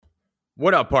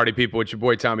What up, party people? It's your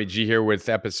boy Tommy G here with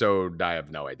episode, I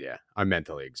have no idea. I'm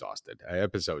mentally exhausted.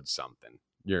 Episode something.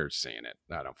 You're seeing it.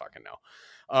 I don't fucking know.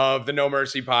 Of the No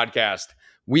Mercy podcast.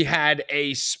 We had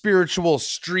a spiritual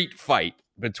street fight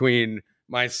between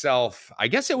myself. I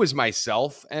guess it was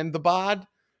myself and the bod,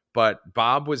 but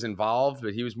Bob was involved,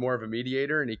 but he was more of a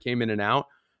mediator and he came in and out.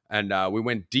 And we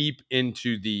went deep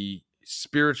into the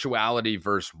spirituality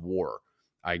versus war,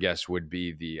 I guess would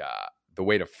be the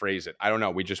way to phrase it. I don't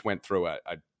know. We just went through a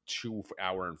 2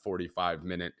 hour and 45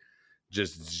 minute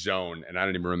just zone. And I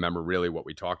don't even remember really what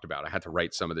we talked about. I had to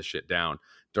write some of the shit down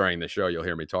during the show. You'll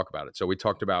hear me talk about it. So we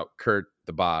talked about Kurt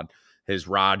the Bod, his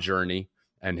raw journey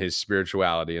and his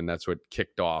spirituality. And that's what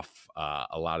kicked off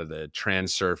a lot of the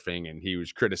trans surfing. And he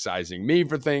was criticizing me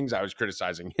for things. I was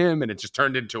criticizing him. And it just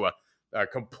turned into a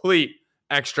complete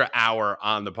extra hour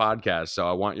on the podcast. So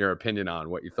I want your opinion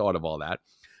on what you thought of all that.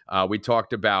 We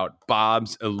talked about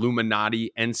Bob's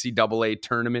Illuminati NCAA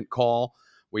tournament call.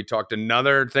 We talked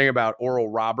another thing about Oral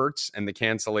Roberts and the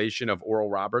cancellation of Oral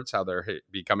Roberts, how they're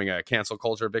becoming a cancel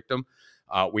culture victim.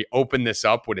 We opened this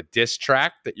up with a diss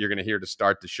track that you're going to hear to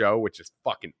start the show, which is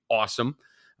fucking awesome.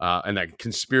 And that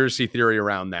conspiracy theory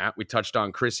around that. We touched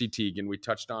on Chrissy Teigen. We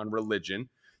touched on religion.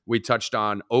 We touched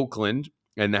on Oakland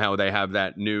and how they have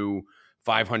that new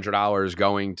 $500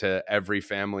 going to every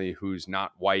family who's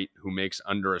not white, who makes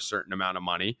under a certain amount of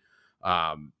money.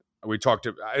 We talked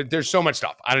to, there's so much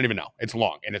stuff. I don't even know. It's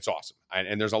long and it's awesome.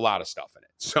 And there's a lot of stuff in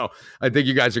it. So I think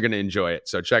you guys are going to enjoy it.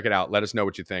 So check it out. Let us know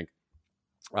what you think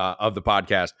of the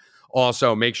podcast.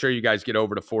 Also, make sure you guys get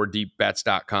over to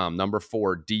 4deepbets.com, number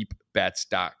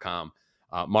 4deepbets.com.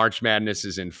 March Madness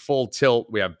is in full tilt.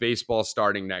 We have baseball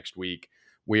starting next week.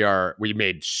 We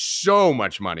made so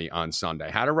much money on Sunday.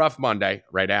 Had a rough Monday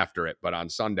right after it, but on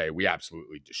Sunday we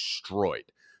absolutely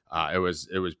destroyed. It was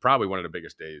probably one of the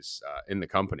biggest days in the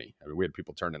company. I mean, we had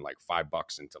people turning like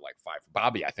 $5 into like $5.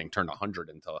 Bobby, I think, turned 100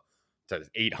 into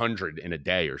 800 in a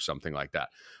day or something like that.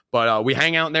 But we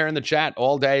hang out there in the chat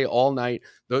all day, all night.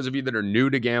 Those of you that are new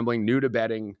to gambling, new to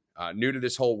betting, new to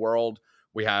this whole world,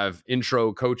 we have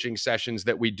intro coaching sessions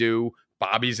that we do.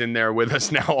 Bobby's in there with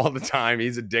us now all the time.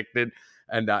 He's addicted.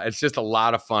 And it's just a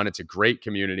lot of fun. It's a great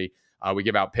community. We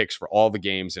give out picks for all the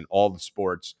games and all the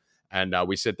sports. And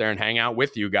we sit there and hang out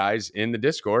with you guys in the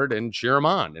Discord and cheer them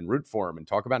on and root for them and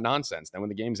talk about nonsense. Then when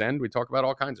the games end, we talk about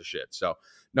all kinds of shit. So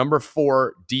number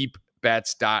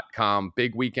 4deepbets.com.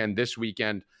 Big weekend this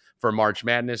weekend for March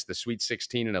Madness. The Sweet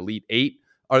 16 and Elite 8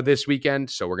 are this weekend.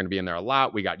 So we're going to be in there a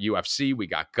lot. We got UFC, we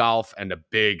got golf, and a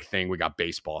big thing, we got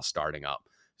baseball starting up.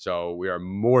 So we are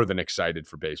more than excited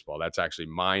for baseball. That's actually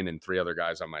mine and 3 other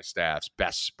guys on my staff's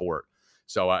best sport.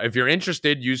 So if you're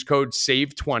interested, use code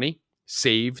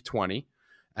SAVE20,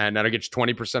 and that'll get you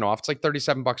 20% off. It's like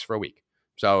 $37 for a week.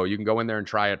 So you can go in there and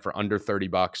try it for under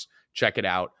 $30. Check it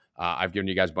out. I've given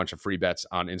you guys a bunch of free bets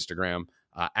on Instagram.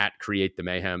 At Create the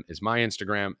Mayhem is my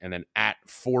Instagram. And then at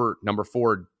number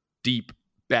 4 Deep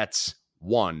Bets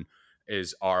 1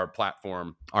 is our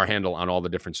platform, our handle on all the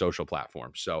different social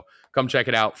platforms. So come check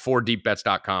it out,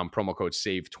 4deepbets.com, promo code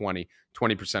SAVE20,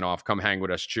 20% off. Come hang with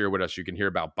us, cheer with us. You can hear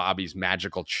about Bobby's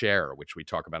magical chair, which we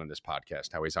talk about in this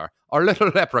podcast, how he's our little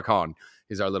leprechaun.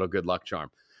 He's our little good luck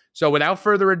charm. So without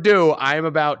further ado, I am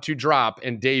about to drop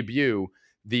and debut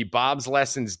the Bob's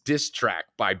Lessons diss track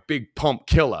by Big Pump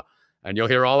Killa, and you'll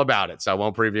hear all about it, so I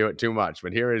won't preview it too much.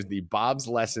 But here is the Bob's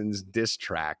Lessons diss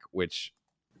track, which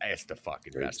it's the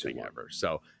fucking best thing ever.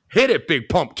 So hit it, Big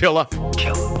Pump Killa.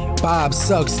 Bob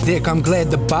sucks dick, I'm glad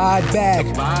the bod back.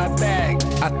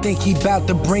 I think he about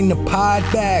to bring the pod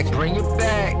back. Bring it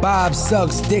back. Bob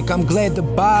sucks dick, I'm glad the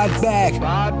bod back.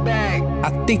 I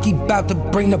think he about to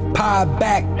bring the pod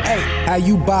back. Hey, how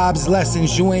you Bob's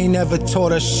Lessons? You ain't never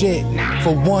taught us shit.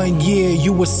 For 1 year,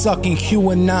 you was sucking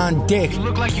QAnon dick. You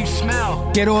look like you smell.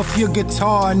 Get off your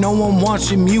guitar, no one wants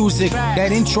your music.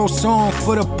 That intro song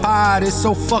for the pod is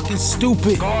so fucking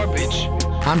stupid. Garbage.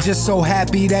 I'm just so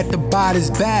happy that the bod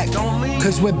is back. Don't leave.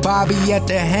 Cause with Bobby at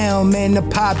the helm, man, the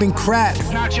poppin' crap.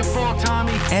 It's not your fault,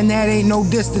 Tommy. And that ain't no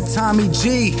diss to Tommy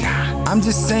G. I'm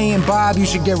just saying, Bob, you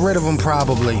should get rid of him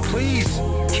probably. Please.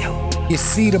 Kill him. You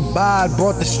see, the bod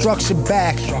brought the structure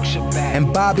back.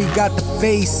 And Bobby got the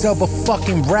face of a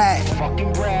fucking rat.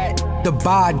 Fucking rat. The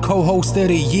bod co-host of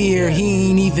the year, he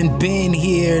ain't even been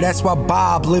here. That's why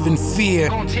Bob live in fear.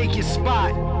 Gonna take your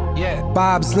spot. Yeah.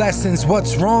 Bob's Lessons,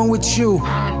 what's wrong with you?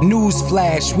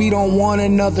 Newsflash, we don't want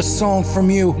another song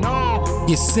from you. No.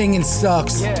 Your singing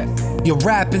sucks. Yeah. Your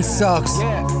rapping sucks.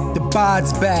 Yeah. The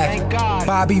bod's back. Thank God.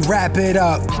 Bobby, wrap it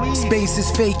up. Please. Space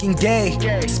is faking gay.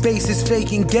 Gay. Space is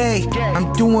faking gay. Gay.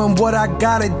 I'm doing what I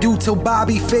gotta do till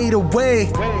Bobby fade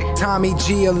away. Wait. Tommy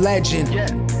G, a legend. Yeah.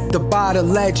 the bod a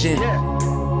legend.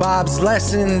 Bob's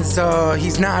Lessons,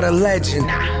 he's not a legend.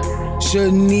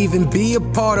 Shouldn't even be a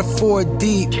part of 4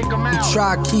 Deep. He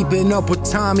tried keeping up with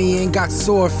Tommy and got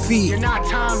sore feet. You're not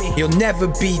Tommy. You'll never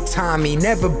beat Tommy,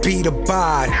 never beat a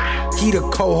bod. He the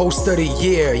co-host of the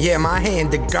year, yeah, my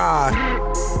hand to God.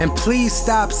 And please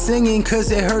stop singing cause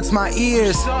it hurts my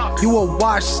ears. You a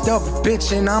washed up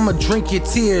bitch and I'ma drink your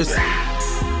tears.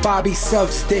 Bobby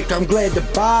sucks dick, I'm glad the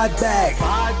bod back.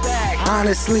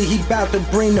 Honestly, he bout to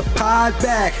bring the pod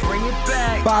back. Bring it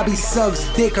back. Bobby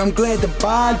sucks dick, I'm glad the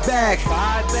bod back.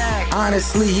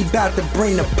 Honestly, he bout to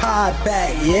bring the pod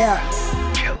back, yeah.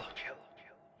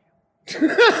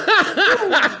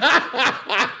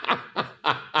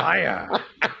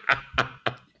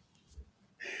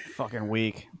 Fucking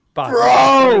weak.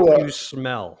 Bro! You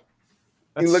smell.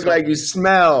 You look like you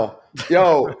smell.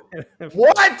 Yo,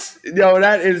 what? Yo,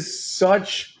 that is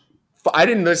such... I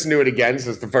didn't listen to it again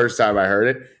since the first time I heard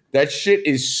it. That shit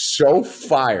is so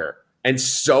fire and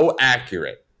so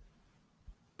accurate.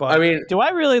 But I mean, Do I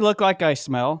really look like I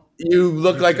smell? you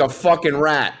look like a fucking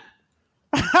rat.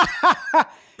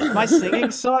 My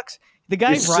singing sucks. The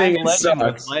guy Your rhymed singing legend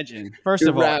sucks. with legend. First Your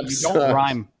of all, rap you don't sucks.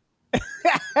 rhyme.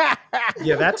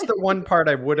 yeah, that's the one part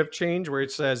I would have changed where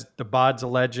it says the Bod's a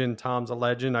legend, Tom's a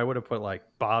legend. I would have put like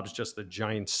Bob's just a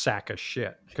giant sack of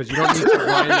shit because you don't need to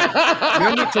rhyme that. You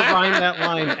don't need to rhyme that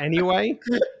line anyway.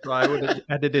 So I would have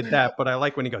edited that, but I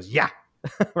like when he goes, yeah,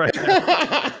 right.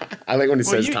 I like when he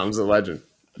says you- Tom's a legend.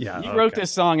 Yeah, You wrote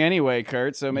this song anyway,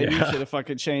 Kurt, so maybe you Yeah. should have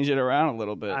fucking changed it around a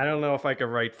little bit. I don't know if I could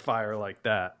write fire like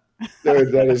that.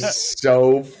 Dude, that is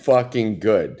so fucking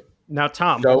good. Now,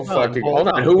 Tom, So hold on, fucking... hold Hold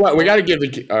on. on. Who won? We got to give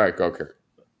the... All right, go, Kurt.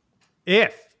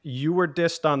 If you were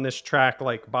dissed on this track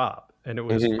like Bob, and it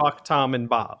was fuck Tom and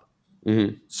Bob,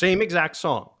 same exact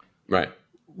song, Right.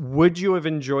 would you have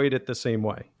enjoyed it the same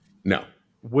way? No.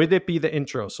 Would it be the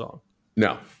intro song?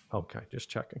 No. Okay, just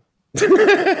checking.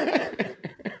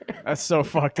 That's so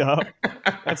fucked up.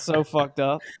 That's so fucked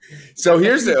up. So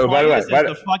here's the... By the way... Is this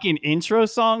the fucking intro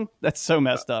song? That's so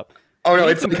messed up. Oh, no,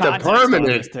 Need it's some like the context on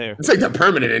permanent... this, too. It's like the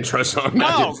permanent intro song.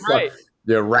 Oh, great.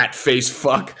 The rat face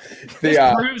fuck. This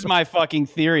The, proves my fucking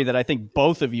theory that I think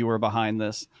both of you were behind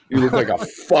this. you look like a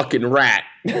fucking rat.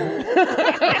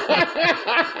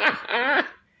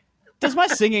 Does my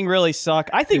singing really suck?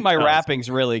 I think my does. rapping's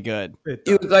really good.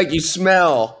 You look like you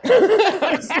smell.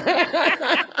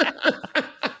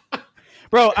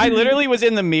 Bro, I literally was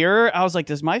in the mirror. I was like,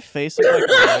 does my face look like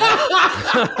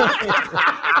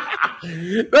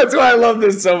That's why I love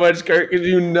this so much, Kurt, because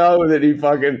you know that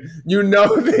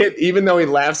that even though he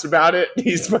laughs about it,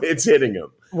 it's hitting him.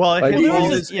 Well, Like, it he's- all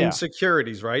his yeah.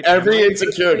 insecurities, right? Every Am I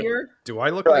insecurity. here? Do I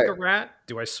look like a rat?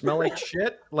 Do I smell like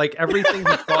shit? Like everything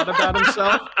he thought about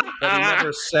himself that he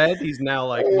never said, he's now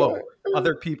like, whoa,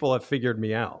 other people have figured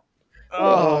me out.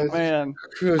 Oh, man.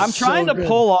 I'm trying to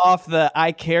pull off the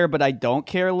I care but I don't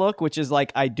care look, which is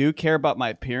like I do care about my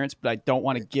appearance, but I don't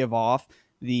want to give off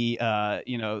the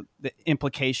the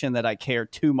implication that I care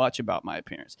too much about my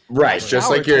appearance. Right, I just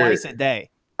shower like you're... twice a day.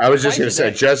 I was just twice going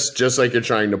a to say, day. just like you're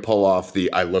trying to pull off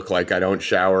the I look like I don't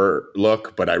shower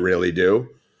look, but I really do,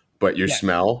 but you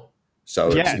smell,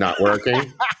 so Yeah. it's not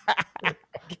working.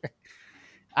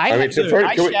 I mean, so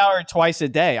first, can we- shower twice a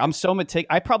day. I'm so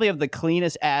I probably have the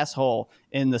cleanest asshole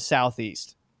in the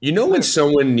Southeast. You know when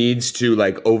someone needs to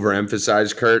like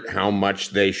overemphasize, Kurt, how much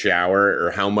they shower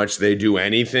or how much they do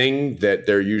anything, that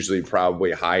they're usually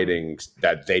probably hiding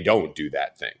that they don't do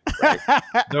that thing. Right?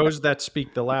 Those that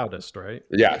speak the loudest, right?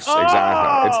 Yes,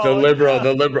 exactly. It's the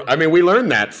liberal. I mean, we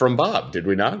learned that from Bob, did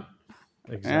we not?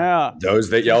 Exactly. Yeah.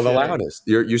 Those that yell the loudest.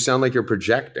 You sound like you're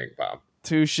projecting, Bob.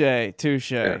 Touche.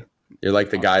 Yeah. You're like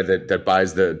the guy that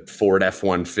buys the Ford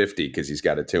F-150 because he's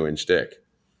got a 2-inch dick.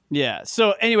 Yeah.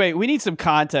 So anyway, we need some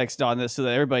context on this so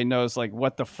that everybody knows like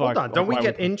what the fuck. Hold on, don't we why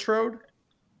get introed?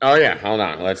 Oh, yeah. Hold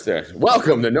on. Let's do it.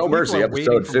 Welcome to No Mercy, are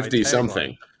waiting episode for my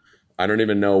 50-something. I don't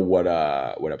even know what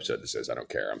episode this is. I don't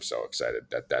care. I'm so excited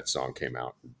that song came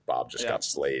out. Bob just got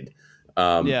slayed.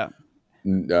 Yeah.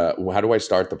 How do I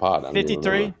start the pod? I don't even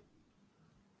 53. remember.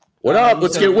 What up?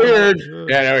 Let's get weird.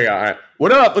 Yeah, there we go. All right.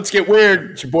 What up? Let's get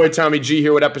weird. It's your boy Tommy G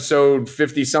here with episode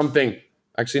 50-something.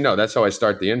 Actually, no, that's how I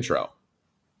start the intro.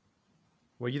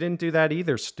 Well, you didn't do that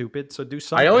either, stupid. So do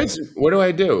something. I always, what do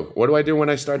I do? What do I do when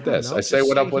I start this? No, I say, just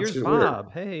what up? Let's here's get weird.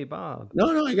 Bob. Hey, Bob.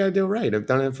 No, I got to do it right. I've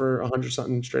done it for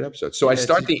 100-something straight episodes. So I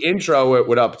start the intro with,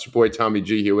 what up? It's your boy Tommy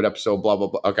G here with episode blah, blah,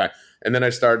 blah. Okay. And then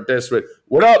I start this with,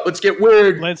 what up? Let's get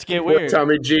weird. Let's get With weird.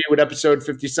 Tommy G with episode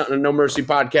 50-something of No Mercy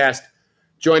podcast.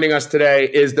 Joining us today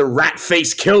is the rat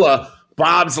face killer,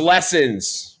 Bob's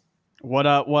Lessons. What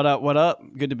up? What up? What up?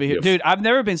 Good to be here, Yep. dude. I've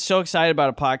never been so excited about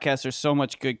a podcast. There's so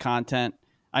much good content.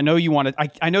 I know you want to.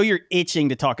 I know you're itching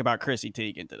to talk about Chrissy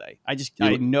Teigen today.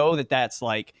 I know that's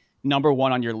like number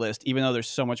one on your list, even though there's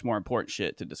so much more important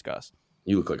shit to discuss.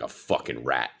 You look like a fucking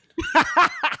rat.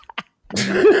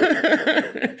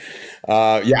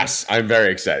 Yes, I'm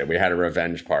very excited. We had a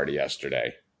revenge party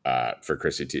yesterday for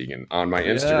Chrissy Teigen on my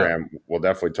Instagram. We'll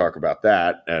definitely talk about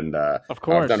that. And of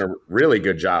course, I've done a really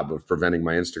good job of preventing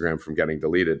my Instagram from getting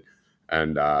deleted.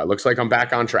 And looks like I'm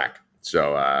back on track.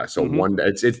 So one day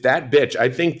it's that bitch. I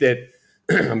think that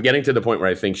I'm getting to the point where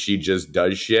I think she just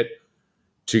does shit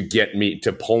to get me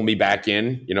to pull me back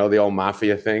in. You know, the old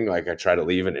mafia thing. Like I try to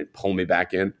leave and it pull me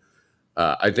back in.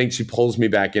 I think she pulls me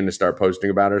back in to start posting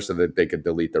about her so that they could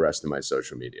delete the rest of my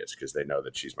social medias because they know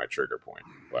that she's my trigger point.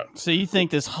 But so you think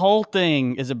this whole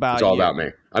thing is about it's all you. about me.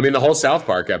 I mean, the whole South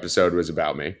Park episode was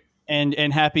about me. And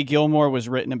Happy Gilmore was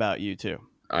written about you too.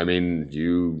 I mean,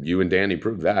 you and Danny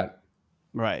proved that.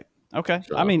 Right. Okay.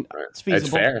 So, I mean, it's feasible. It's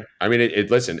fair. I mean,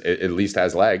 it at least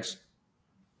has legs.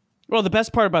 Well, the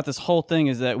best part about this whole thing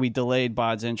is that we delayed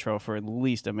Bod's intro for at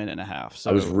least a minute and a half. So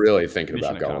I was really thinking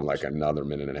about mission going like another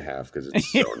minute and a half because it's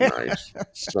so nice.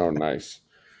 So nice.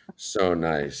 So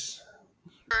nice.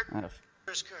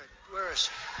 Where's Kurt? Where is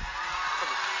he?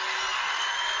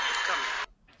 Come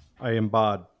I am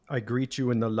Bod. I greet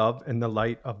you in the love and the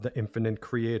light of the infinite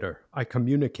creator. I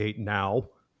communicate now.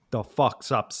 The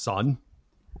fuck's up, son?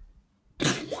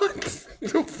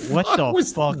 What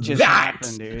the fuck just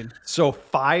happened, dude? So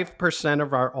 5%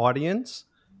 of our audience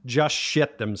just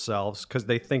shit themselves because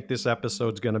they think this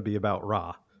episode's going to be about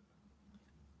Ra.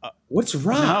 What's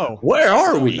wrong? No. Where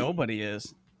are we? Nobody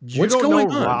is. You What's don't going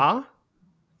know on? Ra?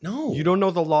 No. You don't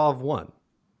know the law of one?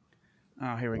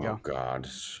 Oh, here we Oh go. God,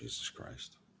 Jesus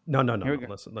Christ. No. Here we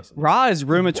go. Listen. Ra is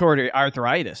rheumatoid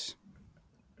arthritis.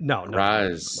 No.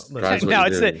 Rise. Listen. Rise No,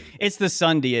 what you it's the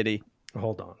sun deity.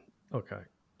 Hold on. Okay.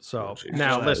 So Jesus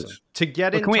now Christ. listen. To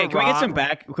get But into can we Ra, get some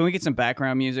Can we get some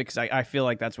background music? Because I feel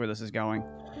like that's where this is going.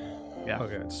 Yeah.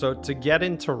 Okay. So to get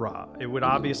into Ra, it would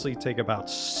obviously take about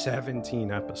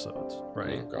 17 episodes, do.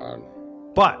 right? Oh God.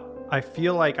 But I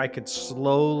feel like I could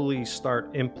slowly start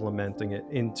implementing it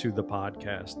into the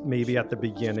podcast. Maybe at the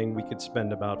beginning, we could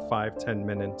spend about 5-10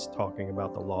 minutes talking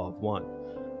about the law of one.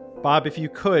 Bob, if you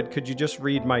could you just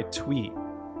read my tweet?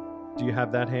 Do you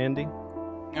have that handy?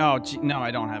 Oh, no,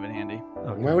 I don't have it handy.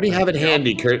 Okay. Why would he have it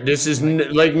handy, Kurt? This is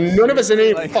like none of us have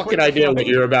any Like, fucking idea what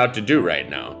you're about to do right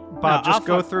now. Bob, No, just I'll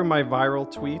go fu- through my viral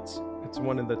tweets. It's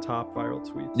one of the top viral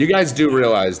tweets. You guys do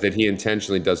realize that he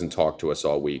intentionally doesn't talk to us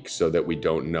all week so that we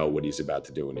don't know what he's about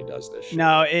to do when he does this shit.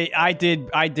 No, I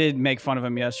did make fun of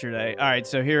him yesterday. All right,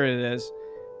 so here it is.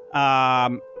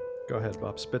 Go ahead,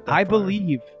 Bob. Spit that. I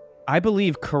fire.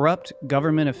 believe corrupt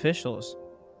government officials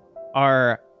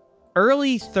are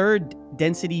early third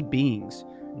density beings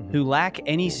who lack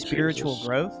any spiritual Jesus.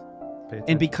 growth. Pay And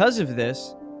attention. because of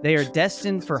this, they are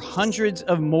destined for hundreds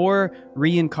of more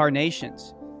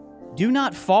reincarnations. Do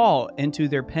not fall into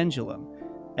their pendulum,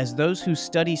 as those who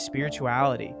study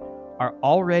spirituality are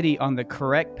already on the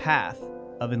correct path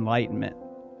of enlightenment.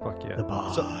 Fuck yeah. The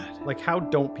Bod. So, like, how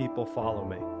don't people follow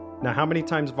me? Now, how many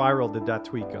times viral did that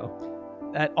tweet go?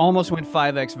 That almost went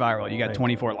 5x viral. You got Thank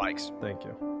 24 likes. Thank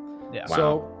you. Yeah. Wow.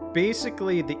 So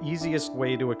basically, the easiest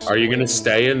way to explain. Are you going to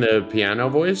stay in the piano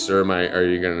voice, or am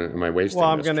I wasting? Well,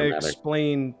 I'm this going to dramatic-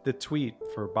 explain the tweet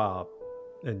for Bob,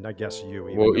 and I guess you.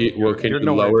 Even Well, though well, can you're you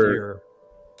nowhere lower- near.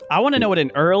 I want to know what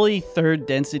an early third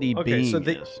density Okay, being so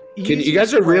the is. You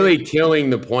guys are really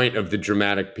killing the point of the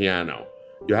dramatic piano.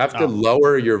 You have to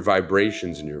lower your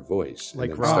vibrations in your voice, Like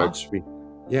and then Ra? start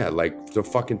speaking. Yeah, like the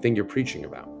fucking thing you're preaching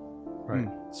about. Right.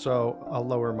 So I'll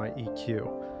lower my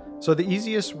EQ. So the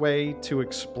easiest way to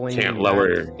explain Can't that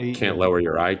lower statement-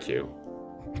 your IQ.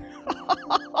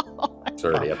 It's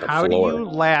already at the How floor. do you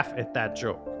laugh at that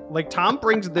joke? Like, Tom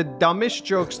brings the dumbest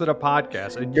jokes to the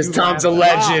podcast, and Because you Tom's a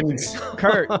laugh. legend.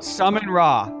 Kurt, summon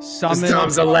Ra. Because Summon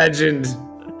Tom's a legend.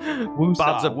 Woosah,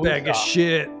 Bob's a bag of woosah.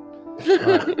 shit.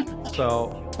 Alright,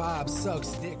 so Bob sucks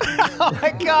dick. Oh my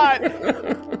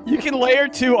god! You can layer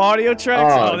 2 audio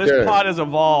tracks. Oh, Oh, this dude. pod has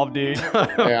evolved, dude.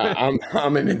 Yeah,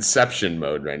 I'm in Inception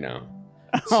mode right now.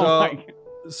 Oh my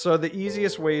So the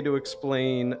easiest way to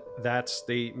explain that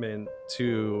statement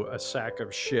to a sack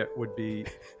of shit would be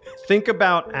think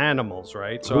about animals,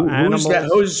 right? So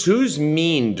animals. Who's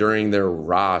mean during their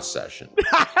Ra session?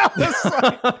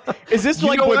 Is this You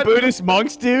like know what what? Buddhist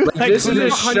monks do? Like, this is You're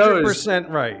It shows- 100%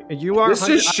 right. You are. This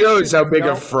just shows how big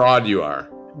no, a fraud you are.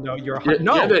 No, you're. You're,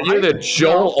 No, you're the I-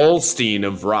 Joel Olstein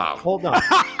of Ra. Hold on.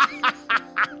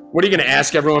 What are you going to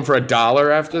ask everyone for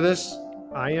 $1 after this?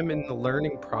 I am in the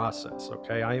learning process.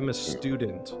 Okay, I am a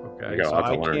student. Okay, You so gotta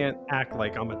I learn. can't act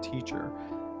like I'm a teacher.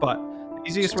 But the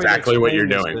easiest way Exactly to what explain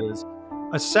you're this doing. is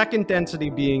a second density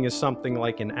being is something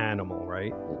like an animal,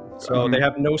 right? So Mm-hmm. they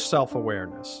have no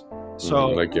self-awareness. So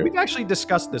like you. we've actually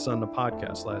discussed this on the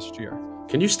podcast last year.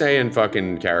 Can you stay in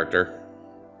fucking character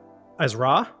As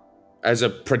Ra? as a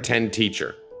pretend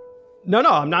teacher? No,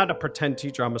 I'm not a pretend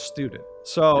teacher. I'm a student.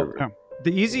 So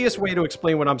the easiest way to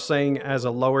explain what I'm saying as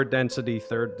a lower density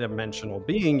third dimensional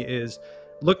being is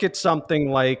look at something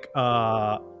like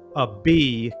a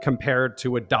bee compared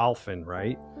to a dolphin,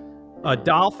 right? A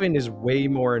dolphin is way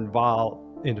more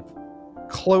involved in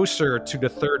closer to the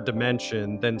third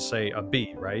dimension than say a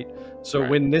bee, right? So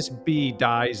when this bee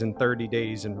dies in 30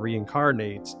 days and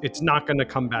reincarnates, it's not going to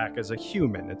come back as a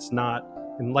human. It's not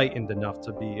enlightened enough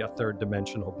to be a third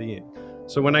dimensional being.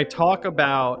 So when I talk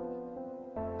about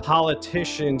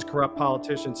politicians, corrupt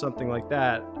politicians, something like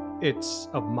that, it's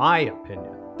of my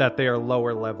opinion that they are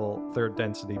lower level third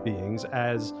density beings,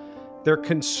 as they're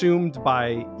consumed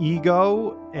by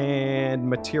ego and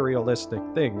materialistic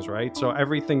things, right? So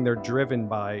everything they're driven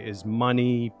by is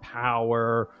money,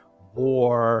 power,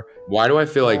 war. Why do I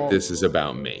feel like this is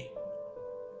about me?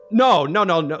 No.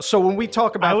 So when we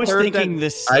talk about I was third thinking the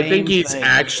same I think he's thing.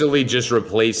 actually just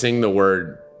replacing the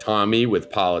word Tommy with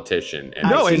politician. And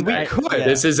No, this and is we could. yeah.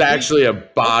 This is actually a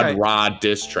Bod Okay. Rod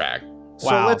diss track. So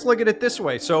Wow. let's look at it this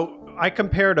way. So I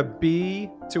compared a bee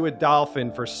to a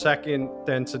dolphin for second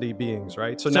density beings,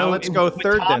 right? So now let's go would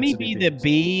third Tommy density be the beings.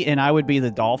 bee and I would be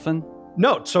the dolphin?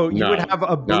 No, so you No. would have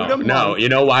a Buddha No, no. monk. You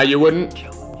know why you wouldn't?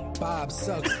 Bob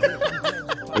sucks.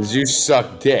 Because you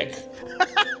suck dick.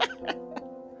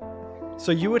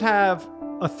 So you would have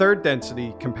a third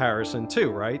density comparison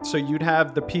too, right? So you'd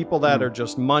have the people that are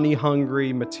just money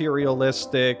hungry,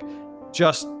 materialistic,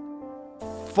 just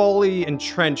fully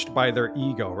entrenched by their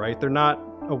ego, right? They're not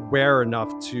aware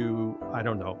enough to, I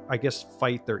don't know, I guess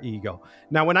fight their ego.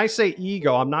 Now, when I say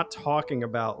ego, I'm not talking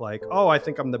about like, oh, I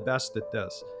think I'm the best at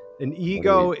this. An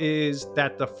ego is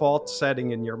that default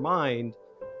setting in your mind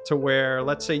to where,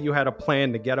 let's say you had a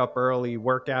plan to get up early,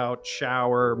 work out,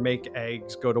 shower, make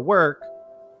eggs, go to work.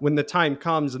 When the time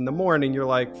comes in the morning, you're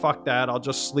like, fuck that, I'll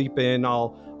just sleep in,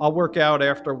 I'll work out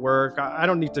after work, I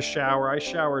don't need to shower, I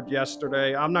showered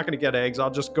yesterday, I'm not going to get eggs,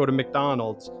 I'll just go to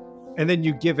McDonald's. And then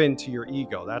you give in to your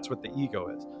ego. That's what the ego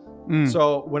is.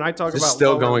 So when I talk Is this about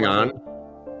still lower going level-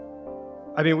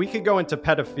 I mean, we could go into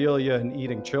pedophilia and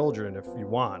eating children if you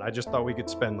want. I just thought we could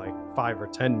spend like 5 or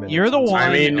 10 minutes. You're the on one.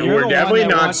 I mean, you're we're the one definitely that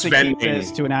not wants to keep spending-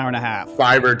 this to an hour and a half.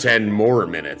 5 or 10 more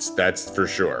minutes. That's for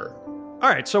sure. All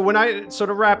right, so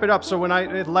to wrap it up, so when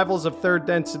at levels of third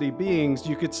density beings,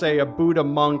 you could say a Buddha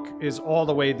monk is all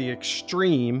the way the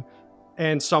extreme,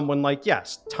 and someone like,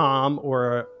 yes, Tom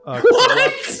or a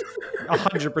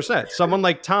 100%. Someone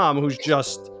like Tom who's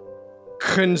just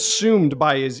consumed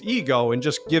by his ego and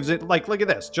just gives it, like, look at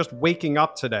this, just waking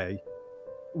up today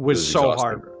was so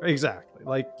exhausting. hard. Exactly.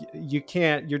 Like you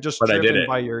can't, you're just But I did driven it.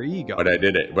 by your ego. But I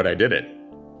did it.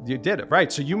 You did it,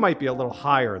 right? So you might be a little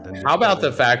higher than this How about guy.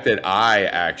 the fact that I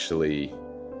actually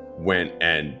went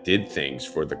and did things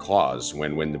for the cause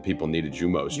when the people needed you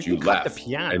most? You You, can cut left. the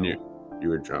piano. And you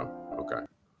were drunk. Okay.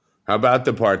 How about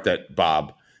the part that,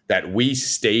 Bob, that we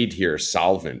stayed here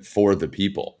solvent for the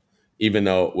people, even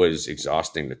though it was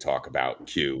exhausting to talk about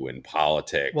Q and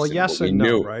politics? Well, and yes what we and no,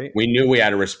 knew, right? We knew we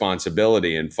had a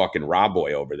responsibility, and fucking Rob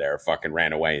Boy over there fucking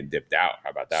ran away and dipped out. How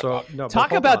about that, Bob? No, but Talk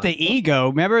hold about on. the ego.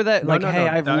 Remember that? No, Like, no, hey,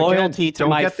 no. I have Again, loyalty to don't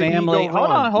my get the family. ego Hold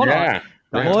wrong. on, hold on. Yeah.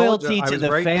 I told Loyalty you, I to was the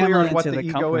very family clear on and what to the the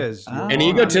ego company. is. Oh. An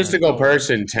egotistical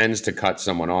person tends to cut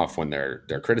someone off when they're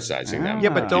criticizing them.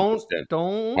 Yeah, but don't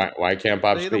Why can't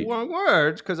Bob say speak? the wrong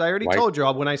words, because I already Why- told you.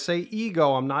 When I say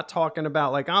ego, I'm not talking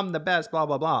about like I'm the best, blah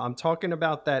blah blah. I'm talking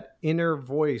about that inner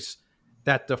voice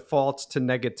that defaults to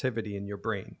negativity in your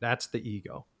brain. That's the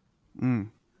ego.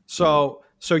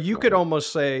 So you could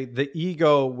almost say the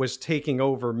ego was taking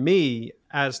over me,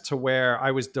 as to where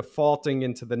I was defaulting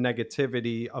into the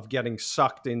negativity of getting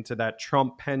sucked into that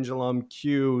Trump pendulum,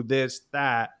 Q, this,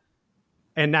 that.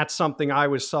 And that's something I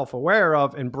was self-aware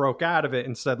of and broke out of it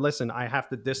and said, listen, I have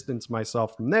to distance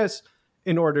myself from this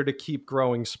in order to keep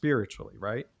growing spiritually,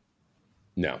 right?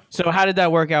 No. So how did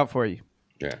that work out for you?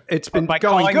 Yeah. It's been by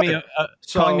going calling good.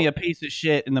 calling me a piece of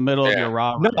shit in the middle of your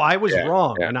raw. No, I was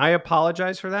wrong, yeah. and I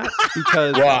apologize for that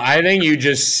because. Well, I think you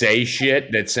just say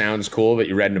shit that sounds cool that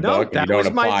you read in a book and you don't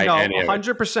apply any of it.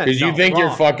 100%. Because you think you're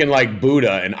fucking like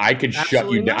Buddha, and I could shut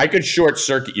you down. not. I could short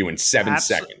circuit you in 7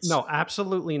 seconds. No,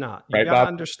 absolutely not. You Right, gotta Bob?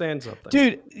 understand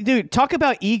something, Dude, talk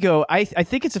about ego. I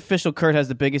think it's official. Kurt has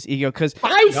the biggest ego because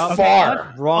By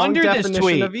far. Wrong under this definition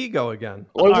tweet- of ego again.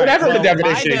 Well, whatever Well, the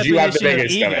definition my is, you have the definition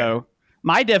biggest of it. ego.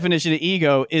 My definition of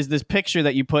ego is this picture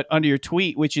that you put under your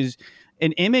tweet, which is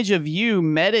an image of you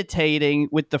meditating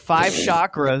with the 5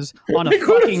 chakras on a Like, who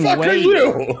the fucking fuck are wave.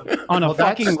 you? On a Well,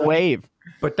 that's- fucking wave.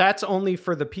 But that's only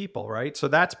for the people, right? So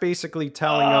that's basically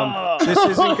telling them this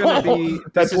isn't going to be.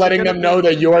 That's letting them know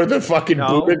that you're the fucking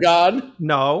No. Buddha god.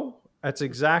 No, that's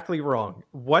exactly wrong.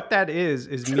 What that is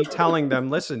me telling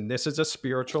them, listen, this is a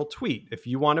spiritual tweet. If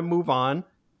you want to move on,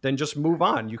 then just move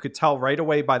on. You could tell right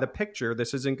away by the picture,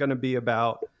 this isn't going to be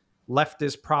about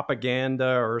leftist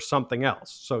propaganda or something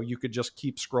else. So you could just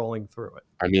keep scrolling through it.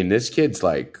 I mean, this kid's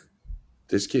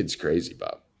crazy,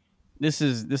 Bob. This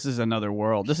is another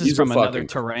world. This is He's from a another fucking-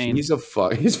 terrain.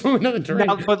 He's from another terrain.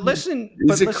 Now, but listen,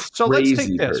 He's a so let's take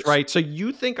crazy this, person. right? So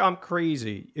you think I'm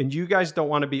crazy and you guys don't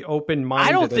want to be open-minded.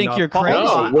 I don't think enough. you're Hold crazy.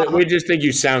 on. No, we just think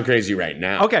you sound crazy right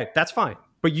now. Okay, that's fine.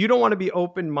 But you don't want to be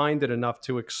open-minded enough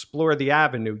to explore the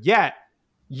avenue. Yet,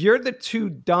 you're the two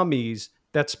dummies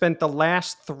that spent the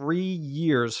last 3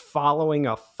 years following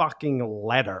a fucking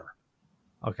letter.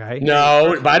 Okay?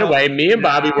 No, by the way, me and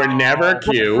Bobby were never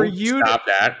accused. For you to- Stop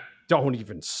that. Don't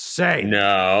even say.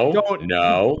 No. Don't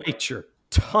bite your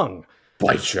tongue.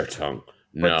 Bite your tongue.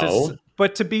 But No.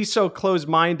 but to be so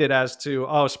close-minded as to,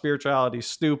 spirituality's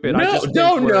stupid. No,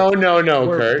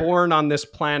 We're Kurt. born on this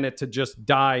planet to just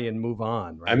die and move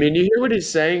on. Right? I mean, you hear what he's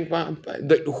saying?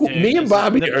 Me and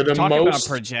Bobby are the talk about most.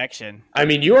 projection. I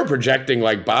mean, you're projecting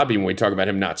like Bobby when we talk about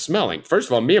him not smelling. First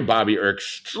of all, me and Bobby are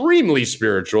extremely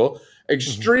spiritual,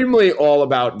 extremely all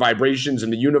about vibrations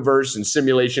in the universe and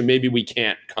simulation. Maybe we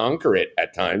can't conquer it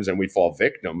at times and we fall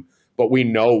victim, but we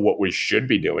know what we should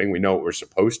be doing. We know what we're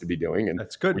supposed to be doing. And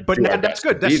that's we good. But do our that's best to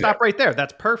good. be Let's stop there. right there.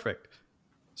 That's perfect.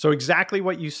 So exactly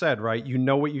what you said, right? You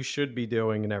know what you should be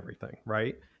doing and everything,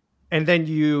 right? And then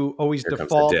you always Here comes the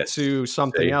default diss. to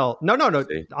something See? else. No.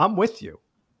 See? I'm with you.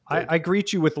 I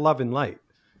greet you with love and light.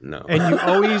 No. And you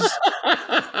always,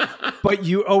 but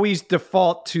you always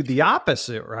default to the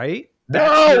opposite, right?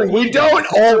 No, we don't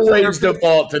always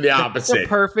default to the That's the opposite.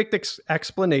 perfect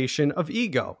explanation of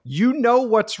ego. You know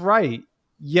what's right,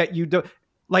 yet you don't.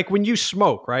 Like when you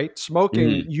smoke, right?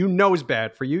 Smoking, you know is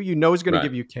bad for you. You know is going Right. to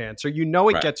give you cancer. You know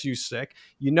it Right. gets you sick.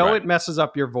 You know Right. it messes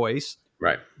up your voice.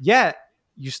 Right, Yet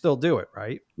you still do it,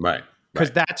 right? right.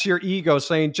 Because that's your ego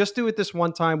saying, "Just do it this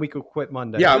one time. We could quit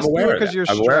Monday." Yeah, I'm Just do aware it of 'cause that. you're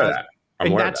I'm aware of stressed. that. I'm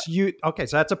And aware of that's that. you. Okay,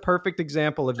 so that's a perfect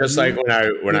example of Just you like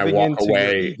when I giving walk into your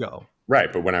away. ego.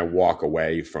 Right, but when I walk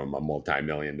away from a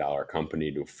multi-million-dollar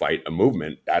company to fight a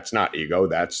movement, that's not ego.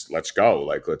 That's let's go.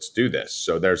 Like, let's do this.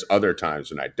 So there's other times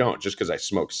when I don't. Just because I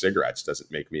smoke cigarettes doesn't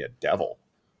make me a devil.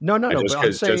 No. just But I'm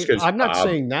 'cause- saying just 'cause I'm not Bob-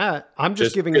 saying that. I'm just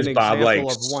just giving an 'cause Bob example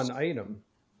likes- of one item.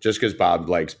 Just because Bob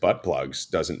likes butt plugs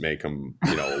doesn't make him, a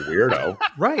weirdo.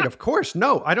 Right, of course.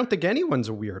 No, I don't think anyone's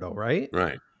a weirdo, right?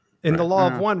 Right. In the Right. law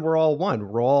of one, we're all one.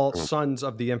 We're all sons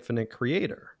of the infinite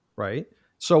creator, right?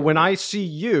 So when I see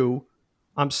you,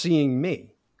 I'm seeing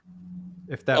me.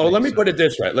 If that Let makes me sense. put it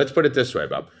this way. Let's put it this way,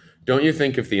 Bob. Don't you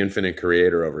think if the infinite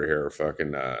creator over here,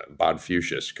 fucking Bob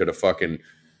Fuchsius, could have fucking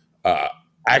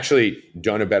actually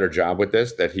done a better job with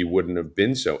this, that he wouldn't have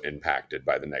been so impacted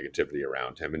by the negativity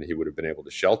around him, and he would have been able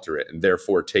to shelter it, and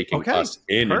therefore taking Okay, us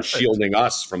in and perfect. shielding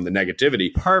us from the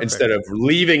negativity Perfect. instead of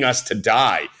leaving us to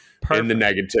die in the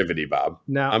Perfect. negativity, Bob.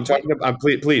 Now, I'm talking about.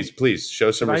 please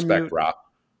show some Can I respect, mute? Rob.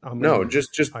 I'm No, gonna-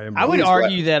 just. I would please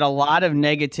argue that a lot of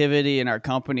negativity in our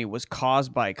company was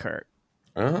caused by Kurt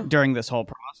Uh-huh. during this whole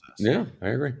process. Yeah, I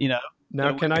agree. You know,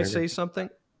 Now, can I Okay. say something?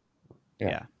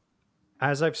 yeah.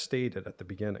 As I've stated at the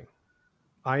beginning,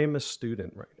 I am a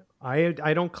student right now.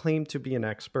 I don't claim to be an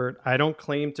expert. I don't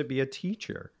claim to be a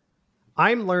teacher.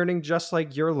 I'm learning just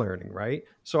like you're learning, right?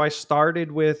 So I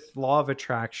started with Law of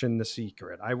Attraction, The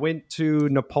Secret. I went to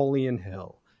Napoleon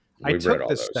Hill. I We've read took all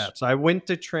the those. steps. I went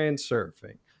to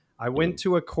Transurfing. I went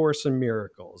to A Course in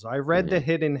Miracles. I read The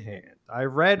Hidden Hand. I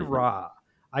read Ra.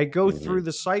 I go through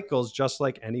the cycles just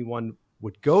like anyone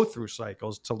would go through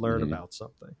cycles to learn about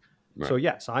something. Right. So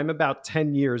yes, I'm about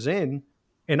 10 years in,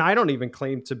 and I don't even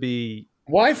claim to be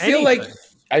Well, I feel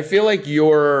like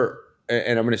you're,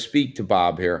 and I'm going to speak to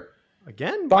Bob here.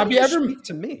 again. Bob, why you do ever- speak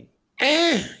to me?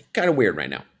 Kind of weird right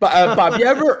now. But Bob, you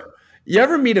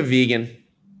ever meet a vegan?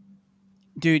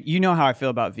 Dude, you know how I feel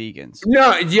about vegans.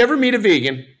 No, do you ever meet a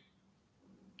vegan?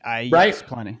 Yes,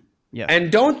 plenty. Yeah.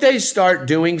 And don't they start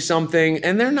doing something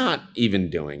and they're not even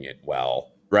doing it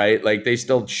well, right? Like they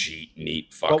still cheat and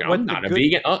eat. Fuck, I'm not a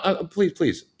vegan.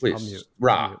 Please,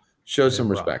 Ra, show some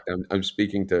respect. I'm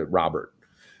speaking to Robert.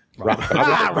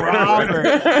 Robert.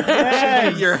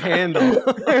 Yes. Your handle.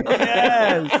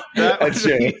 Yes.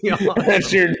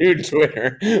 That's your new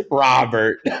Twitter,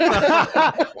 Robert.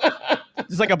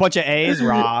 It's like a bunch of A's,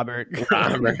 Robert.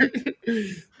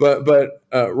 But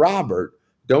Robert,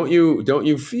 don't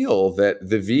you feel that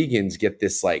the vegans get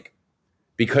this like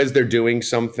because they're doing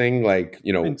something like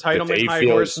entitlement high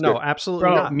horse? No, absolutely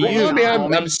not.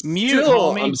 I'm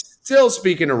still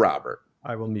speaking to Robert.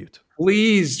 I will mute.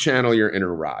 Please channel your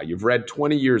inner Ra. You've read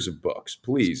 20 years of books.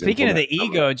 Please. Speaking of the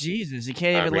ego, Jesus, he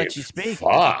can't even let you speak.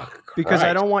 Fuck. Because Christ.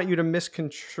 I don't want you to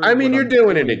misconstrue. I mean, you're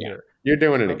doing it again. You're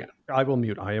doing it again. I will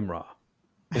mute. I am Ra.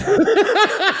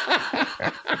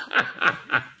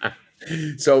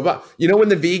 So, when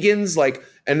the vegans like,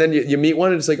 and then you meet one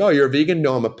and it's like, oh, you're a vegan?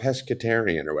 No, I'm a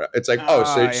pescatarian or whatever. It's like,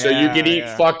 so you can eat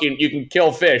you can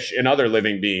kill fish and other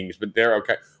living beings, but they're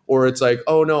okay. Or it's like,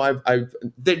 oh no,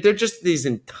 they're just these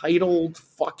entitled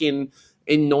fucking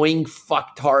annoying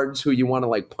fucktards who you want to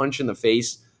like punch in the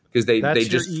face because they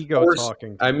just your ego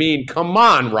talking. I mean, come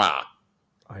on, Ra.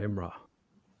 I am Ra.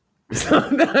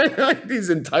 Like these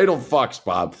entitled fucks,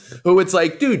 Bob, who it's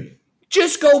like, dude,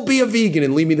 just go be a vegan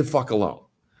and leave me the fuck alone.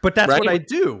 But that's what I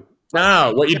do.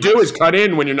 No, what you do is cut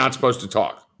in when you're not supposed to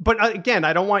talk. But again,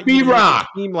 I don't want you to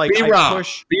seem like I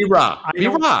push. Be Ra. I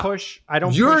don't push. I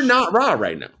don't. You're not Ra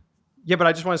right now. Yeah, but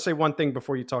I just want to say one thing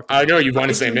before you talk. I know you want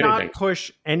to say anything. I do not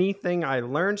push anything I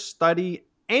learn, study,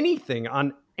 anything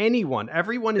on anyone.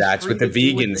 Everyone is. That's what the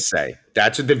vegans say.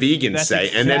 That's what the vegans say.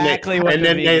 Exactly and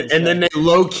then they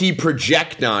low key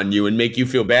project on you and make you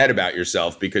feel bad about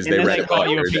yourself because they read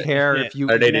about you.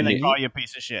 And they call you a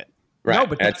piece of shit. Right. No,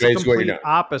 but that's the complete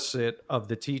opposite of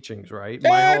the teachings, right?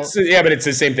 But it's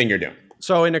the same thing you're doing.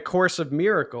 So in A Course of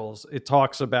Miracles, it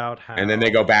talks about how... And then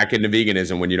they go back into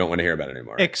veganism when you don't want to hear about it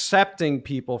anymore. Right? Accepting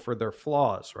people for their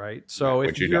flaws, right? So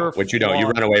if you don't, you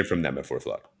run away from them if we're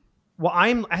flawed.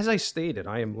 Well, as I stated,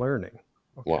 I am learning,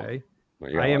 okay?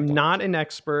 Well, I am not an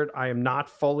expert. I am not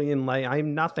fully enlightened. I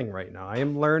am nothing right now. I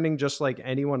am learning just like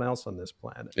anyone else on this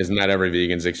planet. Isn't that every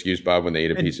vegan's excuse, Bob, when they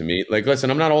eat a piece of meat? Like,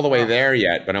 listen, I'm not all the way there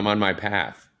yet, but I'm on my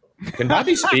path. Can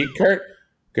Bobby speak, Kurt?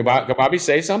 Could Bobby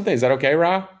say something? Is that okay,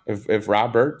 Rob? If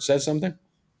Robert says something?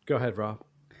 Go ahead, Rob.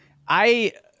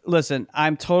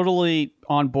 I'm totally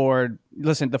on board.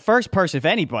 Listen, the first person, if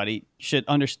anybody, should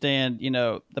understand,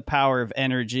 the power of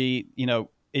energy,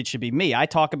 it should be me. I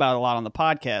talk about it a lot on the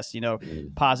podcast,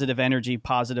 positive energy,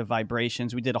 positive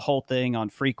vibrations. We did a whole thing on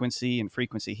frequency and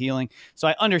frequency healing. So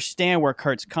I understand where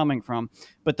Kurt's coming from.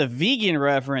 But the vegan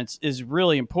reference is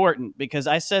really important because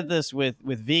I said this with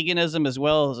veganism as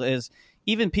well as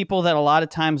even people that a lot of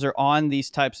times are on these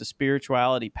types of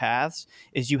spirituality paths,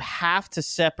 is you have to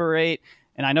separate.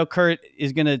 And I know Kurt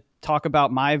is going to talk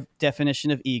about my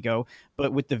definition of ego,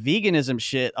 but with the veganism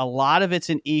shit, a lot of it's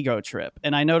an ego trip.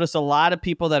 And I notice a lot of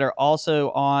people that are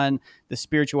also on the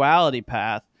spirituality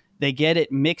path, they get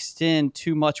it mixed in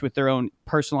too much with their own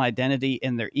personal identity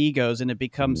and their egos, and it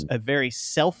becomes a very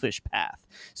selfish path.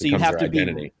 So you have to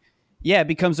be... Yeah, it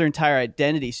becomes their entire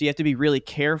identity. So you have to be really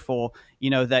careful,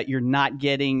 that you're not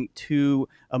getting too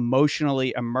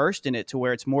emotionally immersed in it to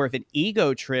where it's more of an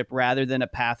ego trip rather than a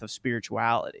path of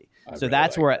spirituality.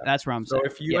 That's where I'm saying. So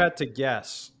if you had to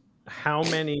guess how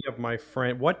many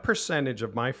of what percentage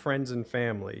of my friends and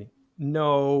family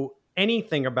know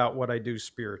anything about what I do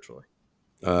spiritually?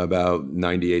 About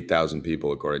 98,000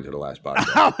 people, according to the last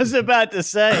podcast. I was about to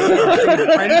say.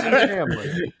 Friends and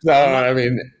family. No, I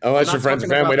mean, unless your friends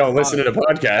and family don't listen to the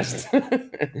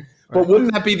podcast. But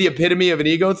wouldn't that be the epitome of an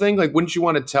ego thing? Like, wouldn't you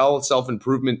want to tell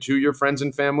self-improvement to your friends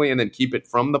and family and then keep it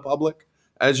from the public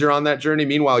as you're on that journey?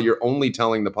 Meanwhile, you're only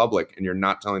telling the public and you're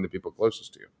not telling the people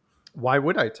closest to you. Why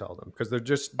would I tell them? Because they're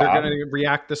going to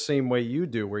react the same way you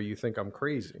do, where you think I'm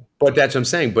crazy. But that's what I'm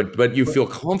saying. But you feel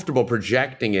comfortable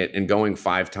projecting it and going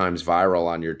 5 times viral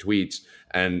on your tweets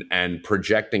and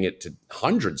projecting it to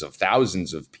hundreds of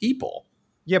thousands of people.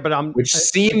 Yeah, but which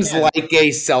seems like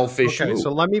a selfish move.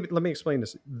 So let me explain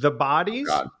this. The bodies.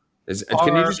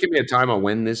 Can you just give me a time on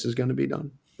when this is going to be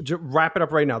done? Wrap it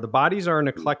up right now. The bodies are an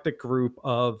eclectic group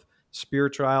of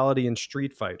spirituality and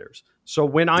street fighters. So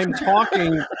when I'm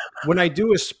talking, when I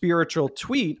do a spiritual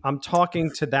tweet, I'm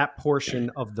talking to that portion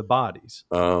of the bodies.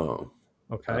 Oh,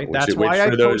 okay. That's why I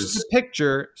post the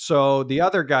picture. So the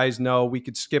other guys know we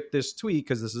could skip this tweet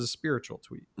because this is a spiritual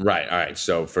tweet. Right. All right.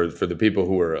 So for the people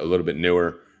who are a little bit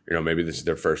newer, maybe this is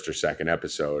their first or second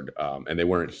episode, and they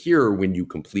weren't here when you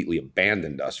completely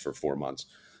abandoned us for 4 months.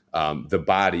 The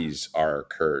bodies are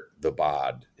Kurt the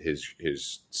Bod,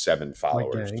 his 7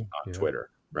 followers on Twitter,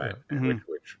 right? Yeah. Mm-hmm.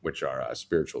 Which are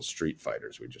spiritual street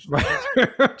fighters. We just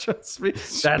spiritual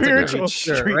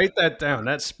street. Write that down.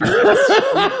 That's spiritual street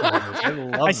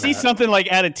fighters. I see something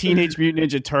like at a Teenage Mutant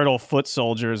Ninja Turtle foot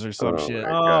soldiers or some shit.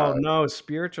 Oh no,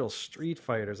 spiritual street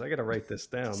fighters. I got to write this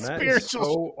down. That is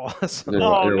so awesome.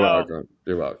 You're welcome.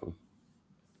 You're welcome.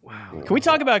 Wow. Can we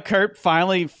talk about Kurt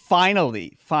finally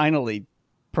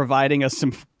providing us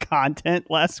some content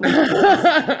last week?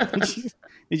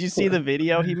 Did you see the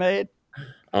video he made?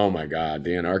 Oh my God,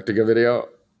 the Antarctica video.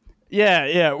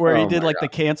 Yeah, where he did the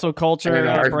cancel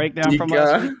culture breakdown from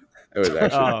last week. It was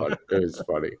actually funny. It was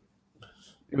funny.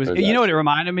 It was. You know what it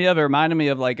reminded me of? It reminded me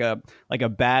of like a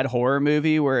bad horror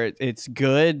movie where it's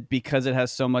good because it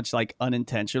has so much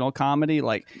unintentional comedy,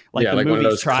 like the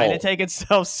movie's trying to take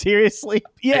itself seriously.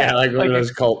 Yeah, like one of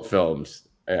those cult films.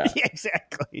 Yeah,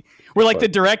 exactly. Where the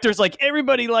director's like,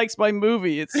 everybody likes my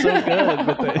movie. It's so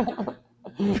good.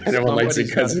 But everyone likes it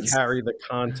because it's carry the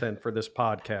content for this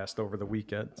podcast over the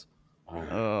weekends.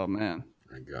 Oh man,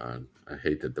 my God, I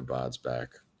hate that the Bod's back.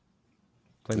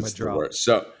 Play my drop.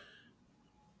 So,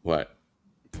 what?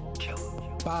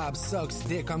 Bob sucks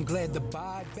dick. I'm glad the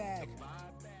Bod back.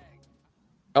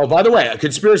 Oh, by the way, a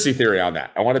conspiracy theory on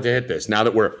that. I wanted to hit this. Now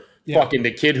that we're fucking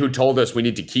the kid who told us we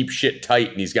need to keep shit tight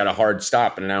and he's got a hard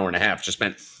stop in an hour and a half just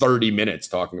spent 30 minutes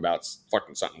talking about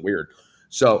fucking something weird.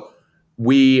 So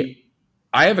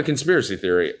I have a conspiracy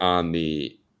theory on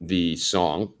the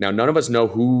song. Now, none of us know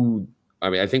who. I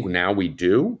mean, I think now we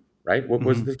do, right? What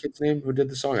was the kid's name who did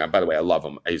the song? By the way, I love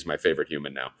him. He's my favorite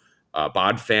human now.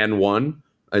 Bod Fan 1,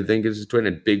 I think is his twin,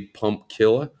 and Big Pump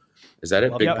Killa. Is that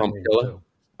it? Big Pump Killa? All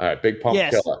right, Big Pump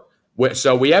Killa.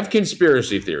 So we have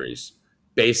conspiracy theories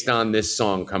based on this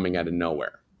song coming out of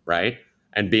nowhere, right?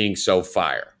 And being so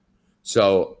fire.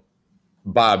 So,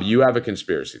 Bob, you have a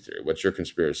conspiracy theory. What's your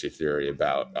conspiracy theory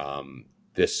about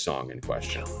this song in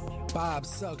question? Bob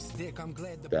sucks dick. I'm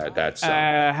glad that's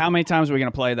how many times are we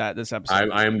going to play that this episode?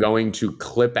 I am going to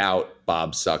clip out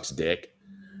Bob sucks dick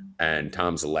and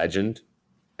Tom's a legend,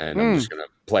 and I'm just going to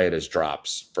play it as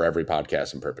drops for every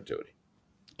podcast in perpetuity.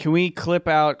 Can we clip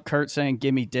out Kurt saying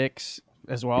 "Give me dicks"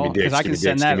 as well? Because I can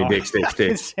send that. Give me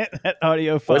dicks, send that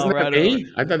audio file. Wasn't that right me? over.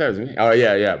 I thought that was me. Oh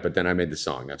yeah. But then I made the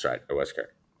song. That's right. It was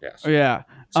Kurt. Yes. Yeah.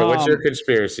 So what's your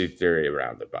conspiracy theory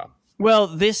around it, Bob? Well,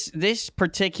 this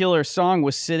particular song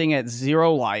was sitting at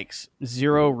 0 likes,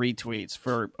 0 retweets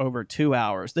for over 2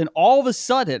 hours. Then all of a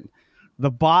sudden,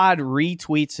 the Bod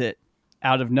retweets it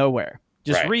out of nowhere.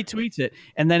 Just retweets it,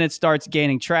 and then it starts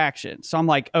gaining traction. So I'm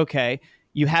like, okay,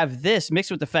 you have this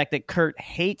mixed with the fact that Kurt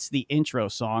hates the intro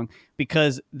song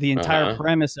because the entire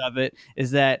premise of it is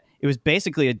that it was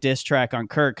basically a diss track on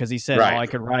Kurt because he said all I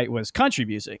could write was country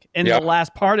music. And the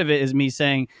last part of it is me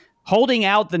saying, holding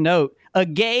out the note, a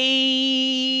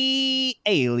gay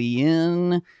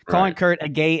alien, calling Kurt a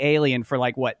gay alien for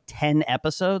 10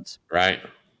 episodes. Right.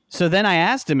 So then I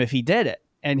asked him if he did it.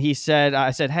 And he said, I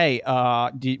said, hey,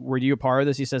 were you a part of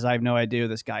this? He says, I have no idea who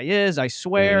this guy is. I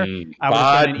swear.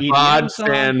 Bod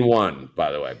Fan 1,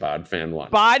 by the way. Bod Fan 1.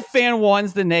 Bod Fan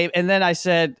 1's the name. And then I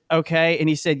said, okay. And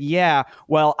he said, yeah,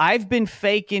 well, I've been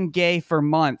faking gay for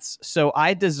months, so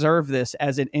I deserve this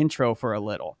as an intro for a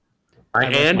little.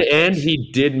 And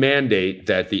he did mandate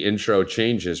that the intro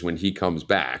changes when he comes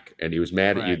back. And he was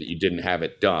mad at you that you didn't have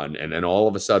it done. And then all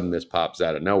of a sudden this pops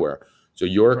out of nowhere. So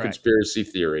your conspiracy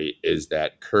theory is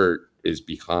that Kurt is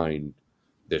behind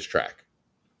this track.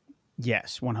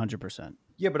 Yes, 100%.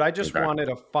 Yeah, but I just wanted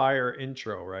a fire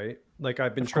intro, right?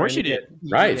 I've been trying to get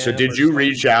right. So did you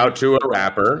reach out to a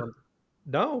rapper?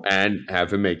 No. And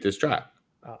have him make this track?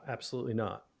 Absolutely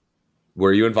not.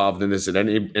 Were you involved in this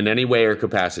in any way or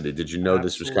capacity? Did you know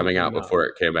this was coming out before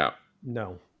it came out?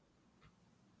 No.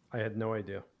 I had no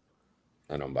idea.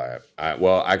 I don't buy it.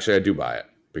 Well, actually, I do buy it.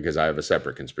 Because I have a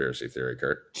separate conspiracy theory,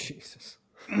 Kurt. Jesus.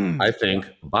 I think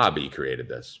Bobby created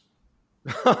this.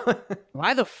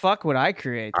 Why the fuck would I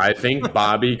create this? I think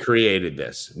Bobby created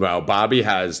this. Well, Bobby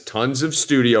has tons of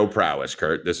studio prowess,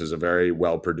 Kurt. This is a very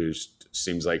well-produced,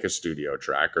 seems like a studio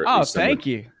track. Or thank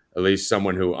you. At least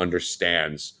someone who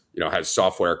understands, has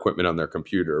software equipment on their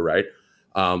computer, right?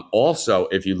 Also,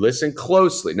 if you listen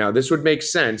closely, now this would make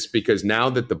sense because now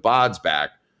that the Bod's back,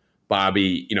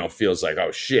 Bobby, feels like,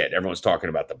 oh shit, everyone's talking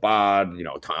about the Bod.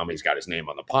 Tommy's got his name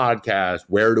on the podcast.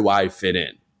 Where do I fit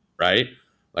in? Right?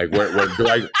 Where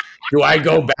do I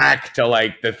go back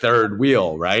to the third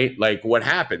wheel? Right? What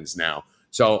happens now?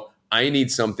 So I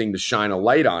need something to shine a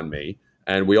light on me.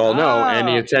 And we all know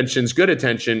any attention's good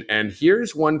attention. And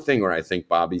here's one thing where I think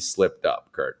Bobby slipped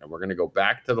up, Kurt. And we're going to go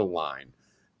back to the line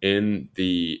in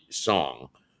the song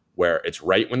where it's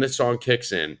right when the song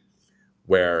kicks in,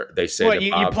 where they say what,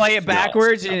 you play it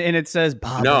backwards and it says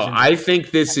Bob. No, I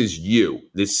think this is you.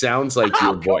 This sounds like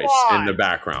your voice in the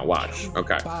background. Watch.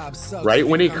 Okay. Right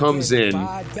when he comes in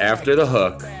after the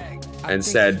hook and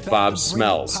said Bob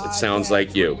smells, it sounds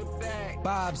like you.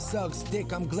 Bob sucks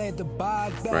dick. I'm glad to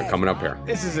Bob back. Right, coming up here.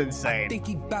 This is insane.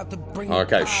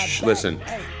 Okay, listen.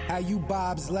 How you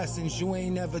Bob's lessons, you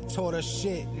ain't never taught us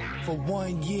shit. For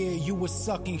 1 year, you was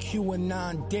sucking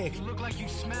QAnon dick. You look like you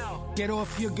smell. Get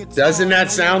off your guitar. Doesn't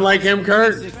that sound like him,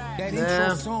 Kurt?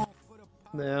 Yeah.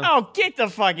 Oh, get the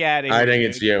fuck out of here. I think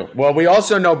it's you. Well, we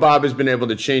also know Bob has been able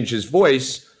to change his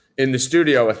voice in the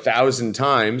studio 1,000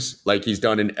 times, like he's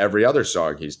done in every other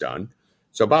song he's done.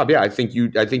 So, Bob, yeah, I think you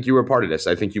were part of this.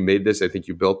 I think you made this. I think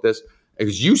you built this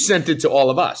because you sent it to all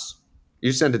of us.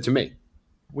 You sent it to me.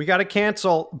 We got to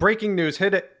cancel. Breaking news.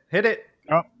 Hit it.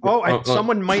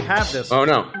 Someone might have this. Oh,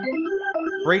 no.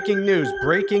 Breaking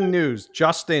news.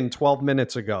 Just in 12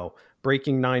 minutes ago.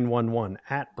 Breaking 911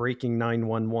 at Breaking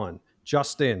 911.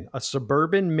 Just in, a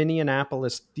suburban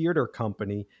Minneapolis theater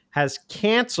company has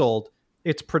canceled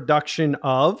its production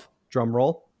of, drum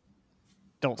roll.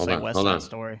 Don't say West Side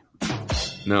Story.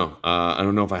 No, I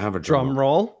don't know if I have a drum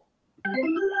roll.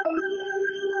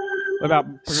 What about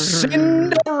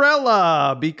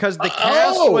Cinderella? Because the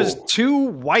cast was too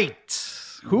white.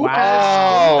 Who?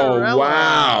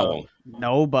 Wow.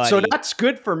 Nobody. So that's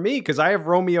good for me because I have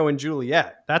Romeo and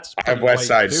Juliet. I have West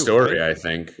Side Story, right? I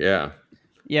think. Yeah.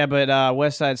 Yeah, but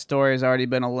West Side Story has already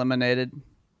been eliminated.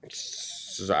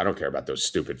 I don't care about those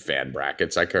stupid fan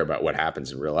brackets. I care about what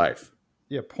happens in real life.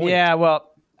 Yeah. Point. Yeah.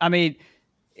 Well, I mean,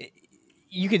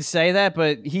 you could say that,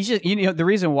 but he's just, the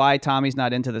reason why Tommy's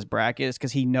not into this bracket is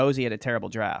because he knows he had a terrible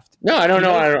draft. No, I don't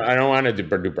know. I don't want to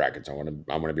do brackets. I want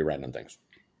to be random things.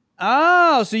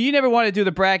 Oh, so you never wanted to do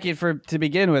the bracket to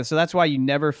begin with. So that's why you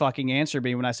never fucking answered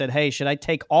me when I said, hey, should I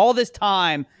take all this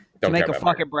time to make a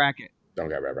fucking bracket? Don't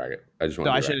care about bracket. I just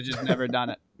want I should have just never done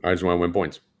it. I just want to win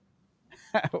points.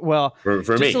 Well, for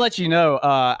just me. To let you know,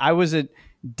 I was at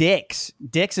Dick's.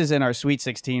 Dick's is in our Sweet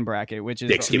 16 bracket, which is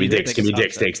Dicks. Give me Dicks. Give me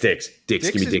Dicks. Dicks. Dicks. Dicks.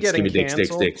 Give me Dicks. Give me Dicks.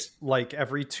 Dicks. Dicks. Like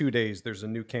every 2 days, there's a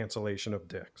new cancellation of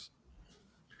Dicks.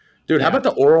 Dude, how about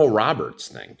the Oral Roberts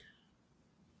thing?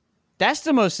 That's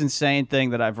the most insane thing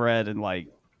that I've read, and like,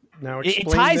 now it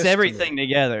ties everything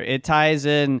together. It ties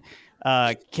in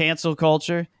cancel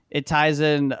culture. It ties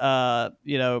in,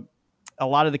 a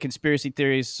lot of the conspiracy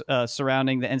theories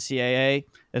surrounding the NCAA,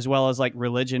 as well as like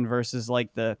religion versus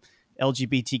like the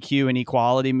LGBTQ and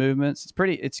equality movements.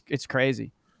 It's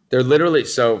crazy. They're literally,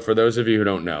 so for those of you who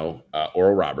don't know,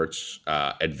 Oral Roberts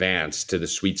advanced to the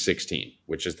Sweet 16,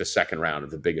 which is the second round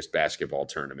of the biggest basketball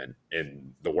tournament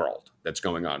in the world that's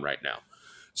going on right now.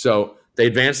 So they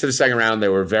advanced to the second round. They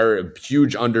were a very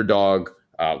huge underdog.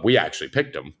 We actually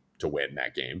picked them to win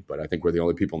that game, but I think we're the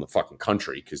only people in the fucking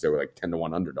country because they were like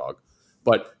 10-1 underdog.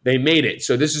 But they made it.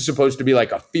 So this is supposed to be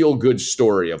like a feel-good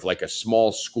story of like a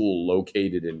small school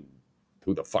located in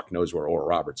who the fuck knows where Oral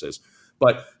Roberts is.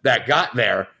 But that got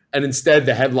there. And instead,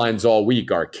 the headlines all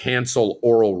week are cancel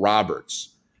Oral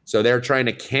Roberts. So they're trying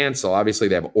to cancel. Obviously,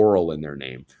 they have Oral in their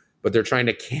name, but they're trying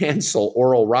to cancel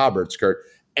Oral Roberts, Kurt,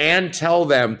 and tell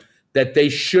them that they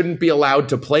shouldn't be allowed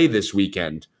to play this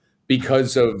weekend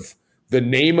because of the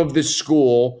name of the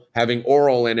school having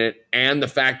Oral in it and the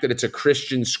fact that it's a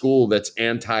Christian school that's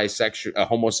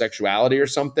anti-homosexuality or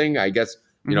something. I guess,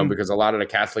 because a lot of the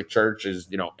Catholic Church is,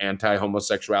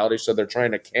 anti-homosexuality. So they're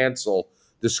trying to cancel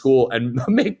the school and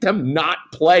make them not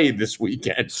play this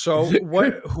weekend. So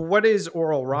what is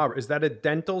Oral Roberts? Is that a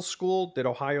dental school? Did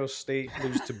Ohio State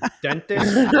lose to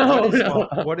dentists?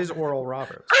 What is Oral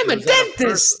Roberts? I'm a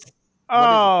dentist.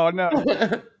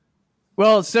 No.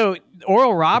 Well, so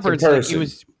Oral Roberts,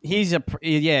 he's a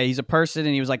person,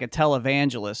 and he was like a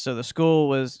televangelist. So the school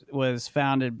was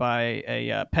founded by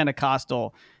a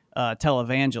Pentecostal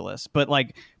televangelist, but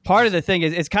like part of the thing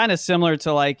is it's kind of similar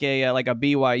to like a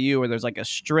BYU where there's like a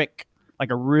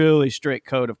really strict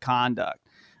code of conduct.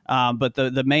 But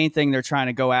the main thing they're trying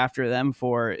to go after them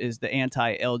for is the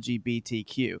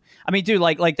anti-LGBTQ. I mean, dude,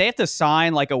 like they have to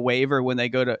sign like a waiver when they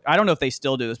go to, I don't know if they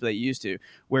still do this, but they used to,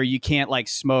 where you can't like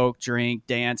smoke, drink,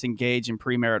 dance, engage in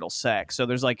premarital sex. So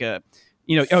there's like I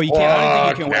don't think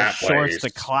you can wear shorts to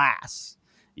class,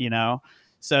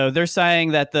 So they're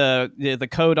saying that the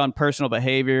code on personal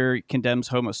behavior condemns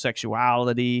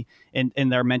homosexuality, and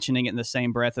they're mentioning it in the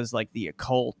same breath as like the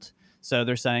occult. So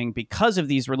they're saying because of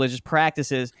these religious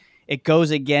practices, it goes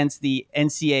against the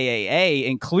NCAA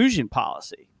inclusion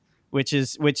policy. which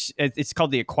it's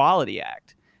called the Equality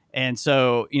Act. And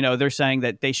so, they're saying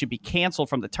that they should be canceled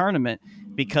from the tournament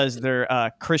because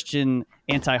their Christian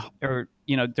their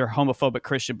homophobic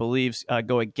Christian beliefs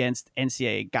go against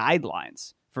NCAA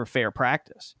guidelines for fair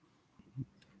practice.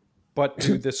 But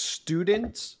do the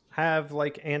students have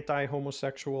like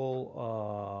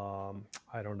anti-homosexual,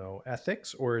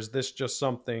 ethics, or is this just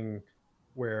something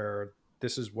where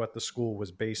this is what the school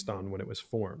was based on when it was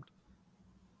formed?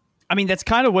 I mean, that's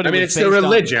kind of what it's the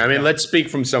religion. Let's speak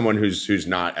from someone who's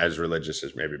not as religious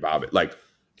as maybe Bob. Like,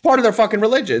 part of their fucking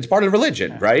religion. It's part of the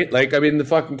religion, right? Like, the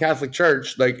fucking Catholic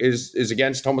Church is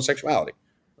against homosexuality.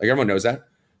 Like, everyone knows that.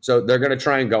 So they're going to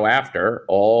try and go after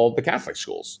all the Catholic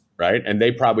schools, right? And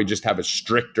they probably just have a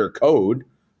stricter code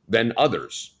than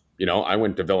others. I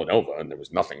went to Villanova and there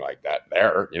was nothing like that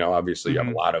there. Obviously you have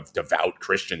a lot of devout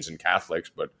Christians and Catholics,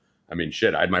 but I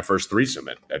had my first threesome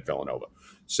at Villanova.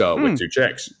 So with 2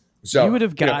 chicks. So you would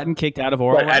have gotten kicked out of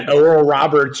Oral Roberts. At Oral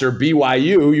Roberts or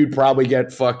BYU, you'd probably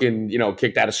get fucking,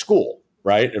 kicked out of school,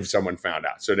 right? If someone found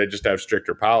out. So they just have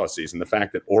stricter policies. And the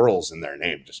fact that Oral's in their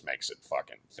name just makes it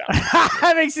fucking sound.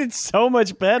 That makes it so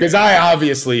much better. Because I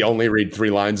obviously only read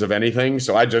 3 lines of anything.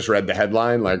 So I just read the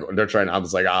headline. Like, I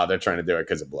was like, they're trying to do it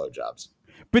because of blowjobs.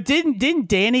 But didn't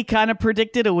Danny kind of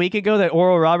predict it a week ago that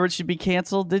Oral Roberts should be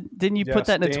canceled? Didn't you put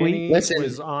that in a tweet? Danny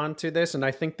was on to this, and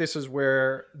I think this is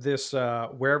where this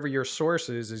wherever your source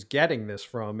is getting this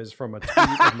from is from a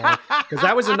tweet of mine, because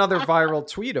that was another viral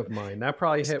tweet of mine. That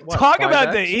probably hit what? Talk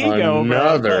about the ego,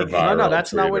 another viral No,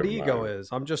 that's not what tweet ego is.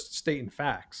 I'm just stating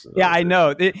facts. Yeah, I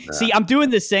know. See, I'm doing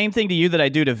the same thing to you that I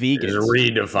do to vegans. It's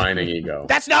redefining ego.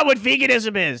 That's not what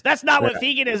veganism is. That's not what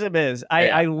veganism is.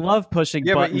 I love pushing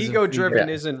buttons. But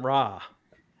ego-driven isn't raw.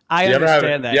 I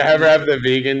understand that. You ever have the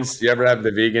vegans? You ever have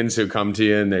the vegans who come to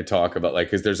you and they talk about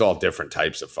because there's all different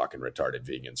types of fucking retarded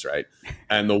vegans, right?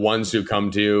 And the ones who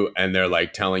come to you and they're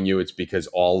like telling you it's because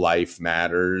all life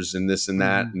matters and this and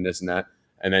that and this and that.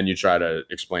 And then you try to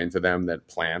explain to them that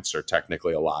plants are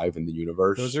technically alive in the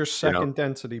universe. Those are second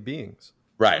density beings.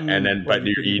 Right. And then, but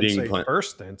you're eating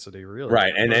first density, really.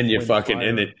 Right. And then you fucking,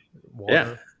 and it,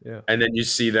 water. Yeah. And then you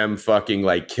see them fucking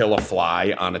like kill a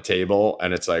fly on a table,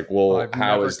 and it's like, well,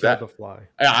 how is that? A fly.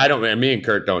 I don't. Me and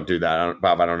Kurt don't do that.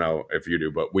 Bob, I don't know if you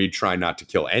do, but we try not to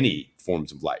kill any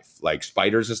forms of life, like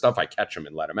spiders and stuff. I catch them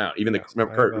and let them out. Even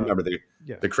remember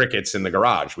the crickets in the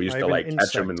garage. We used to like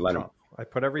catch them and let them. I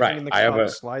put everything in the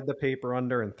cup, slide the paper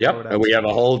under, and throw it out. And we have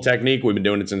a whole technique. We've been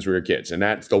doing it since we were kids, and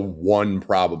that's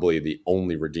probably the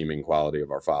only redeeming quality of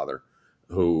our father,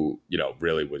 who,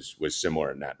 really was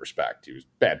similar in that respect. He was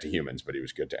bad to humans, but he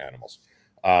was good to animals.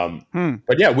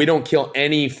 But yeah, we don't kill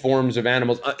any forms of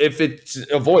animals if it's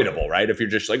avoidable, right? If you're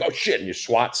just like, oh shit, and you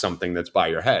swat something that's by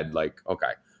your head, like,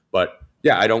 okay. But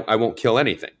yeah, I won't kill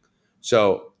anything.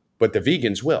 So, but the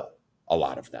vegans will, a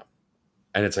lot of them.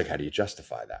 And it's like, how do you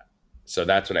justify that? So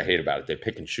that's what I hate about it. They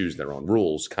pick and choose their own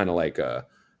rules, kind of like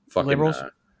fucking liberals.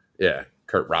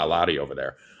 Kurt Raulotti over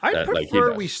there. I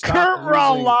prefer we stop Kurt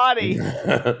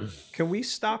Raulotti. Can we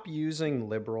stop using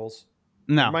liberals?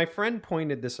 No. My friend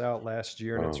pointed this out last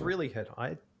year, and it's really hit.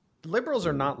 Liberals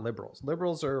are not liberals.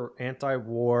 Liberals are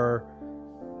anti-war,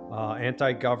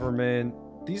 anti-government.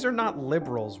 These are not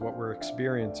liberals, what we're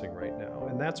experiencing right now.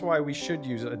 And that's why we should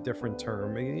use a different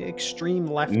term. Extreme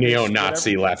leftist.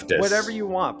 Neo-Nazi leftist. Whatever you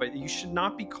want. But you should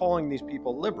not be calling these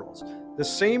people liberals. The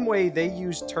same way they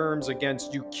use terms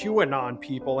against you QAnon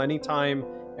people anytime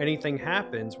anything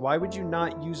happens, why would you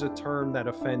not use a term that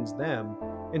offends them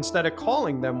instead of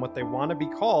calling them what they want to be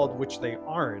called, which they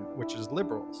aren't, which is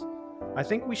liberals? I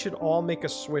think we should all make a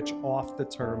switch off the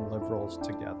term liberals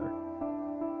together.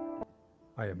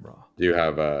 I am raw. Do you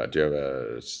have a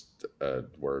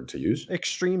word to use?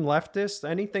 Extreme leftist,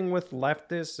 anything with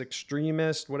leftist,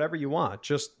 extremist, whatever you want.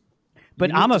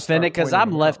 But I'm offended because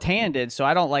I'm left-handed, so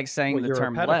I don't like saying the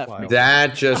term left.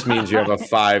 That just means you have a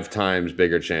 5 times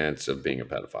bigger chance of being a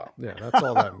pedophile. Yeah, that's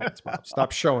all that means, Bob.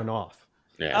 Stop showing off.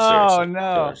 Yeah, oh,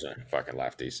 no. Seriously, fucking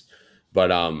lefties.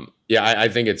 But I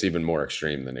think it's even more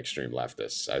extreme than extreme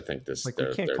leftists. I think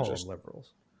we can't call them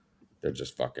liberals. They're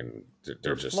just fucking.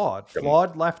 They're just flawed.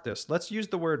 Flawed leftists. Let's use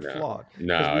the word flawed.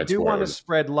 No, we do want to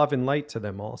spread love and light to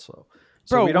them also.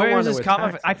 So bro, we don't want to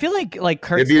attack them. I feel like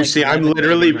Kurt's. If you see, I'm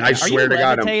literally. I swear to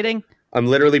God, I'm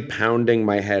literally pounding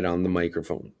my head on the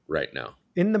microphone right now.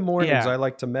 In the mornings, I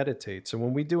like to meditate. So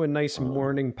when we do a nice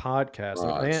morning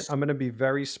podcast, I'm going to be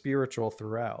very spiritual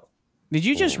throughout. Did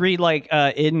you just read like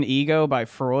Hidden Ego by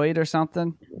Freud or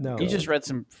something? No. You just read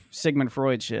some Sigmund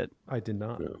Freud shit. I did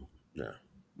not. No.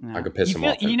 I could piss him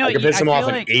off. I could piss him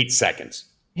off in 8 seconds.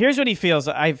 Here's what he feels.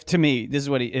 To me, this is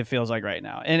what it feels like right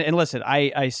now. And listen,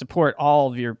 I support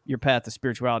all of your path to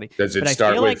spirituality. Does it but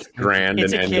start with like grand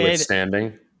and end with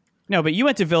standing? No, but you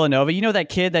went to Villanova. You know that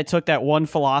kid that took that one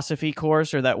philosophy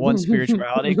course or that one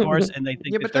spirituality course, and they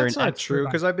think but that's not true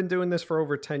because I've been doing this for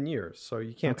over 10 years, so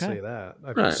you can't say that.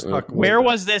 I've been stuck with Where it.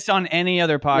 was this on any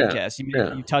other podcast?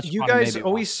 You touched. You guys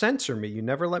always censor me. You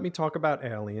never let me talk about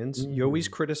aliens. You always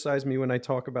criticize me when I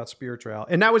talk about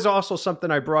spirituality, and that was also something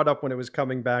I brought up when it was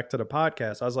coming back to the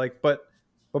podcast. I was like, but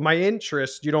my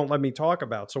interest, you don't let me talk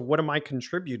about. So what am I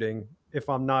contributing if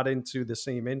I'm not into the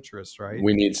same interest, right?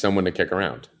 We need someone to kick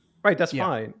around. Right, that's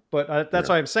fine. But that's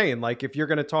why I'm saying, like, if you're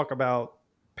going to talk about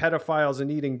pedophiles and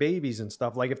eating babies and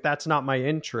stuff, like, if that's not my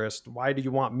interest, why do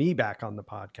you want me back on the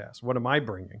podcast? What am I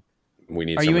bringing? We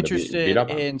need. Are you interested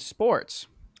in sports?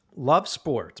 Love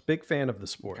sports. Big fan of the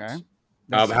sports. Okay.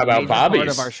 How about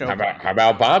Bobby's? How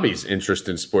about Bobby's interest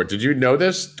in sport? Did you know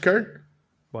this, Kurt?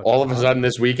 All of a sudden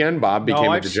this weekend, Bob became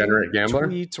a degenerate gambler?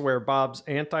 Tweets where Bob's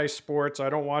anti-sports. I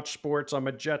don't watch sports. I'm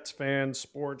a Jets fan.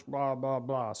 Sports, blah, blah,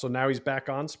 blah. So now he's back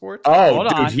on sports? Oh,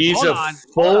 dude, he's a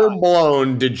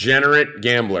full-blown degenerate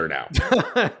gambler now.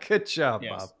 Good job,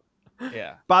 Bob.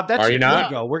 Yeah. Bob, that's your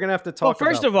ego. We're going to have to talk about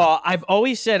first of all, I've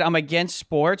always said I'm against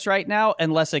sports right now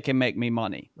unless it can make me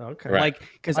money. Okay. Right. Like,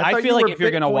 because I feel like if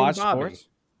you're going to watch sports.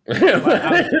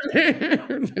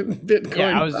 Bitcoin.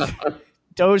 Yeah, I was...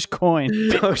 Dogecoin.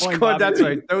 Dogecoin, that's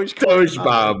right. Doge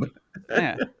Bob.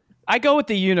 Yeah. I go with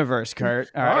the universe, Kurt.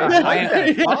 All right.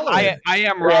 I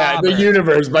am Rob. Yeah, the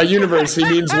universe. By universe, he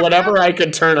means whatever I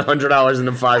could turn $100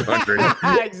 into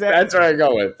 $500. Exactly. That's where I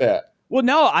go with. Yeah. Well,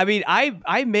 no, I mean,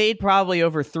 I made probably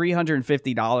over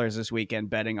 $350 this weekend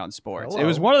betting on sports. Hello. It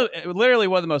was literally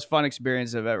one of the most fun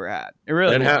experiences I've ever had. It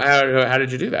really. And how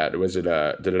did you do that? Was it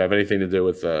did it have anything to do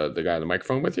with the guy on the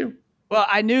microphone with you? Well,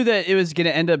 I knew that it was going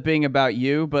to end up being about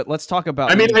you, but let's talk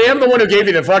about. I mean, I am the one who gave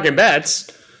you the fucking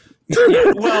bets.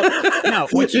 Yeah, well, no,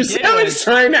 what you did was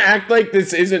trying to act like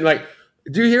this isn't like.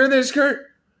 Do you hear this, Kurt?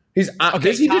 He did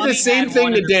the same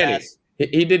thing to Danny.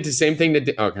 He did the same thing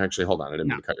to. Oh, actually, hold on. I didn't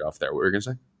mean to cut you off there. What were you gonna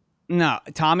say? No,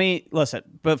 Tommy. Listen,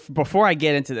 but before I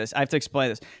get into this, I have to explain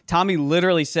this. Tommy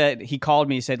literally said he called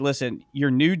me. He said, "Listen, your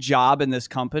new job in this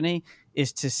company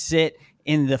is to sit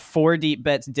in the 4 Deep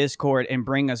Bets Discord and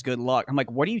bring us good luck." I'm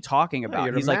like, what are you talking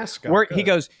about? He's like, he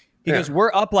goes,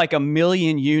 we're up like 1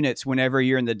 million units whenever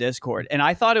you're in the Discord. And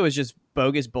I thought it was just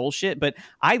bogus bullshit, but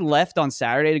I left on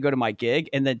Saturday to go to my gig,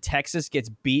 and then Texas gets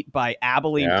beat by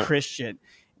Abilene Christian,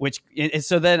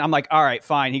 so then I'm like, all right,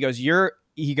 fine. He goes, you're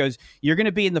going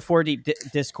to be in the 4 Deep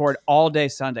Discord all day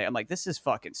Sunday. I'm like, this is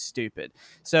fucking stupid.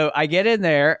 So I get in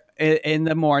there in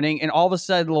the morning, and all of a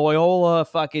sudden Loyola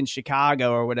fucking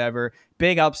Chicago or whatever,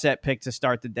 big upset pick to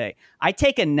start the day. I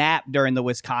take a nap during the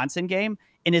Wisconsin game,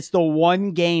 and it's the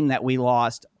one game that we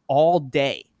lost all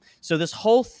day. So this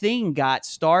whole thing got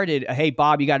started. Hey,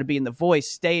 Bob, you got to be in the voice.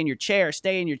 Stay in your chair,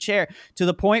 to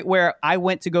the point where I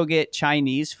went to go get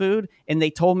Chinese food, and they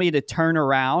told me to turn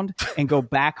around and go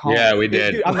back home. Yeah, we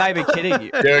did. Dude, I'm not even kidding you.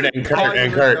 Dude, and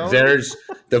Kurt, there's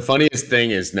the funniest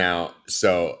thing is now,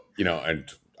 so, and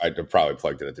I probably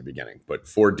plugged it at the beginning, but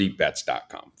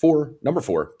 4deepbets.com. 4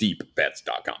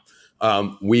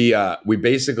 deepbets.com. We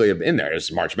basically have been there.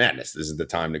 It's March Madness. This is the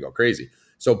time to go crazy.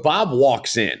 So Bob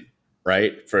walks in.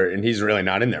 Right. And he's really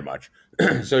not in there much.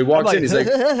 So he walks in. He's like,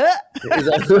 hi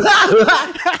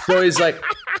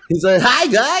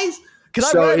guys.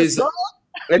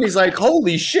 And he's like,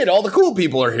 holy shit, all the cool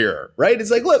people are here. Right.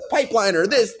 It's like, look, Pipeliner,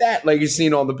 this, that. Like, he's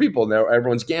seen all the people now.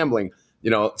 Everyone's gambling,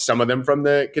 some of them from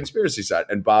the conspiracy side.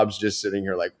 And Bob's just sitting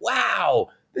here like, wow,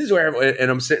 this is where everyone, and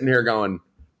I'm sitting here going,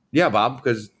 yeah, Bob,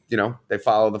 because, they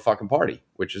follow the fucking party,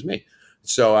 which is me.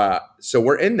 So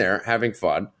we're in there having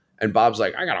fun. And Bob's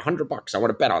like, I got $100. I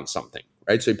want to bet on something,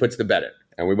 right? So he puts the bet in,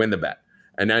 and we win the bet.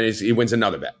 And then he wins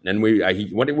another bet. And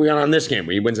what did we got on this game?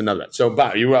 He wins another bet. So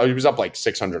Bob, he was up like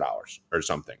 $600 or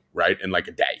something, right? In like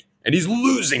a day. And he's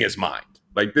losing his mind.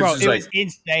 Like, this is was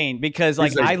insane because I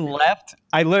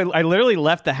literally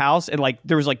left the house, and like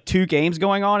there was like 2 games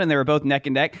going on, and they were both neck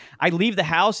and neck. I leave the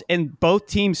house, and both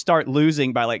teams start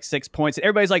losing by like 6 points. And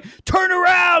everybody's like, turn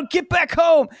around, get back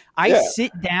home. I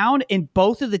sit down, and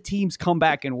both of the teams come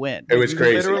back and win. It was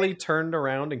crazy. Literally turned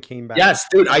around and came back. Yes,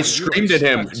 dude, I screamed at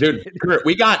him. Dude,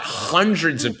 we got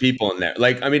hundreds of people in there.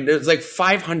 Like, I mean, there's like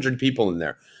 500 people in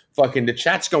there. Fucking the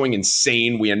chat's going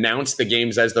insane. We announce the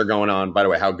games as they're going on. By the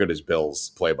way, how good is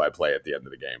Bill's play-by-play at the end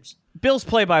of the games? Bill's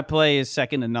play-by-play is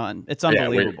second to none. It's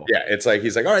unbelievable. It's like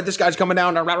he's like, all right, this guy's coming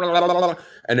down, and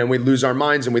then we lose our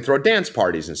minds and we throw dance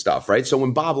parties and stuff, right? So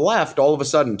when Bob left, all of a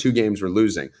sudden 2 games were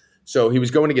losing. So he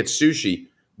was going to get sushi.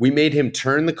 we made him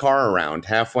turn the car around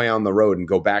halfway on the road and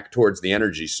go back towards the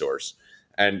energy source.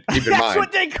 And keep in That's mind,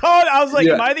 what they call it. I was like,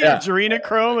 am I the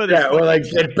adrenochrome of this? Yeah, we're like,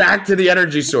 get back to the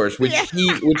energy source, which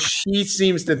he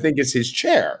seems to think is his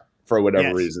chair for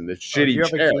whatever reason. The shitty do you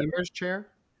have chair. a gamer's chair?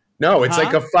 No, it's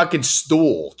like a fucking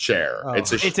stool chair. Oh.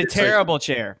 It's a terrible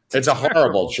chair. It's a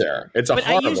horrible chair. It's a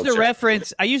horrible chair.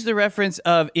 I use the reference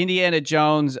of Indiana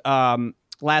Jones'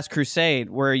 Last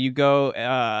Crusade, where you go.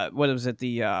 What was it?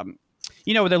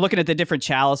 Where they're looking at the different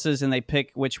chalices and they pick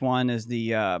which one is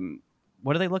the.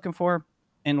 What are they looking for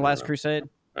in Last Crusade?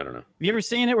 I don't know. Have you ever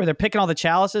seen it where they're picking all the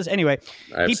chalices? Anyway,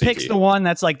 he picks the one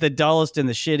that's like the dullest and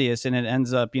the shittiest, and it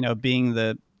ends up, being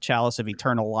the chalice of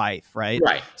eternal life, right?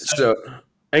 Right. So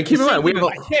and keep in mind, we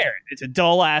have chair. It's a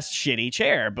dull ass shitty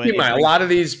chair, but keep in mind, a lot of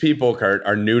these people, Kurt,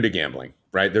 are new to gambling,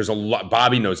 right? There's a lot.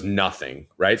 Bobby knows nothing,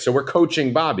 right? So we're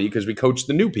coaching Bobby because we coach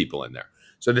the new people in there.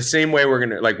 So the same way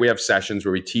we have sessions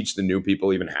where we teach the new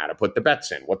people even how to put the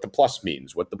bets in, what the plus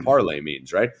means, what the parlay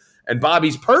means, right? And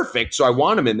Bobby's perfect, so I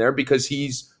want him in there because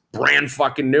he's brand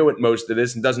fucking new at most of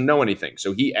this and doesn't know anything.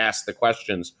 So he asks the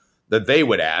questions that they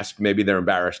would ask. Maybe they're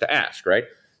embarrassed to ask, right?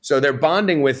 So they're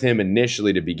bonding with him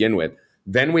initially to begin with.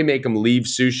 Then we make him leave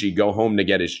sushi, go home to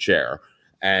get his chair,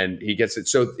 and he gets it.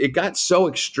 So it got so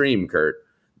extreme, Kurt,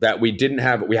 that we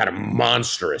had a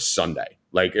monstrous Sunday.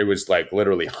 Like it was like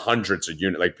literally hundreds of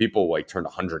units. Like people like turned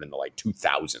 100 into like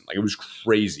 2,000. Like it was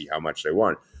crazy how much they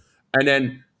won. And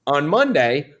then on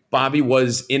Monday, Bobby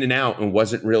was in and out and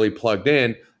wasn't really plugged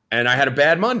in. And I had a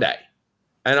bad Monday.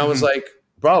 And I was like,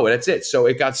 bro, that's it. So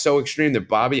it got so extreme that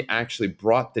Bobby actually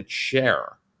brought the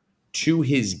chair to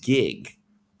his gig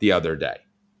the other day.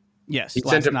 Yes. He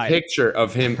sent a picture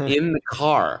of him in the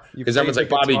car because everyone's like,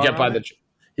 Bobby, get by the.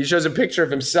 He shows a picture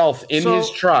of himself in his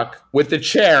truck with the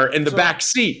chair in the back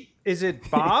seat. Is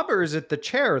it Bob or is it the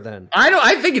chair then?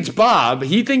 I think it's Bob.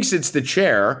 He thinks it's the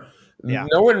chair. Yeah.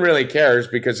 No one really cares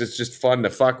because it's just fun to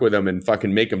fuck with him and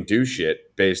fucking make him do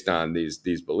shit based on these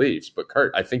beliefs. But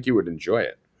Kurt, I think you would enjoy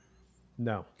it.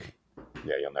 No.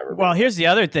 Yeah, you'll never. Well, here's the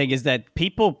other thing is that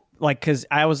people because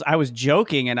I was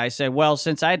joking and I said, well,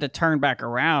 since I had to turn back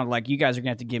around, like you guys are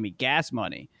gonna have to give me gas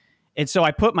money. And so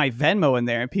I put my Venmo in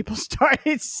there, and people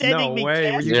started sending me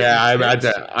gas.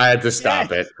 Yeah, I had to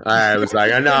stop it. I was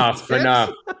like, enough. Give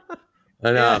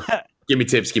me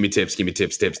tips.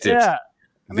 Yeah.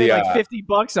 I made like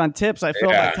 $50 on tips. I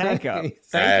filled my tank up.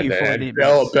 Thank you for it.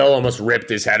 Bill almost ripped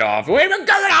his head off. We've been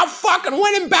going out fucking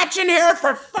winning bets in here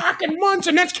for fucking months,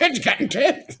 and this kid's getting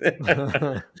tipped.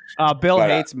 Bill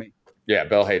hates me. Yeah,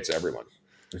 Bill hates everyone.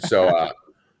 So,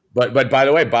 but by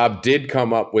the way, Bob did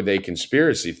come up with a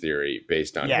conspiracy theory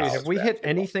based on. Yes. Have we hit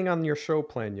anything on your show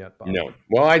plan yet, Bob? No.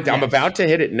 Well, I'm about to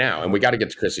hit it now, and we got to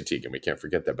get to Chrissy Teigen. We can't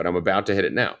forget that, but I'm about to hit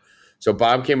it now. So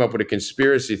Bob came up with a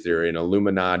conspiracy theory, an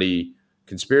Illuminati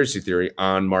conspiracy theory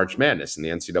on March Madness in the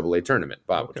NCAA tournament.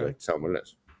 Bob, would you like to tell them what it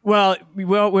is? Well, we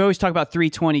always talk about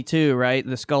 322, right?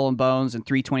 The Skull and Bones and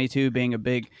 322 being a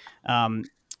big,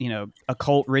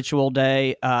 occult ritual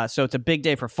day. So it's a big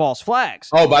day for false flags.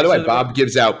 Oh, by the way, Bob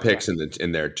gives out picks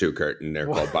in there too, Kurt, and they're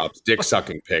called Bob's dick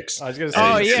sucking picks. I was going to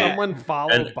say, someone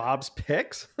follow Bob's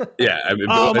picks? Yeah, I mean,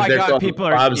 my God, people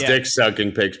are Bob's dick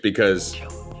sucking picks because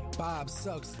Bob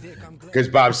sucks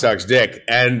dick,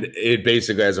 and it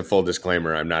basically has a full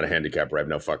disclaimer. I'm not a handicapper. I have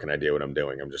no fucking idea what I'm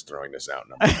doing. I'm just throwing this out.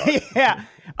 Yeah.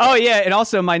 Oh yeah, and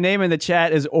also my name in the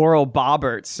chat is Oral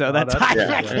Bobbert, so that's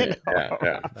yeah.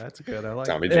 That's good. I like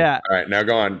Tommy it. G. Yeah. All right, now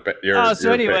go on. But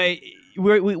anyway,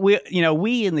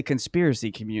 we in the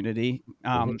conspiracy community,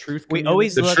 truth we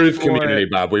always the look truth for, community,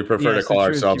 Bob. We prefer to call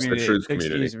ourselves community. the truth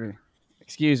community.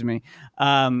 Excuse me.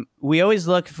 We always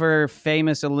look for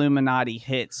famous Illuminati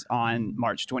hits on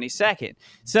March 22nd.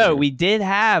 So we did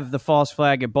have the false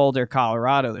flag at Boulder,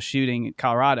 Colorado, the shooting in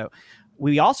Colorado.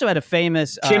 We also had a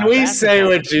famous. Can we say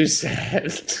what you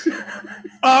said?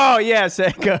 Oh, yeah.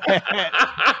 Go ahead.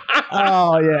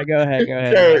 Oh, yeah. Go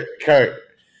ahead. Kurt.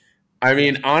 I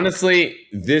mean, honestly,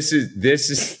 this is.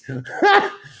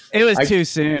 It was too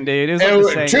soon, dude. It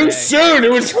was too soon.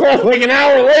 It was like an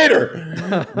hour later.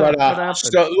 But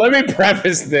so let me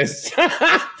preface this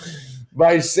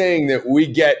by saying that we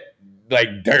get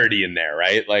like dirty in there,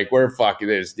 right? Like we're fucking.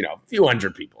 There's a few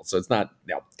hundred people, so it's not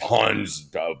tons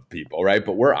of people, right?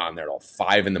 But we're on there till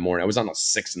 5 a.m. I was on till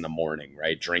 6 a.m,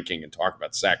 right? Drinking and talking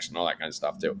about sex and all that kind of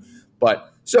stuff too.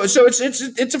 But so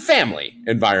it's a family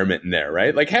environment in there,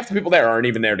 right? Like half the people there aren't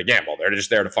even there to gamble; they're just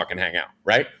there to fucking hang out,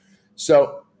 right?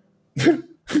 So.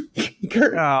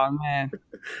 Kurt, oh man!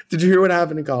 Did you hear what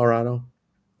happened in Colorado?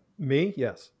 Me?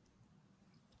 Yes.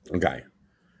 Okay.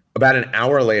 About an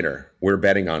hour later, we're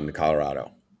betting on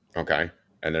Colorado. Okay,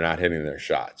 and they're not hitting their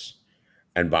shots.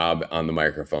 And Bob on the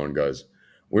microphone goes,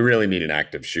 "We really need an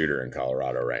active shooter in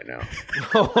Colorado right now."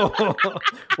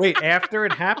 Wait, after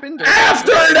it happened?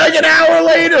 After, like an hour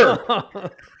later.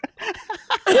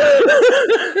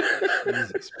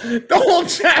 The whole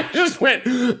chat just went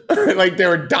like they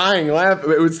were dying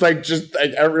laughing. It was like just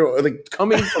like everyone like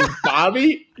coming from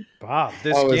Bobby. Bob,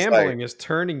 this gambling is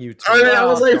turning you to. I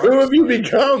was like, who have you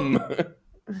become?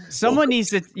 Someone needs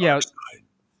to,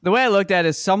 the way I looked at it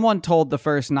is someone told the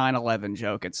first 9/11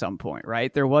 joke at some point,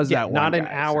 right? There was that one. Not an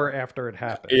guy, hour after it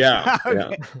happened. Yeah.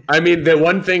 Okay. I mean, the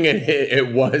one thing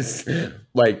it was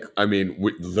like, I mean,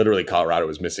 literally Colorado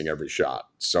was missing every shot.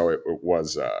 So it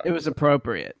was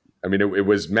appropriate. I mean, it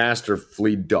was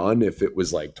masterfully done if it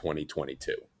was like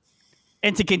 2022.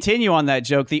 And to continue on that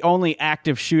joke, the only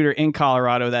active shooter in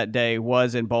Colorado that day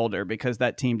was in Boulder because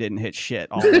that team didn't hit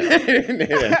shit all day.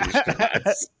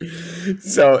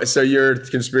 So your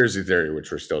conspiracy theory,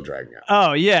 which we're still dragging out.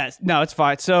 Oh, yes. No, it's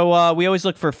fine. So we always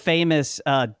look for famous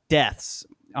deaths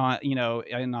on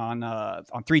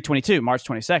 3/22, March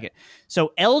 22nd.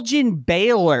 So Elgin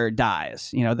Baylor dies,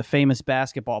 the famous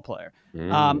basketball player.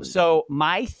 So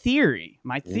my theory,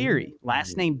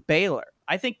 last name Baylor.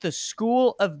 I think the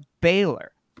school of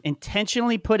Baylor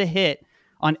intentionally put a hit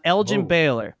on Elgin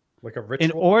Baylor. Like a ritual?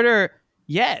 In order,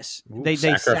 yes. They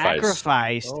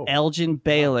sacrificed Elgin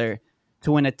Baylor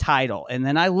to win a title. And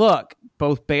then I look,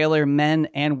 both Baylor men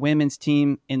and women's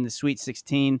team in the Sweet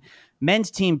 16. Men's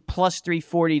team plus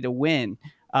 340 to win.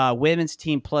 Women's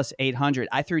team plus 800.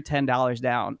 I threw $10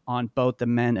 down on both the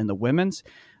men and the women's.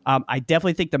 I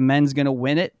definitely think the men's going to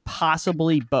win it,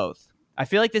 possibly both. I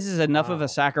feel like this is enough of a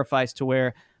sacrifice to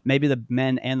where maybe the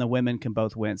men and the women can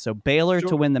both win. So Baylor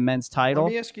to win the men's title.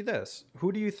 Let me ask you this.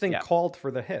 Who do you think called for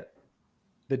the hit?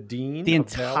 The dean the of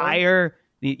entire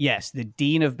Baylor? The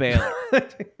dean of Baylor.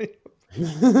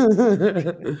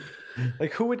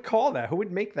 Like, who would call that? Who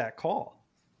would make that call?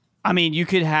 I mean, you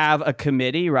could have a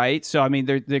committee, right? So, I mean,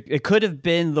 it could have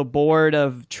been the board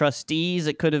of trustees.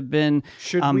 It could have been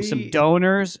some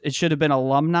donors. It should have been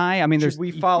alumni. I mean, should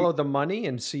we follow the money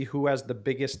and see who has the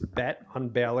biggest bet on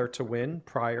Baylor to win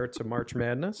prior to March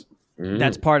Madness?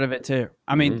 That's part of it too.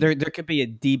 I mean, there could be a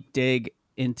deep dig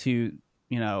into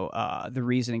the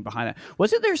reasoning behind it.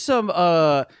 Wasn't there some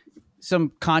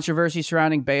controversy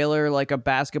surrounding Baylor, like a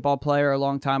basketball player a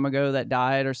long time ago that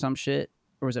died or some shit,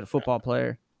 or was it a football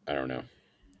player? I don't know.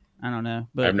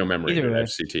 But I have no memory of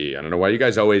FCT. I don't know why you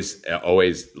guys always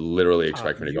literally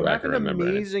expect me to go back and remember. You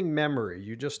have an amazing memory.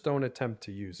 You just don't attempt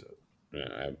to use it.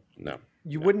 No.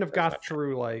 You wouldn't have got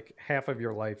through like half of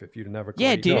your life if you'd never.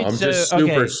 Yeah, dude. No, I'm just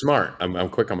super smart. I'm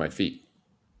quick on my feet.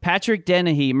 Patrick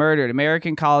Dennehy murdered.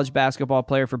 American college basketball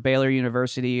player for Baylor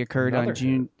University occurred on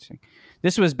June.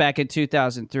 This was back in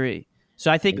 2003.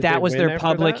 So I think that was their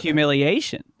public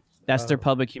humiliation. That's their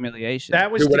public humiliation.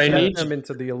 That was to get them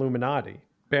into the Illuminati.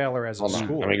 Baylor as a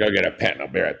school. Let me go get a pen. I'll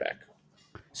be right back.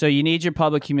 So you need your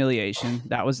public humiliation.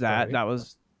 That was that.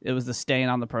 Right. It was the stain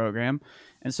on the program.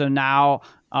 And so now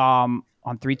on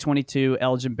 3/22,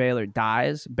 Elgin Baylor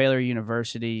dies. Baylor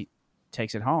University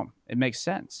takes it home. It makes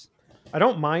sense. I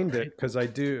don't mind it because I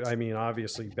do. I mean,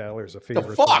 obviously Baylor's a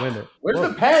favorite to win it. Where's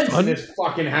the pens in this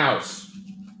fucking house?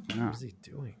 What is he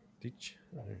doing?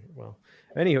 Well,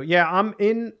 anyway, yeah, I'm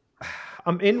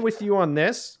in with you on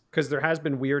this because there has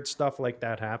been weird stuff like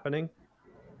that happening.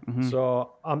 Mm-hmm.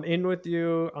 So I'm in with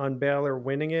you on Baylor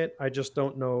winning it. I just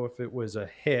don't know if it was a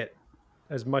hit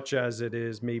as much as it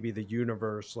is maybe the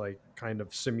universe, like kind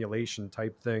of simulation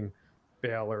type thing.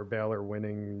 Baylor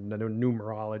winning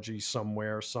numerology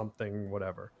somewhere, something,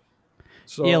 whatever.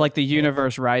 So yeah, like the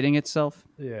universe writing itself.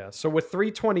 Yeah. So with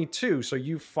 3/22, so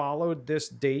you followed this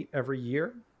date every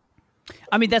year?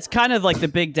 I mean, that's kind of like the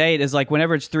big date is like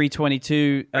whenever it's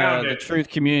 3/22, the truth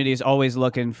community is always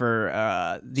looking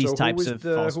for these types of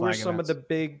false flag Who were some events. of the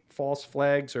big false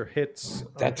flags or hits?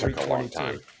 That took a long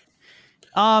time.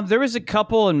 There was a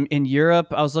couple in Europe.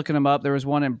 I was looking them up. There was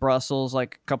one in Brussels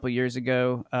like a couple years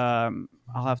ago.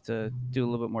 I'll have to do a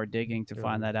little bit more digging to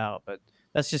find that out. But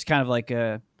that's just kind of like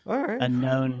a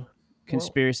known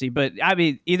conspiracy. But I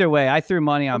mean, either way, I threw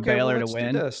money on Baylor to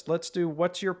win. Let's do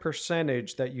what's your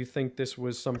percentage that you think this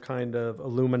was some kind of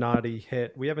Illuminati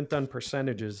hit? We haven't done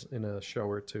percentages in a show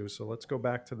or two, so let's go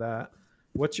back to that.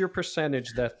 What's your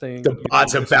percentage that thing? The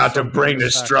bot's about to bring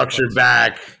the structure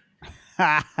back.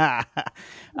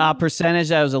 Percentage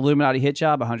that was Illuminati hit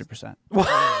job, 100%.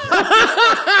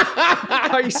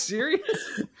 Are you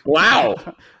serious? Wow.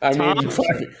 I Tom, mean,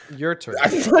 your turn.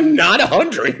 Not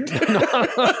 100.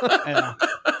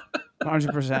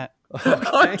 100%.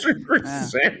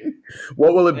 100%.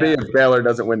 What will it be if Baylor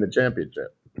doesn't win the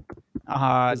championship?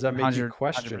 Does that make you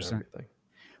question everything?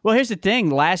 Well, here's the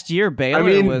thing. Last year,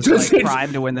 Baylor was like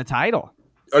primed to win the title.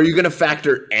 Are you going to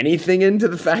factor anything into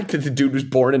the fact that the dude was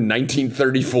born in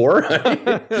 1934?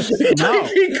 No.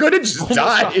 He could have just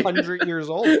died. 100 years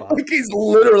old. Like he's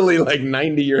literally like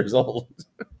 90 years old.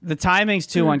 The timing's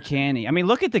too uncanny. I mean,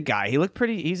 look at the guy. He looked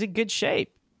pretty. He's in good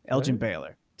shape. Elgin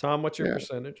Baylor. Tom, what's your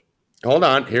percentage? Hold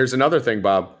on. Here's another thing,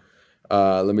 Bob.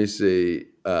 Let me see.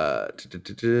 Oh,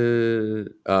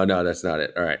 no, that's not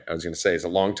it. All right. I was going to say, as a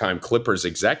longtime Clippers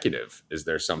executive, is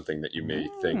there something that you may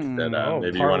think that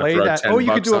maybe you want to throw $10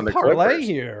 you could do on a the parlay Clippers?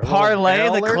 here. Parlay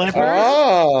the Clippers?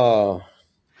 Oh.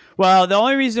 Well, the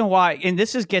only reason why, and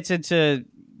this gets into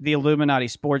the Illuminati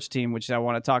sports team, which I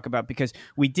want to talk about, because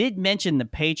we did mention the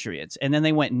Patriots, and then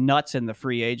they went nuts in the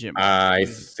free agent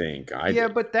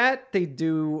market. But that they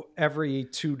do every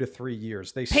 2 to 3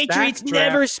 years. They Patriots stack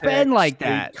never draft spend picks, like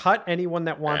that. They cut anyone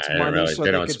that wants money really, so they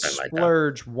they don't could spend like that.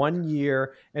 splurge 1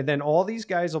 year, and then all these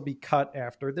guys will be cut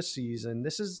after the season.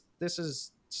 This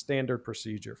is standard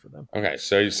procedure for them. Okay,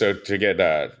 so to get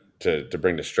to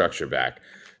bring the structure back,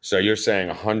 so you're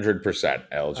saying 100%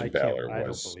 Elgin Baylor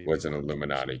was an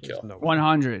Illuminati kill.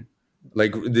 100.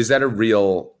 Like, is that a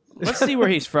real? Let's see where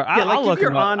he's from. I'll look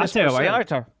him up. I'll tell you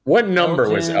what. What number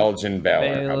was Elgin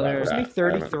Baylor? Wasn't he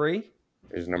 33? He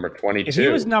was number 22. If he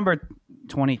was number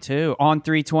 22 on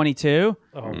 322.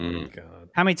 Oh my god!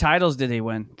 How many titles did he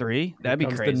win? 3? That'd be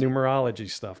crazy. The numerology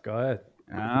stuff. Go ahead.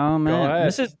 Oh man,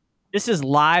 this is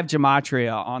live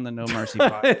gematria on the No Mercy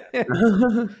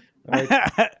podcast.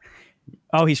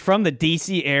 Oh, he's from the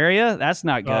DC area? That's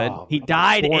not good. He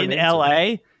died in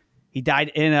LA. He died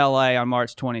in LA on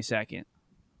March 22nd.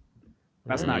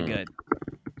 That's not good.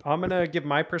 I'm going to give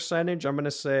my percentage. I'm going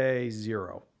to say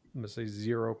 0. I'm going to say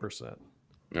 0%.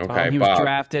 Okay, he was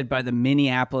drafted by the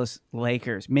Minneapolis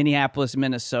Lakers. Minneapolis,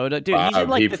 Minnesota. Dude, he's in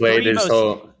like he played his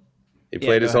whole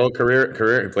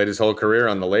career. He played his whole career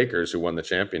on the Lakers, who won the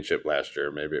championship last year.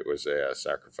 Maybe it was a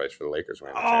sacrifice for the Lakers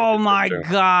winning the championship. Oh my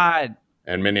God.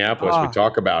 And Minneapolis, we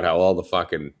talk about how all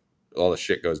the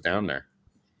shit goes down there.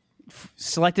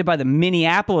 Selected by the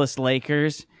Minneapolis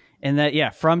Lakers, and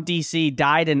that from DC,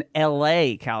 died in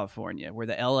LA, California, where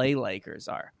the LA Lakers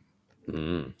are.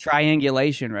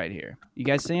 Triangulation right here. You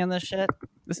guys seeing this shit?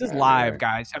 This is live,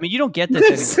 guys. I mean, you don't get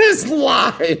this. This is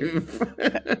live.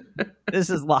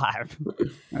 This is live.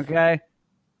 Okay.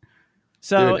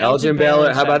 So dude, Elgin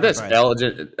Baylor. How about this?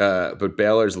 But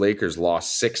Baylor's Lakers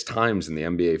lost 6 times in the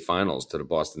NBA Finals to the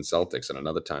Boston Celtics, and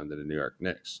another time to the New York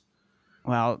Knicks.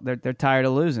 Well, they're tired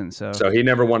of losing. So he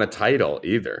never won a title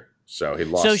either. So he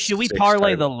lost. So should we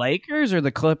parlay the Lakers or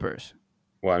the Clippers?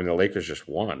 Well, I mean, the Lakers just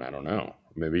won. I don't know.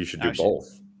 Maybe you should do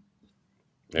both.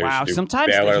 Maybe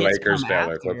sometimes Baylor, the hits Lakers, come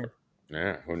Baylor, Clippers.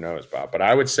 Yeah, who knows, Bob? But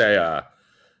I would say,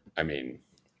 I mean,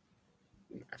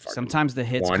 sometimes the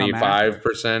hits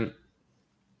 25%,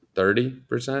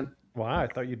 30%. Wow, I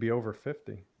thought you'd be over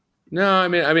 50. No, I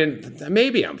mean,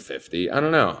 maybe I'm 50. I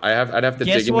don't know. I'd have to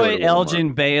dig into it. Guess what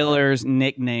Elgin Baylor's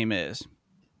nickname is?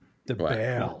 The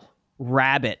Bale.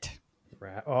 Rabbit.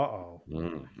 All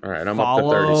right, I'm up to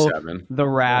 37. The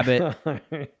rabbit.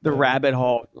 The rabbit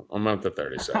hole. I'm up to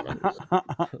 37.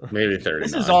 Maybe 39.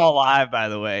 This is all live, by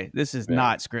the way. This is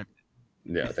not scripted.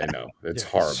 Yeah, they know. It's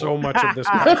horrible. So much of this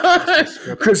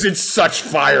because it's such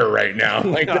fire right now.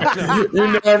 Like,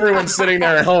 everyone's sitting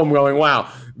there at home going, wow,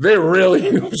 they really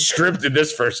scripted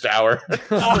this first hour.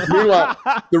 Meanwhile,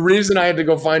 the reason I had to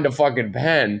go find a fucking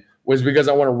pen was because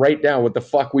I want to write down what the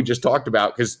fuck we just talked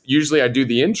about. Because usually I do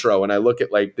the intro and I look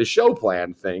at like the show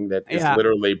plan thing that is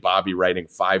literally Bobby writing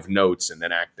 5 notes and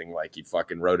then acting like he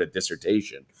fucking wrote a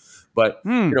dissertation. But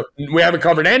we haven't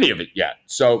covered any of it yet.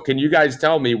 So can you guys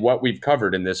tell me what we've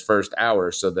covered in this first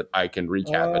hour so that I can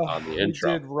recap it on the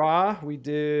intro? We did Raw. We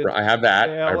did. I have that.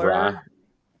 Baylor, I have Raw.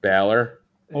 Baylor.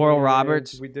 Oral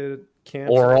Roberts. We did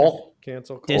cancel. Oral.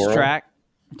 Cancel. Diss track.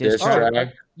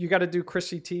 You got to do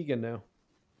Chrissy Teigen now.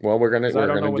 Well, we're gonna do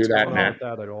that now.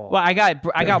 That at all. Well, I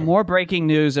got more breaking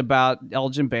news about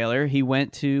Elgin Baylor. He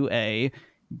went to a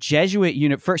Jesuit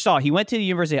unit. First of all, he went to the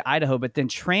University of Idaho, but then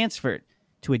transferred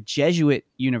to a Jesuit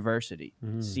university,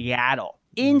 Seattle.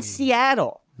 In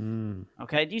Seattle.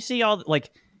 Okay, do you see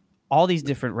all these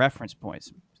different reference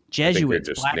points? Jesuits.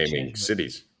 Just naming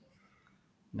cities.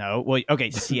 No, well,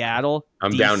 okay, Seattle.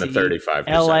 I'm DC, down to 35%.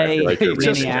 LA, like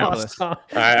Minneapolis.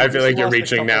 I feel like you're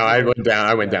reaching now. I went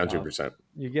down 2%.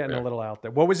 You're getting a little out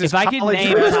there. What was his college?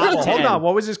 Hold on.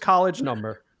 What was his college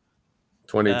number?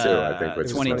 22, I think.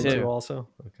 Was 22 also.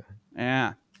 Okay.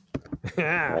 Yeah.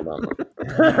 Hold on.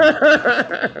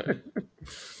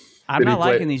 I'm not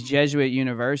liking these Jesuit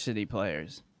university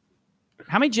players.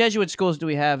 How many Jesuit schools do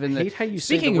we have in the? I hate how you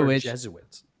speaking say the of word which,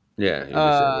 Jesuits.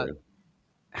 Yeah.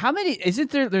 How many?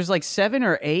 Isn't there? There's like 7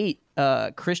 or 8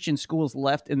 Christian schools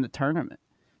left in the tournament.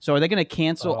 So are they going to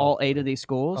cancel all 8 of these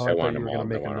schools? Oh, They I want thought you were them going to all.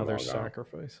 make They want them another all now.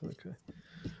 sacrifice. Okay.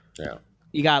 Yeah.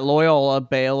 You got Loyola,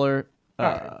 Baylor.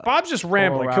 Bob's just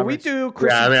rambling. Can we Roberts. do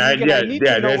Chris? Yeah, I mean, I need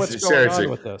to know this- what's going seriously.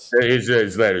 on with this. He's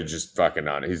literally just fucking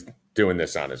on it. He's doing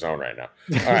this on his own right now.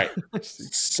 All right.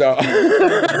 So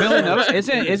Villanova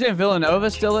isn't Villanova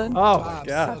still in? Oh my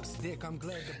god.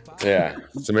 yeah.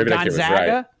 So maybe that kid was right.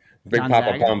 Gonzaga? Big Papa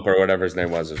Gonzaga? Pump or whatever his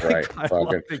name was right. I Fucking.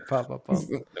 love Big Papa Pump.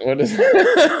 What is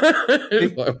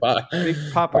Big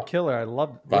Papa Killer. I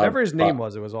love whatever his name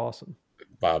was. It was awesome.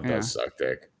 Bob does suck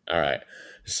dick. All right.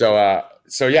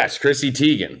 So yes, Chrissy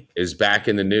Teigen is back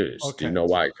in the news. Do Okay. you know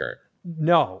why, Kurt?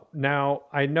 No. Now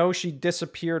I know she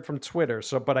disappeared from Twitter.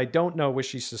 But I don't know. Was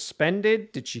she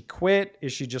suspended? Did she quit?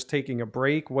 Is she just taking a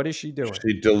break? What is she doing?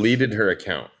 She deleted her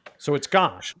account. So it's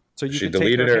gone. So you She can take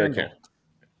deleted her her handle. account.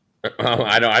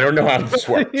 I don't know how this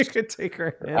works. You could take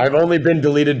her handle. I've only been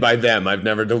deleted by them. I've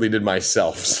never deleted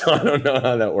myself, so I don't know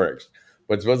how that works.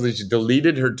 But supposedly she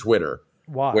deleted her Twitter,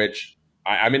 Why? which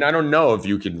I mean I don't know if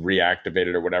you can reactivate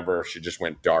it or whatever. If she just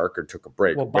went dark or took a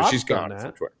break, Well, but she's Bob's gone done from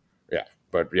that. Twitter.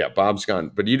 Yeah, Bob's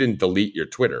gone. But you didn't delete your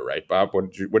Twitter, right, Bob?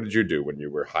 What did you do when you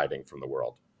were hiding from the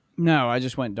world? No, I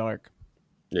just went dark.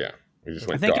 Yeah, you just I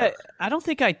went think dark. I don't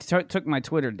think I took my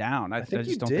Twitter down. I think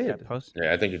just you don't think I did. posted.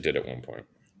 Yeah, I think you did at one point.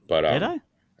 But Did I?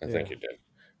 I think you did.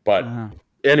 But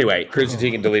anyway, Chrissy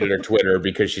Teigen deleted her Twitter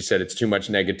because she said it's too much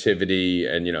negativity,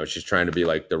 and she's trying to be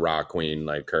like the rock queen,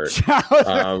 like Kurt.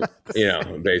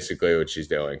 Basically what she's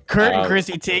doing. Kurt and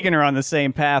Chrissy Teigen are on the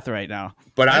same path right now.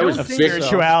 But I was don't think big. so.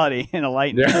 Spirituality and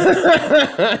enlightenment.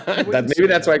 Maybe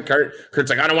that's why Kurt's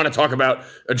like, I don't want to talk about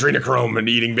adrenochrome and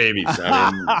eating babies.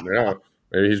 I mean,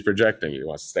 maybe he's projecting. He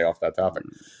wants to stay off that topic.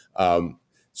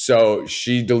 So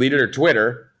she deleted her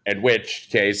Twitter. In which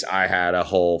case, I had a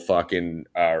whole fucking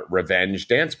revenge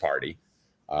dance party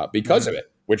because of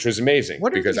it, which was amazing.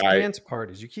 What are because these dance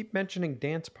parties? You keep mentioning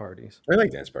dance parties. I like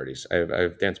dance parties. I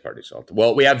have dance parties all the time.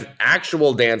 Well, we have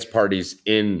actual dance parties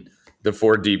in the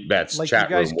 4 Deep Bets Like chat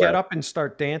you guys room. get up and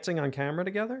start dancing on camera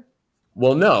together?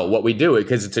 Well, no, what we do,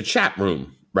 because it's a chat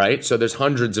room, right? So there's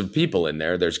hundreds of people in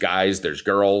there. There's guys, there's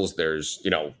girls, there's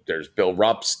there's Bill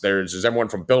Rupps, there's everyone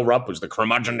from Bill Rupp, who's the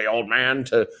curmudgeon, the old man,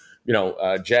 to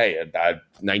Jay, a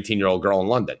 19-year-old girl in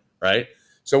London, right?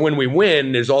 So when we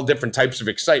win, there's all different types of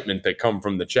excitement that come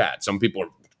from the chat. Some people are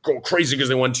going crazy because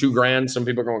they won $2,000. Some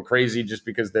people are going crazy just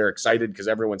because they're excited because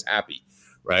everyone's happy,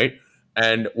 right?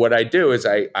 And what I do is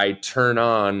I turn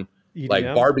on like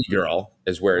EDM? Barbie Girl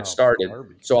is where it started.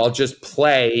 Barbie. So I'll just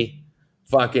play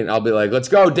I'll be like, let's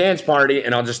go dance party.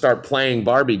 And I'll just start playing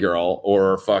Barbie Girl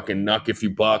or fucking Knuck If You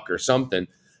Buck or something.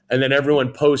 And then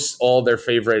everyone posts all their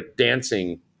favorite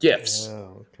dancing GIFs.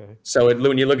 Oh, okay. So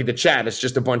when you look at the chat, it's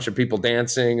just a bunch of people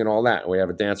dancing and all that. And we have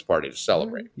a dance party to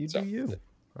celebrate. You So, do you.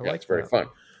 I yeah, like it's very that. fun.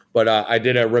 But I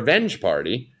did a revenge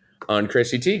party on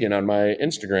Chrissy Teigen on my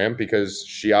Instagram because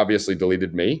she obviously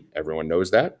deleted me. Everyone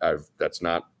knows that. That's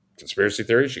not conspiracy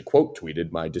theory. She quote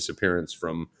tweeted my disappearance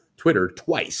from Twitter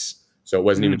twice. So it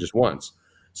wasn't even just once.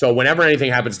 So whenever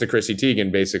anything happens to Chrissy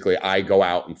Teigen, basically I go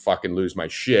out and fucking lose my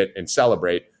shit and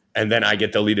celebrate. And then I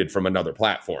get deleted from another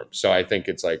platform. So I think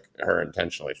it's like her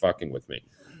intentionally fucking with me.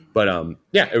 But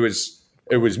yeah, it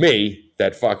was me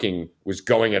that fucking was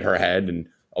going at her head, and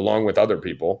along with other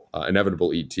people,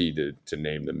 Inevitable ET to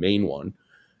name the main one.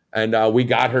 And we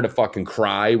got her to fucking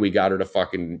cry. We got her to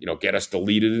fucking get us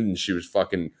deleted, and she was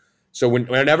fucking. So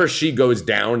whenever she goes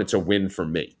down, it's a win for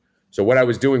me. So what I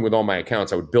was doing with all my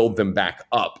accounts, I would build them back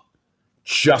up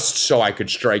just so I could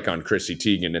strike on Chrissy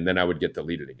Teigen, and then I would get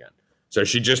deleted again. So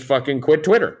she just fucking quit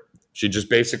Twitter. She just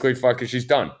basically she's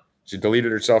done. She deleted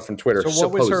herself from Twitter. So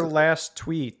what was her supposedly. last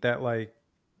tweet that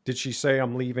did she say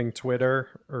I'm leaving Twitter,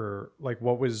 or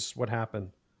what happened?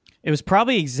 It was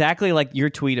probably exactly like your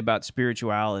tweet about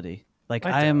spirituality. Like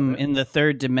I am in the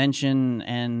third dimension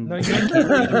and No, I you're in can't the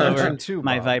third lower dimension too,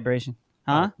 my Bob. vibration.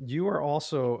 Huh? You are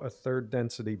also a third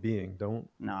density being. No,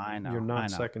 I know. You're I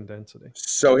not know. second density.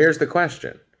 So here's the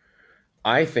question.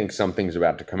 I think something's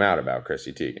about to come out about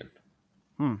Chrissy Teigen.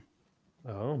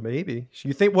 Oh, maybe.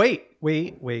 You think? Wait.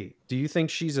 Do you think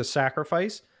she's a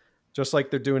sacrifice? Just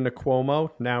like they're doing to Cuomo.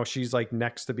 Now she's like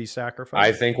next to be sacrificed.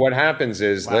 I think what happens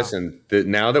is, listen,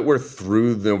 now that we're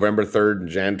through November 3rd and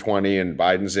Jan 20 and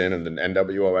Biden's in and the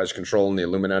NWO has control and the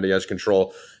Illuminati has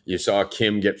control, you saw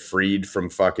Kim get freed from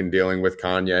fucking dealing with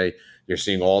Kanye. You're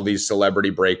seeing all these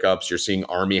celebrity breakups. You're seeing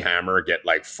Army Hammer get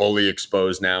like fully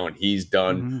exposed now and he's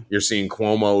done. Mm-hmm. You're seeing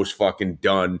Cuomo's fucking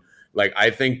done. Like, I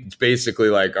think it's basically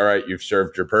like, all right, you've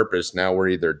served your purpose. Now we're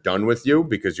either done with you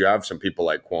because you have some people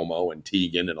like Cuomo and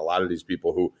Teigen and a lot of these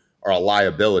people who are a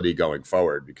liability going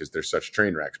forward because they're such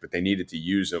train wrecks, but they needed to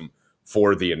use them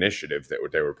for the initiative that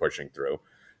they were pushing through.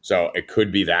 So it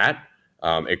could be that.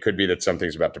 It could be that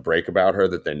something's about to break about her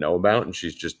that they know about, and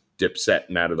she's just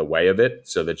dipsetting out of the way of it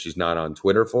so that she's not on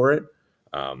Twitter for it.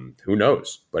 Who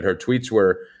knows? But her tweets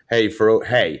were, hey.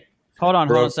 Hold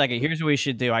on a second. Here's what we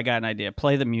should do. I got an idea.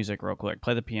 Play the music real quick.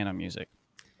 Play the piano music.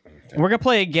 And we're going to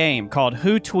play a game called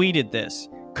Who Tweeted This?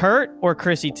 Kurt or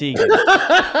Chrissy Teigen? All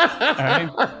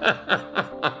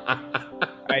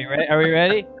right. Are we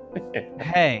ready?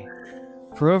 Hey,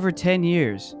 for over 10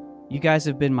 years, you guys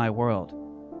have been my world.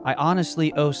 I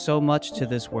honestly owe so much to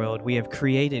this world we have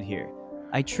created here.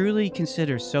 I truly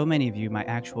consider so many of you my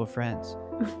actual friends.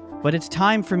 But it's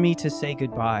time for me to say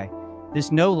goodbye. This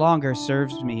no longer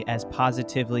serves me as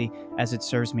positively as it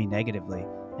serves me negatively,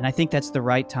 and I think that's the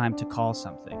right time to call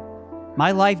something.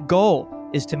 My life goal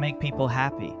is to make people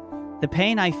happy. The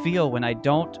pain I feel when I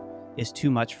don't is too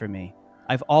much for me.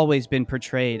 I've always been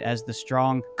portrayed as the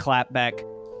strong, clapback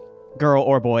girl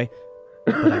or boy,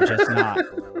 but I'm just not.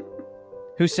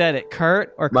 Who said it,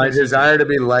 Kurt or Chris? My desire to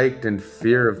be liked and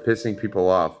fear of pissing people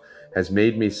off has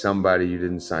made me somebody you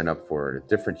didn't sign up for, a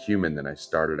different human than I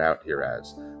started out here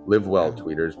as. Live well,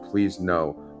 tweeters. Please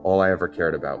know all I ever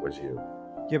cared about was you.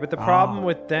 Yeah, but the problem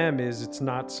with them is it's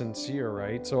not sincere,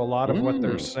 right? So a lot of what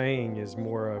they're saying is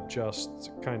more of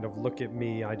just kind of look at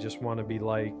me, I just want to be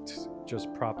liked,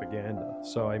 just propaganda.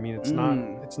 So I mean, it's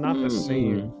not the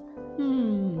same.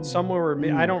 Somewhere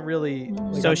where I don't really.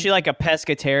 So is she like a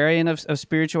pescatarian of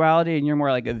spirituality, and you're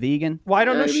more like a vegan? Well, I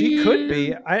don't know. She could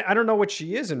be. I don't know what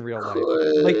she is in real life.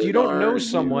 Like, you don't know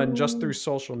someone just through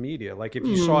social media. Like, if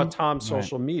you saw Tom's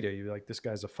social media, you'd be like, this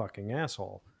guy's a fucking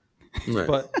asshole. Right.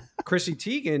 But Chrissy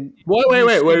Teigen. Wait, what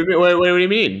do you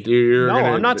mean?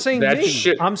 I'm not saying that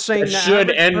me. I'm saying that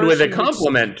should end with a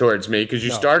compliment towards me, because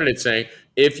you started it saying,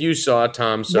 if you saw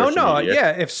Tom's social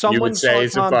media, if someone you would say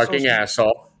he's a fucking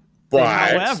asshole. But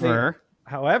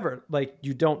however, like,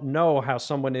 you don't know how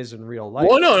someone is in real life.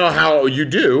 Well, no, how you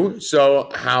do. So,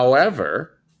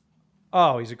 however,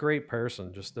 he's a great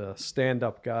person, just a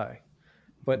stand-up guy.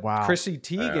 But Chrissy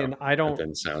Teigen, that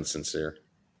didn't sound sincere.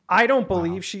 I don't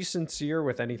believe she's sincere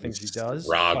with anything she does.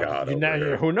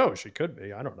 Who knows? She could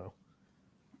be. I don't know.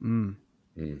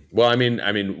 Well, I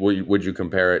mean, would you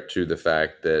compare it to the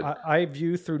fact that I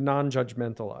view through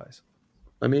non-judgmental eyes?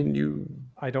 I mean, you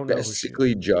I don't know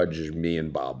basically judge me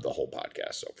and Bob the whole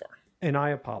podcast so far. And I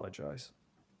apologize.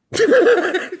 But,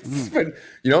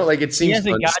 like, it seems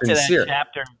unsincere.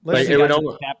 What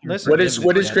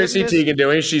is Chrissy Teigen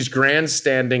doing? She's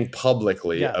grandstanding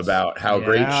publicly about how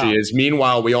great she is.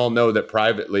 Meanwhile, we all know that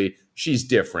privately she's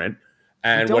different.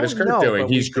 And what is Kurt doing?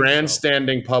 He's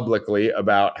grandstanding publicly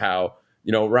about how,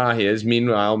 Rahi is.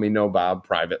 Meanwhile, we know Bob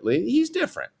privately. He's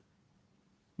different.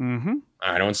 Mm-hmm.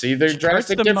 I don't see the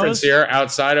drastic difference here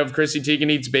outside of Chrissy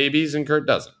Teigen eats babies and Kurt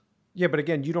doesn't. Yeah, but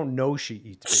again, you don't know she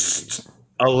eats babies.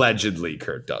 Allegedly,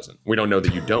 Kurt doesn't. We don't know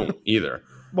that you don't either.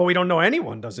 Well, we don't know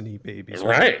anyone doesn't eat babies.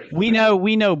 Right. We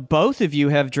know both of you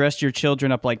have dressed your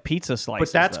children up like pizza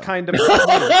slices. But that's kind of...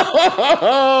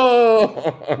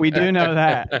 We do know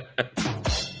that.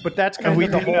 But that's kind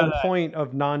of the whole point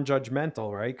of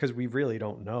non-judgmental, right? Because we really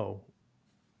don't know.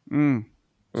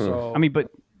 So,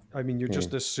 I mean, you're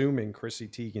just assuming Chrissy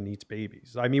Teigen eats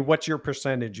babies. I mean, what's your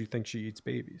percentage you think she eats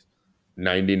babies?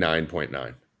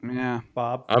 99.9. Yeah.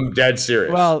 Bob? I'm dead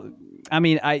serious. Well, I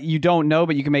mean, you don't know,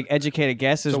 but you can make educated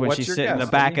guesses when she's sitting in the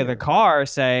back of the car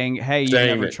saying, hey, you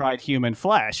never tried human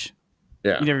flesh.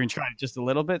 Yeah. You never even tried it just a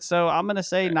little bit. So I'm going to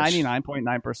say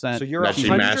 99.9%. So you're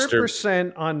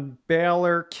 100% on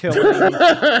Baylor killing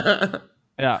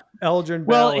Elgin Baylor.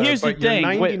 Well, here's the thing.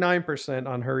 99%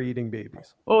 on her eating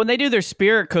babies. Well, when they do their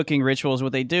spirit cooking rituals,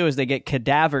 what they do is they get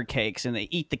cadaver cakes and they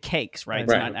eat the cakes, right?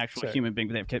 It's not an actual human being,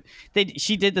 but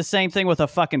she did the same thing with a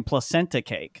fucking placenta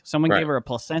cake. Someone gave her a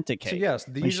placenta cake. So yes,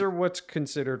 these are what's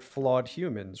considered flawed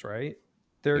humans, right?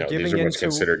 These are what's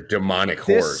considered demonic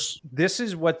horrors. This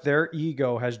is what their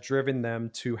ego has driven them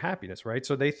to happiness, right?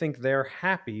 So they think they're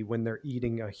happy when they're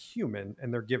eating a human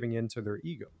and they're giving into their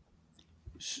ego.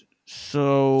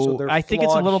 So I think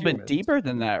it's a little bit deeper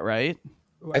than that, right?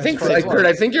 I think, Kurt,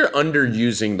 I think you're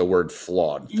underusing the word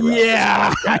flawed.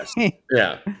 Yeah.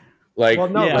 Yeah. Like, well,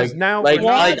 no, like now, like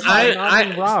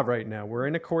I'm Rob right now. We're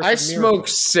in a course. I smoke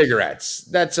cigarettes.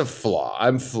 That's a flaw.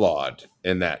 I'm flawed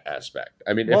in that aspect.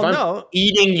 I mean, if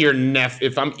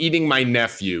I'm eating my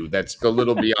nephew, that's a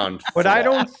little beyond. But I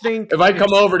don't think if I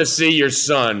come over to see your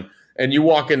son and you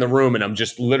walk in the room and I'm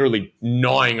just literally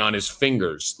gnawing on his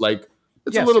fingers, like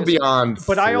it's a little beyond. But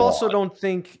flawed. I also don't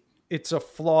think it's a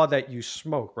flaw that you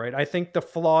smoke, right? I think the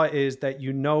flaw is that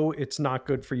you know it's not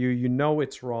good for you, you know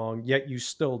it's wrong, yet you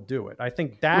still do it. I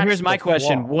think that's here's my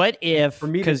question: flaw. What if, for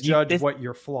me to judge what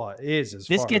your flaw is?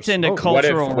 This gets into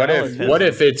cultural. What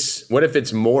if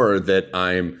it's more that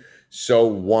I'm so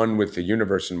one with the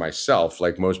universe and myself,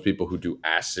 like most people who do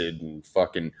acid and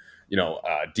fucking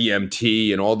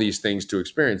DMT and all these things to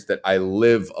experience, that I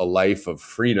live a life of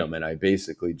freedom and I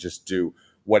basically just do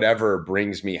whatever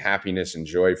brings me happiness and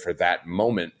joy for that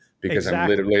moment, because I'm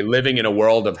literally living in a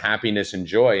world of happiness and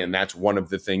joy. And that's one of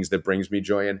the things that brings me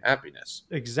joy and happiness.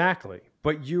 Exactly.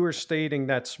 But you are stating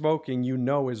that smoking,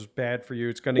 is bad for you.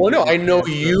 It's going to. Well, no, I know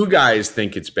you guys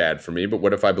think it's bad for me, but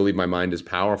what if I believe my mind is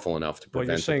powerful enough to prevent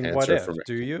you're saying, cancer what if, from it?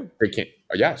 Do you? They can't.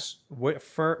 Yes.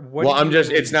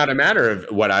 It's not a matter of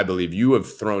what I believe. You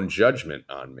have thrown judgment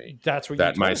on me. That's what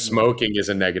that my smoking is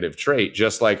a negative trait,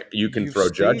 just like you can throw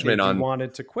judgment on. You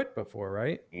wanted to quit before,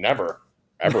 right? Never.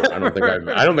 Ever. I don't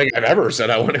think I've ever said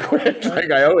I want to quit.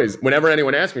 Like I always, whenever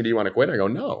anyone asks me, do you want to quit? I go,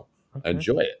 no, I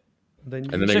enjoy it. And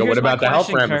then they go, what about the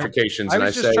health ramifications? I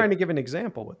was just trying to give an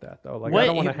example with that, though. Like, I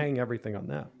don't want to hang everything on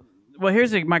that. Well,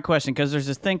 here's my question, because there's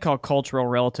this thing called cultural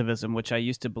relativism, which I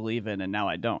used to believe in, and now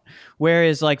I don't.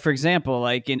 Whereas, like, for example,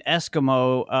 like in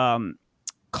Eskimo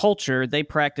culture, they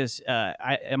practice,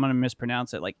 I'm going to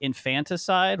mispronounce it, like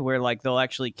infanticide, where like they'll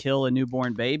actually kill a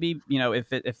newborn baby,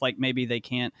 if like maybe they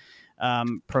can't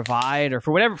provide, or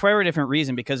for whatever different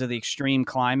reason, because of the extreme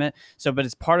climate. So, but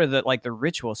it's part of the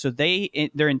ritual. So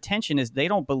their intention is they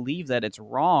don't believe that it's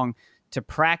wrong to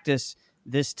practice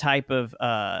this type of,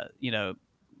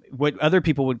 what other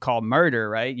people would call murder,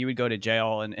 right? You would go to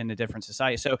jail in a different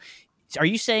society. So are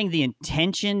you saying the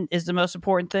intention is the most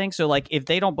important thing? So like if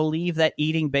they don't believe that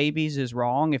eating babies is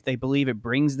wrong, if they believe it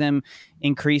brings them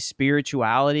increased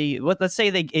spirituality, let's say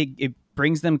it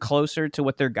brings them closer to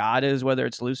what their God is, whether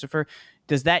it's Lucifer,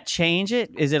 does that change it?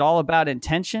 Is it all about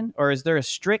intention, or is there a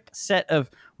strict set of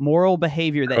moral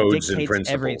behavior that dictates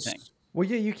everything? Well,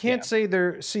 yeah, you can't say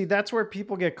there. See, that's where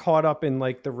people get caught up in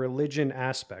like the religion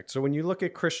aspect. So when you look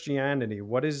at Christianity,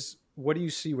 what do you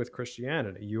see with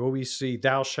Christianity? You always see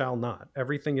thou shalt not.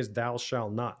 Everything is thou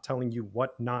shalt not, telling you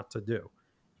what not to do.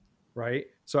 Right?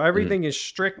 So everything is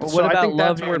strict. Well, what about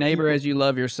love your neighbor as you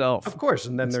love yourself? Of course.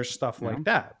 And then there's stuff like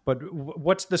that. But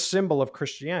what's the symbol of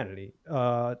Christianity?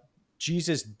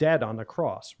 Jesus dead on the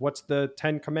cross. What's the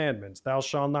 10 commandments? Thou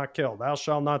shalt not kill. Thou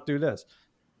shalt not do this.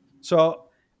 So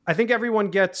I think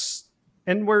everyone gets,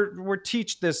 and we're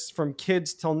teach this from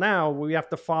kids till now. We have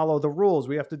to follow the rules.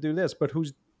 We have to do this, but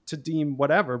who's to deem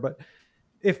whatever? But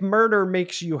if murder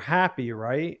makes you happy,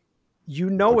 right?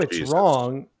 It's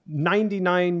wrong.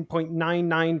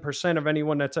 99.99% of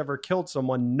anyone that's ever killed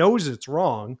someone knows it's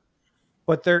wrong,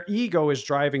 but their ego is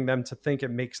driving them to think it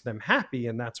makes them happy.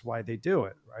 And that's why they do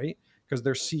it, right? Because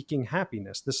they're seeking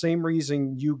happiness. The same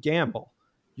reason you gamble.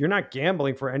 You're not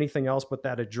gambling for anything else but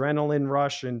that adrenaline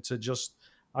rush and to just,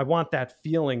 I want that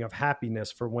feeling of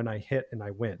happiness for when I hit and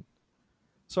I win.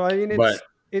 So I mean,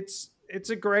 it's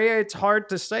a gray. It's hard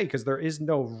to say because there is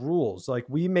no rules. Like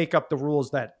we make up the rules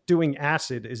that doing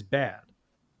acid is bad,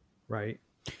 right?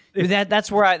 That's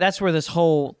where this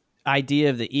whole idea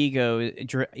of the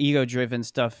ego driven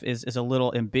stuff is a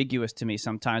little ambiguous to me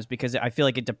sometimes, because I feel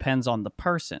like it depends on the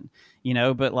person,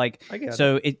 but like,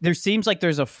 there seems like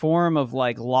there's a form of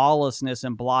like lawlessness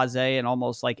and blasé and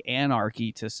almost like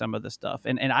anarchy to some of the stuff.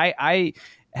 And I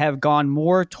have gone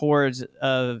more towards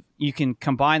you can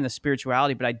combine the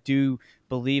spirituality, but I do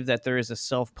believe that there is a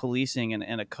self-policing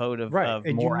and a code of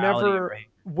morality.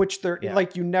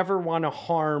 You never want to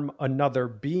harm another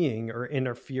being or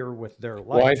interfere with their life.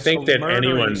 Well, I think that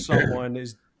murdering someone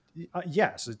is,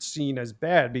 yes, it's seen as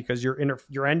bad because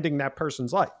you're ending that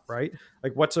person's life, right?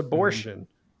 Like what's abortion?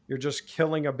 Mm-hmm. You're just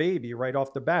killing a baby right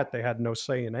off the bat. They had no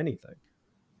say in anything.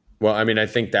 Well, I mean, I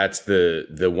think that's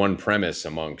the one premise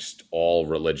amongst all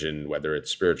religion, whether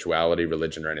it's spirituality,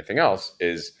 religion, or anything else,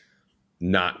 is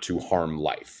not to harm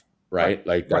life. Right?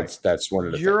 Like that's one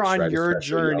of the you're things. You're on your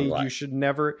journey. You should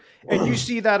never, and you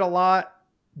see that a lot.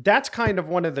 That's kind of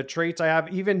one of the traits I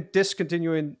have, even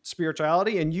discontinuing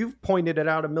spirituality. And you've pointed it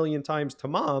out a million times to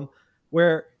Mom,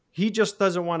 where he just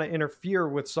doesn't want to interfere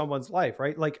with someone's life,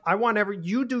 right? Like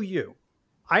you do you.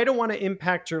 I don't want to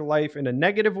impact your life in a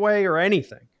negative way or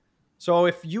anything. So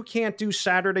if you can't do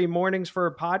Saturday mornings for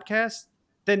a podcast,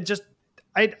 then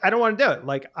I don't want to do it.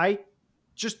 Like I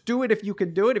just do it if you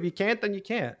can do it. If you can't, then you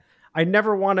can't. I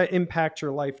never want to impact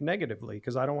your life negatively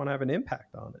because I don't want to have an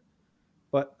impact on it.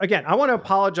 But again, I want to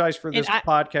apologize for this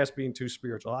podcast being too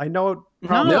spiritual. I know. Wait,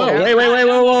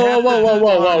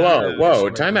 whoa.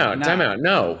 Time out.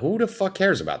 No, who the fuck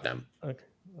cares about them? Okay.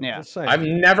 Yeah. I've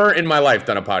never in my life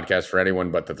done a podcast for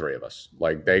anyone but the three of us.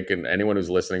 Like anyone who's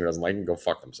listening who doesn't like it, go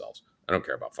fuck themselves. I don't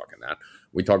care about fucking that.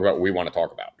 We talk about what we want to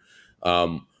talk about.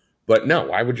 But no,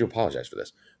 why would you apologize for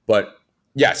this? But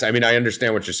yes, I mean, I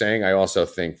understand what you're saying. I also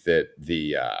think that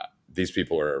these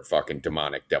people are fucking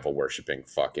demonic, devil worshipping,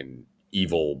 fucking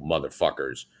evil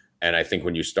motherfuckers. And I think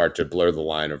when you start to blur the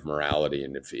line of morality,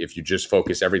 and if you just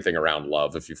focus everything around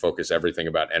love, if you focus everything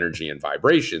about energy and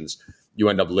vibrations, you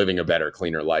end up living a better,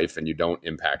 cleaner life, and you don't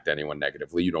impact anyone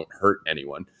negatively. You don't hurt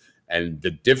anyone. And the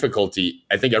difficulty,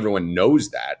 I think everyone knows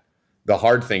that. The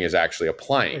hard thing is actually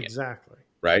applying it,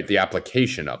 right? The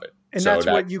application of it. And so that's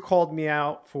what you called me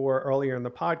out for earlier in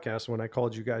the podcast when I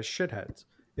called you guys shitheads.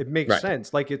 It makes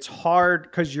sense. Like, it's hard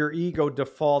because your ego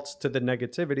defaults to the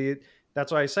negativity.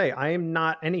 That's why I say I am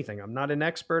not anything. I'm not an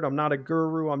expert. I'm not a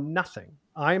guru. I'm nothing.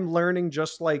 I'm learning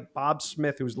just like Bob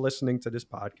Smith, who's listening to this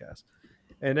podcast.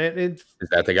 And is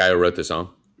that the guy who wrote the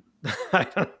song? I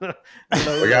don't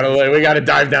know. We gotta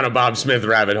dive down a Bob Smith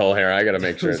rabbit hole here. I gotta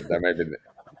make sure that might be.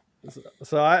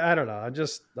 So I don't know. I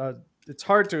just it's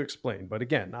hard to explain. But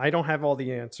again, I don't have all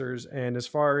the answers. And as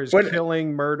far as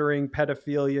killing, murdering,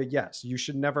 pedophilia, yes, you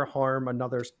should never harm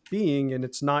another being, and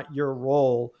it's not your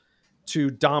role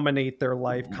to dominate their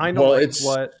life, kind of like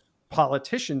what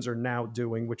politicians are now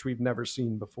doing, which we've never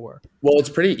seen before. Well, it's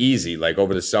pretty easy. Like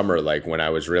over the summer, like when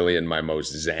I was really in my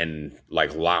most zen,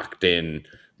 like locked in,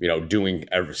 doing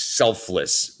a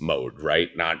selfless mode,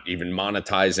 right? Not even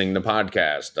monetizing the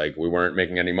podcast. Like we weren't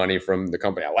making any money from the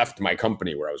company. I left my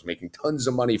company where I was making tons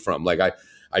of money from. Like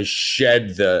I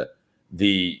shed the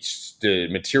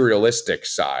materialistic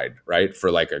side, right,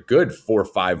 for like a good 4 or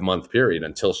 5 month period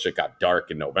until shit got dark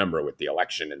in November with the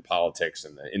election and politics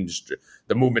and the industry.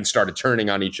 The movement started turning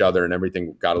on each other and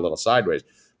everything got a little sideways.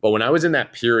 But when I was in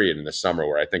that period in the summer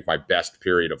where I think my best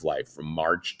period of life, from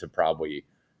March to probably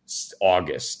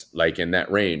August, like in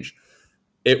that range,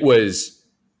 it was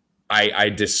I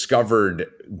discovered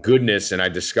goodness, and I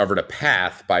discovered a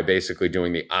path by basically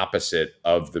doing the opposite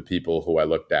of the people who I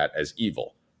looked at as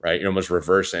evil. Right, you almost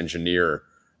reverse engineer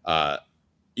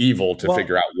evil to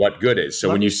figure out what good is. So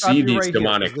when you see these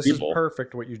demonic people, this is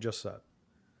perfect what you just said.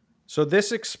 So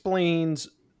this explains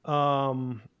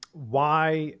how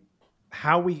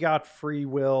we got free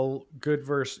will, good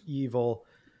versus evil.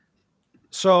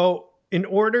 So in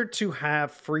order to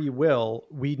have free will,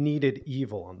 we needed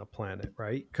evil on the planet,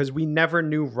 right? Because we never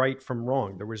knew right from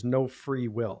wrong. There was no free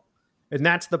will, and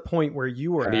that's the point where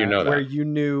you were where you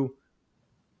knew.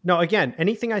 No, again,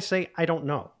 anything I say, I don't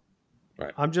know.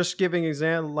 Right. I'm just giving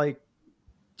example, like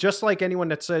just like anyone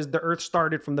that says the Earth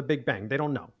started from the Big Bang, they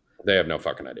don't know. They have no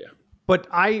fucking idea. But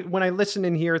when I listen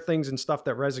and hear things and stuff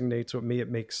that resonates with me, it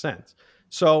makes sense.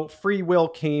 So free will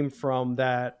came from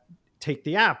that: take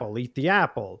the apple, eat the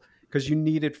apple, because you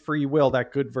needed free will,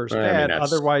 that good versus bad.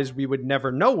 Otherwise, we would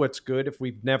never know what's good if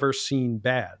we've never seen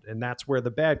bad, and that's where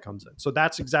the bad comes in. So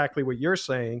that's exactly what you're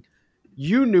saying.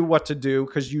 You knew what to do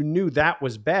because you knew that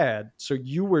was bad. So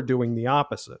you were doing the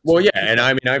opposite. Well, yeah. And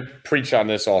I mean, I preach on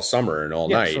this all summer and all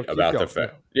night about the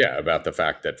fact, about the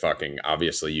fact that fucking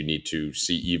obviously you need to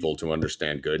see evil to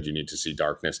understand good. You need to see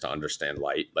darkness to understand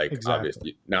light. Like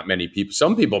obviously not many people,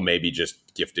 some people may be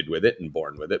just gifted with it and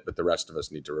born with it, but the rest of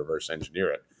us need to reverse engineer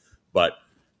it. But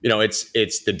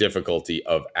it's the difficulty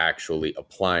of actually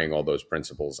applying all those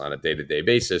principles on a day-to-day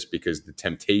basis, because the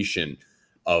temptation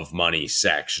of money,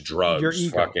 sex, drugs, your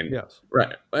ego, fucking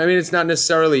right. I mean, it's not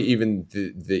necessarily even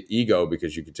the ego,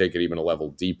 because you could take it even a level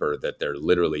deeper, that there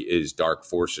literally is dark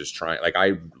forces trying. Like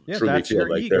I truly feel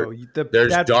like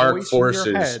there's dark forces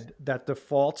in your head that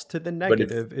defaults to the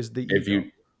negative is the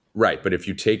ego. But if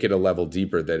you take it a level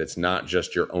deeper, that it's not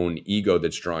just your own ego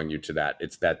that's drawing you to that.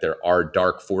 It's that there are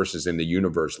dark forces in the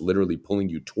universe literally pulling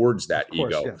you towards that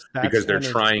ego, because they're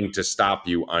trying to stop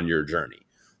you on your journey.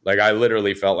 Like I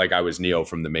literally felt like I was Neo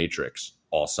from the Matrix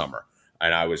all summer,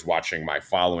 and I was watching my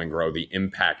following grow, the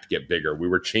impact get bigger. We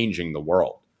were changing the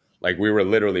world. Like we were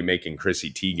literally making Chrissy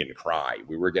Teigen cry.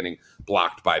 We were getting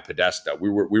blocked by Podesta.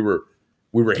 We were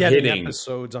getting hitting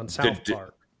episodes on South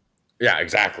Park. Yeah,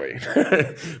 exactly.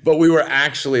 But we were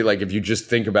actually, like, if you just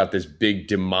think about this big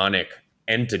demonic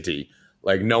entity,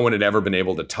 like no one had ever been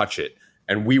able to touch it,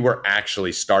 and we were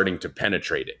actually starting to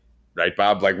penetrate it. Right,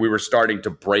 Bob? Like we were starting to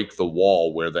break the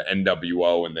wall where the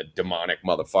NWO and the demonic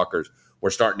motherfuckers were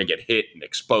starting to get hit and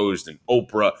exposed, and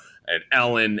Oprah and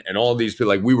Ellen and all these people.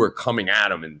 Like we were coming at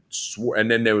them and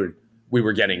then we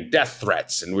were getting death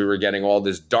threats, and we were getting all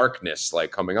this darkness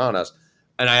like coming on us.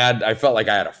 And I felt like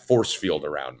I had a force field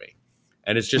around me,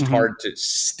 and it's just hard to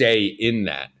stay in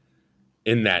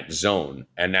that zone.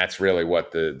 And that's really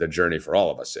what the journey for all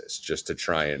of us is, just to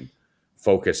try and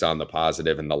focus on the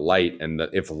positive and the light. And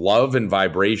if love and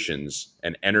vibrations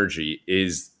and energy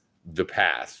is the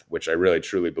path, which I really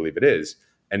truly believe it is,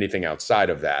 anything outside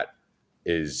of that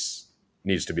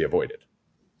needs to be avoided.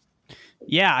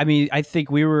 Yeah, I mean, I think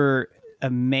we were a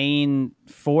main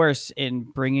force in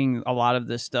bringing a lot of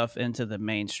this stuff into the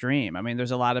mainstream. I mean,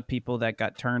 there's a lot of people that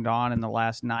got turned on in the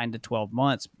last 9 to 12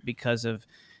 months because of,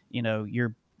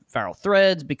 your viral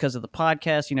threads, because of the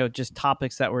podcast, just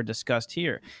topics that were discussed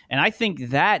here. And I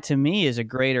think that to me is a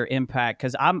greater impact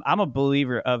because I'm a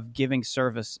believer of giving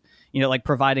service, like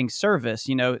providing service,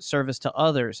 service to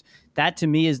others. That to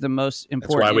me is the most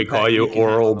important. That's why we call you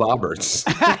Oral Bobbers.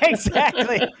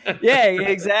 Exactly. Yeah,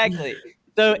 exactly.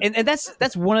 So, and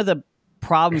that's one of the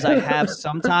problems I have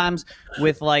sometimes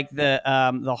with like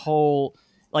the whole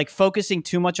like focusing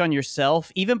too much on yourself,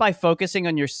 even by focusing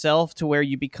on yourself to where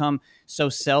you become so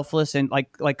selfless and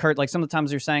like Kurt, like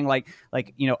sometimes you're saying like,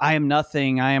 I am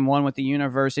nothing, I am one with the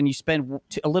universe. And you spend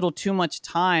a little too much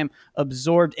time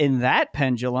absorbed in that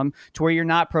pendulum to where you're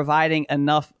not providing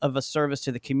enough of a service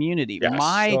to the community. Yes.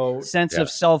 My sense of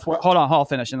self-worth, hold on, I'll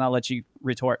finish and I'll let you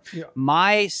retort. Yeah.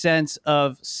 My sense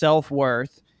of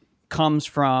self-worth comes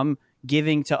from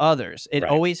giving to others. It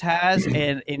always has.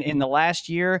 And in the last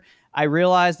year, I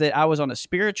realized that I was on a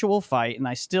spiritual fight, and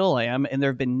I still am, and there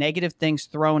have been negative things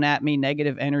thrown at me,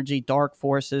 negative energy, dark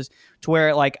forces, to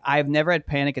where like I've never had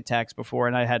panic attacks before,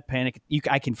 and I had panic.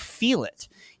 I can feel it.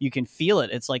 You can feel it.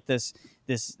 It's like this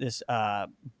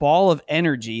ball of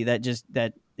energy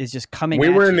that is just coming. We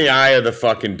were in the eye of the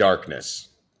fucking darkness.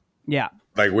 Yeah,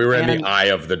 like we were in the eye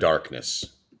of the darkness,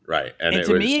 right? And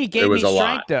to me, it gave me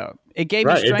strength, though. It gave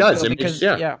me strength, it does. Because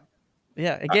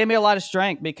it gave me a lot of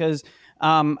strength because.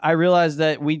 I realized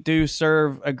that we do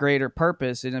serve a greater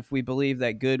purpose, and if we believe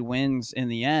that good wins in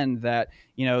the end, that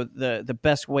the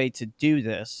best way to do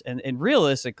this, and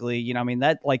realistically,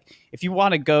 that like if you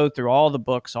want to go through all the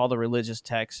books, all the religious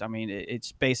texts,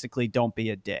 it's basically don't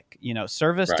be a dick.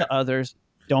 Service to others,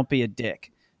 don't be a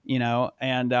dick.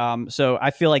 And so I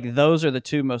feel like those are the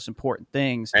two most important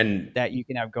things that you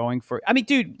can have going for. I mean,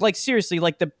 dude, like seriously,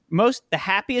 like the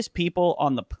happiest people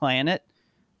on the planet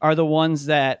are the ones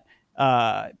that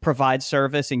provide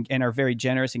service and are very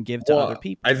generous and give to other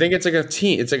people. I think it's like a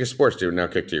team. It's like a sports, dude. Now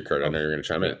kick to you, Kurt. I know you're going to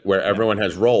chime in. Where everyone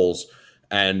has roles.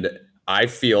 And I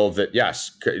feel that,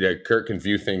 yes, Kurt can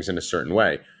view things in a certain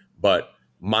way. But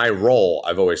my role,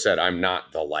 I've always said, I'm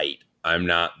not the light. I'm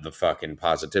not the fucking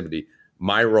positivity.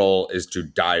 My role is to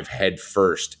dive head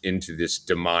first into this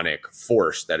demonic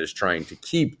force that is trying to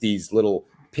keep these little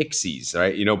pixies,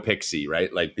 right? Pixie,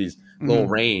 right? Like these little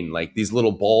rain, like these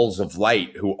little balls of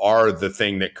light who are the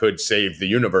thing that could save the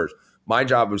universe. My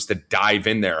job was to dive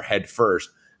in there head first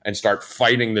and start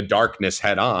fighting the darkness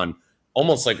head on,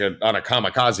 almost like on a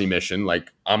kamikaze mission.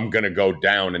 Like I'm going to go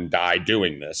down and die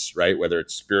doing this, right? Whether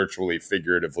it's spiritually,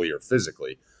 figuratively, or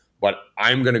physically. But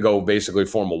I'm going to go basically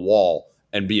form a wall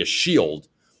and be a shield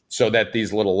so that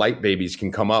these little light babies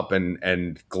can come up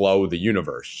and glow the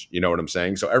universe. You know what I'm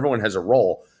saying? So everyone has a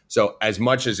role. So as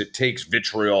much as it takes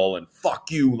vitriol and fuck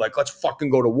you, like let's fucking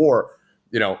go to war,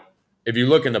 if you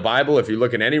look in the Bible, if you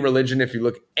look in any religion, if you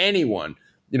look anyone,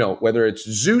 whether it's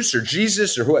Zeus or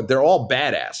Jesus or who, they're all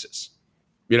badasses,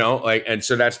 and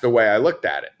so that's the way I looked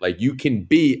at it. Like you can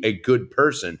be a good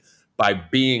person by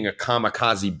being a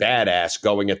kamikaze badass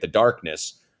going at the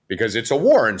darkness because it's a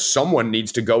war and someone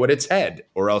needs to go at its head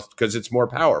or else because it's more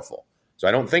powerful. So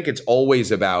I don't think it's always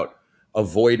about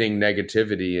avoiding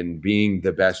negativity and being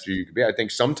the best you can be. I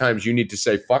think sometimes you need to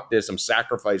say, fuck this, I'm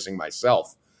sacrificing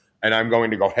myself and I'm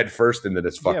going to go head first into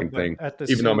this fucking thing,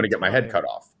 even though I'm going to get my head cut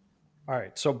off. All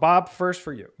right. So Bob, first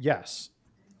for you. Yes.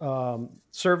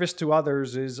 Service to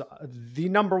others is the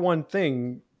number one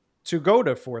thing to go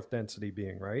to fourth density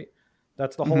being, right?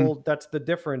 That's the whole, that's the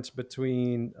difference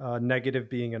between a negative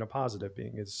being and a positive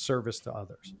being is service to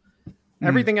others.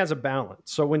 Everything has a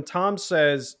balance. So when Tom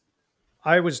says,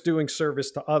 I was doing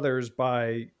service to others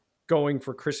by going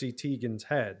for Chrissy Teigen's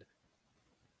head.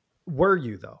 Were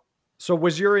you though? So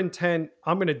was your intent,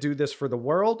 I'm going to do this for the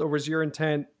world, or was your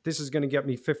intent, this is going to get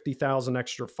me 50,000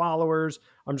 extra followers.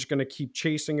 I'm just going to keep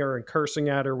chasing her and cursing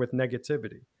at her with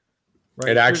negativity.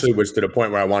 Right? It actually was to the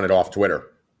point where I wanted off Twitter.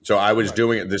 So I was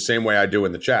doing it the same way I do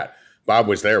in the chat. Bob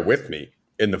was there with me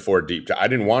in the 4 Deep. I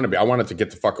didn't want to be. I wanted to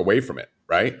get the fuck away from it,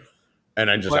 right? And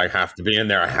I have to be in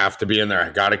there. I have to be in there. I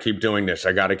got to keep doing this.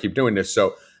 I got to keep doing this.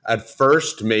 So at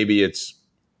first, maybe it's,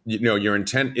 your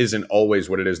intent isn't always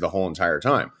what it is the whole entire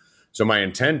time. So my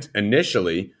intent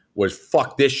initially was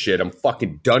fuck this shit. I'm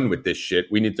fucking done with this shit.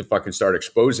 We need to fucking start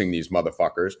exposing these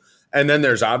motherfuckers. And then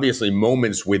there's obviously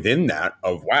moments within that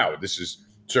of, wow, this is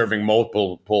serving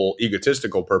multiple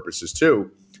egotistical purposes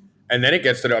too. And then it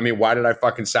gets to, I mean, why did I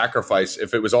fucking sacrifice?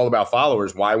 If it was all about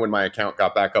followers, why, when my account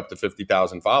got back up to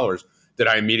 50,000 followers, did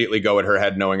I immediately go at her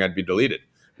head knowing I'd be deleted?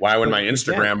 Why, when my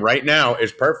Instagram right now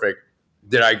is perfect,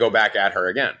 did I go back at her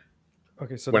again?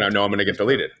 Okay, so when I know I'm going to get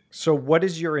deleted. So what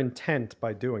is your intent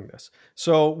by doing this?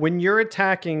 So when you're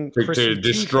attacking to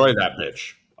destroy that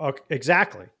bitch. Okay,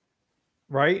 exactly.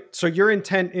 Right? So your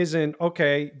intent isn't,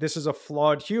 okay, this is a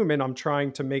flawed human, I'm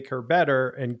trying to make her better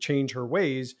and change her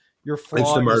ways. Your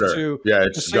flaw is to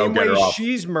it's the same go get her way off.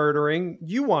 She's murdering,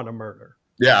 you want to murder.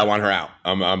 Yeah, I want her out.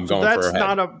 I'm going that's for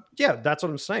her head. That's what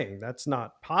I'm saying. That's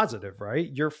not positive, right?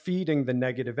 You're feeding the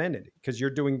negative entity because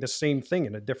you're doing the same thing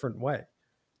in a different way.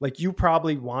 Like, you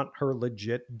probably want her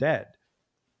legit dead.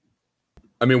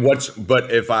 I mean,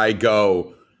 but if I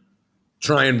go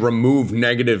try and remove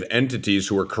negative entities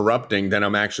who are corrupting, then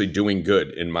I'm actually doing good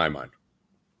in my mind.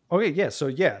 Okay, yeah. So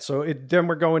then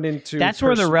we're going into that's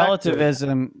where the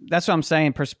relativism. That's what I'm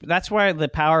saying. That's why the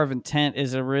power of intent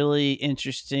is a really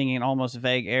interesting and almost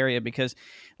vague area, because,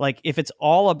 like, if it's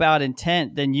all about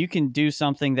intent, then you can do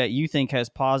something that you think has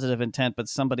positive intent, but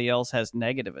somebody else has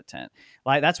negative intent.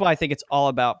 Like, that's why I think it's all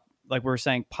about, like we were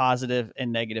saying, positive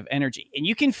and negative energy, and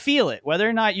you can feel it, whether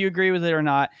or not you agree with it or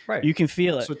not. Right. You can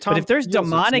feel it. So Tom but if there's feels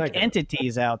demonic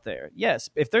entities out there,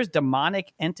 if there's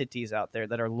demonic entities out there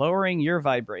that are lowering your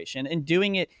vibration and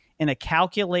doing it in a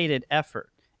calculated effort,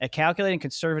 a calculated and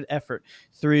conservative effort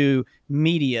through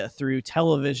media, through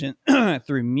television,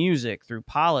 through music, through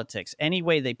politics, any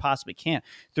way they possibly can,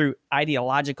 through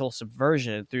ideological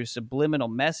subversion, through subliminal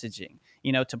messaging,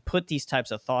 to put these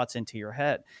types of thoughts into your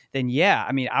head, then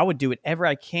I mean, I would do whatever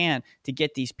I can to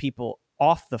get these people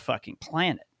off the fucking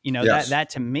planet. Yes. that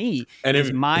to me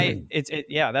is my,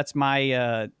 that's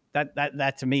my,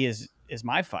 that to me is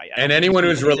my fight. And anyone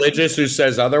who's religious who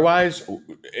says otherwise,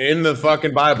 in the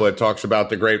fucking Bible, it talks about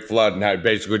the great flood and how it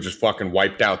basically just fucking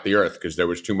wiped out the earth because there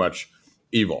was too much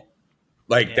evil.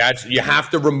 Like, you have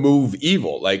to remove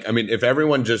evil. Like, I mean, if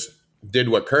everyone just did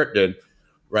what Kurt did,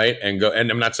 right, and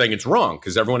I'm not saying it's wrong,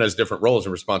 because everyone has different roles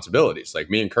and responsibilities. Like,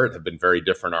 me and Kurt have been very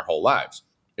different our whole lives.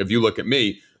 If you look at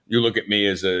me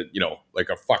as a, like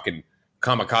a fucking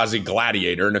kamikaze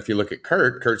gladiator. And if you look at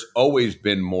Kurt's always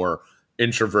been more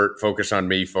introvert, focus on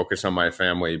me, focus on my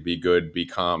family, be good, be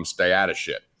calm, stay out of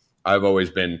shit. I've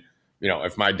always been,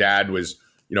 if my dad was,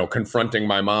 confronting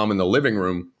my mom in the living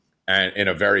room and in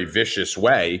a very vicious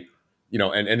way,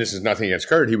 and this is nothing against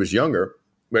Kurt, he was younger,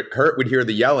 but Kurt would hear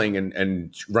the yelling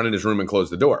and run in his room and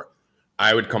close the door.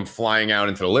 I would come flying out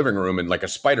into the living room and, like a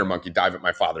spider monkey, dive at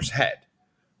my father's head,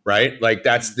 right? Like,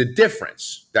 that's the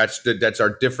difference. That's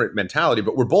our different mentality,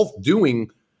 but we're both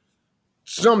doing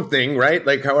something, right?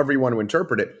 Like, however you want to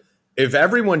interpret it. If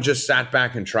everyone just sat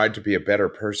back and tried to be a better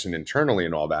person internally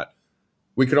and all that,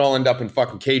 we could all end up in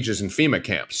fucking cages in FEMA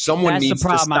camps. Someone needs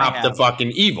to stop the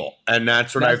fucking evil. And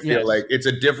that's what I feel like. It's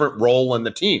a different role in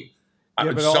the team.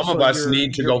 Some of us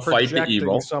need to go fight the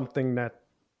evil. Something that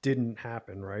didn't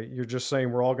happen, right? You're just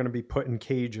saying we're all going to be put in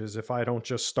cages if I don't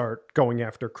just start going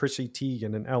after Chrissy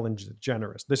Teigen and Ellen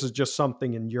DeGeneres. This is just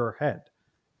something in your head.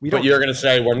 But you're going to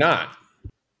say we're not.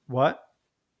 What?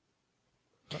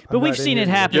 But we've seen it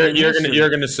happen. You're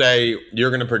going to say, you're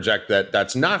going to project that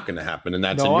that's not going to happen, and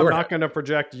that's in your head. No, I'm not going to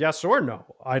project yes or no.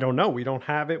 I don't know. We don't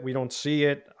have it. We don't see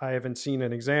it. I haven't seen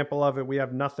an example of it. We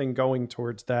have nothing going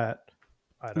towards that.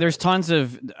 There's tons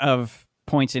of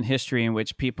points in history in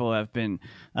which people have been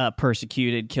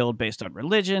persecuted, killed based on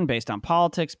religion, based on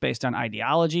politics, based on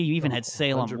ideology. You even had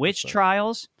Salem 100%. Witch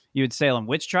trials. You had Salem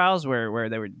witch trials where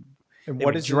they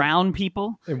would drown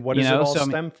people. And what does it all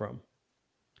stem from?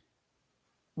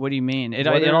 What do you mean? It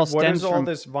all stems from... What is all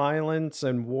this violence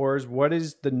and wars? What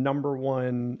is the number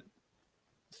one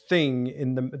thing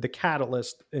in the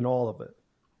catalyst in all of it?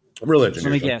 Religion.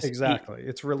 Let me guess. Exactly.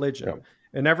 It's religion. Yeah.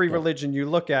 And every religion you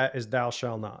look at is thou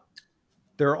shalt not.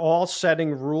 They're all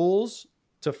setting rules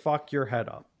to fuck your head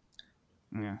up.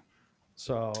 Yeah.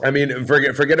 So I mean,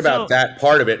 forget about that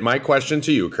part of it. My question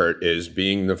to you, Kurt, is,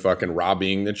 being the fucking raw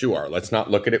being that you are, let's not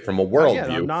look at it from a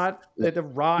worldview. I'm not the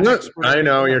raw expert. I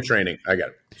know you're training. I get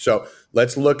it. So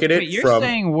let's look at it. You're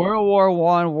saying World War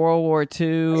I, World War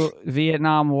II,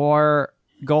 Vietnam War,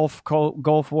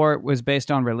 Gulf War was based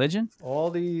on religion?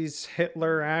 All these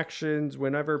Hitler actions,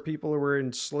 whenever people were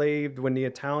enslaved, when the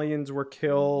Italians were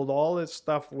killed, all this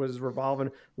stuff was revolving.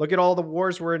 Look at all the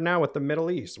wars we're in now with the Middle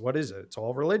East. What is it? It's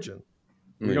all religion.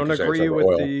 We don't agree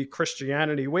with the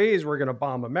Christianity ways. We're going to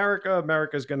bomb America.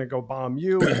 America's going to go bomb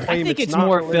you. I think it's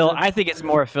more I think it's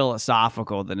more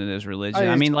philosophical than it is religion.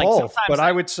 I mean, like, both, but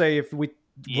I would say if we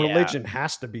religion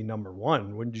has to be number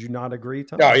one. Wouldn't you not agree,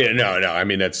 Tom? Oh yeah, no. I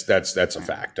mean, that's a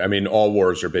fact. I mean, all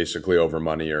wars are basically over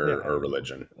money or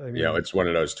religion. I mean, it's one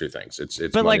of those two things. It's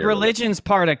but like religion's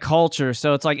part of culture,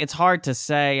 so it's like it's hard to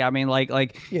say. I mean,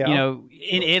 like you know,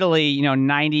 in Italy, you know,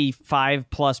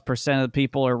 95+% of the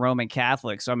people are Roman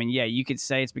Catholic. So I mean, yeah, you could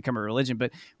say it's become a religion,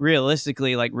 but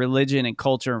realistically, like religion and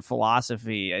culture and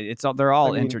philosophy, they're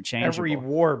all interchangeable. Every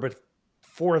war, but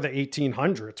for the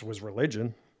 1800s was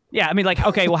religion. Yeah, I mean, like,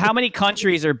 okay, well, how many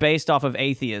countries are based off of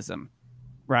atheism,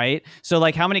 right? So,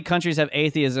 like, how many countries have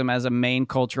atheism as a main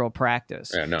cultural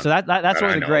practice? Yeah, no, so that's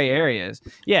where the gray area is.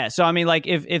 Yeah, so I mean, like,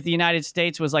 if the United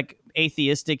States was like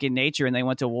atheistic in nature and they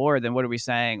went to war, then what are we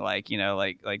saying? Like, you know,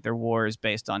 like their war is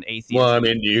based on atheism. Well,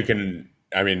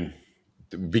 I mean,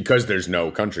 because there's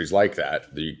no countries like that,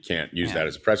 you can't use that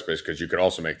as a precipice, because you could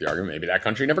also make the argument maybe that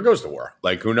country never goes to war.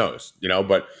 Like, who knows? You know,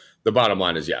 but the bottom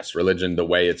line is, yes, religion, the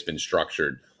way it's been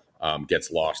structured, gets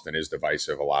lost and is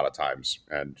divisive a lot of times.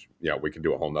 And, you know, we can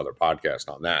do a whole nother podcast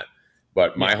on that.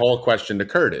 But my whole question to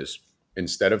Kurt is,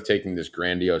 instead of taking this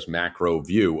grandiose macro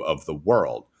view of the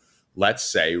world, let's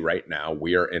say right now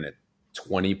we are in a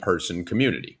 20-person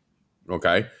community,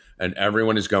 okay? And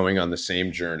everyone is going on the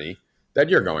same journey that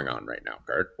you're going on right now,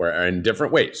 Kurt, where in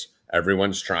different ways.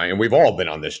 Everyone's trying, and we've all been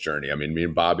on this journey. I mean, me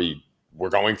and Bobby, we're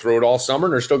going through it all summer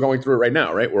and are still going through it right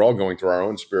now, right? We're all going through our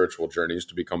own spiritual journeys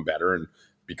to become better and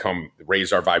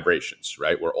raise our vibrations,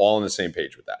 right? We're all on the same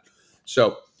page with that.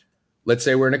 So let's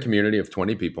say we're in a community of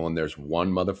 20 people and there's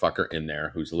one motherfucker in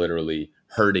there who's literally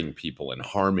hurting people and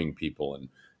harming people and,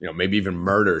 you know, maybe even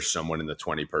murders someone in the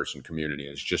 20-person community.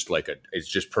 It's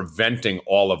just preventing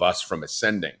all of us from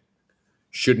ascending.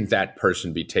 Shouldn't that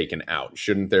person be taken out?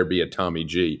 Shouldn't there be a Tommy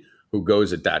G who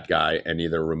goes at that guy and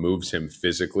either removes him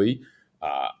physically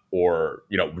or,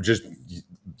 you know, just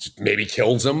maybe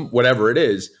kills him, whatever it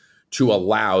is, to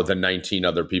allow the 19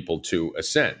 other people to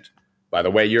ascend? By the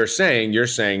way, you're saying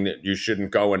that you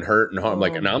shouldn't go and hurt and harm.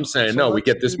 And I'm saying, no, we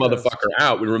get this motherfucker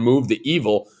out. We remove the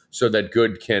evil so that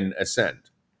good can ascend.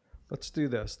 Let's do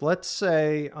this. Let's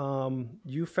say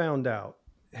you found out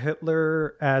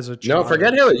Hitler as a child. No,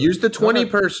 forget Hitler. Use the 20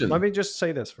 person. Let me just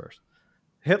say this first.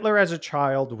 Hitler as a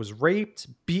child was raped,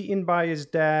 beaten by his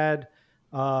dad,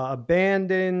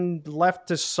 abandoned, left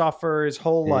to suffer his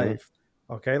whole life.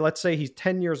 Okay, let's say he's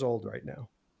 10 years old right now.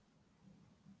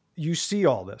 You see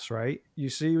all this, right? You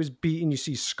see he was beaten. You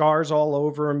see scars all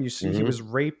over him. You see he was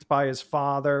raped by his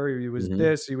father. He was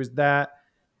this, he was that.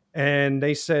 And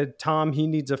they said, Tom, he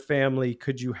needs a family.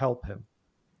 Could you help him?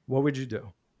 What would you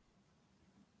do?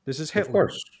 This is Hitler. Of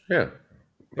course, yeah.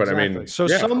 But exactly. I mean, so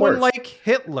someone like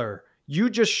Hitler, you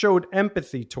just showed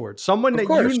empathy towards someone that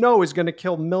you know is going to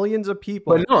kill millions of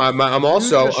people. But no, I'm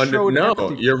also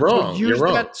you're wrong. You're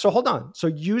wrong. So hold on. So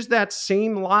use that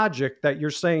same logic that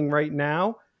you're saying right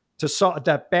now to solve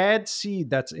that bad seed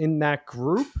that's in that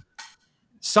group.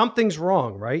 Something's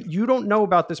wrong, right? You don't know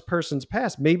about this person's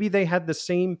past. Maybe they had the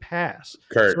same past.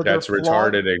 Kurt, so that's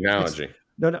retarded analogy.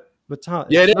 No. But Tom,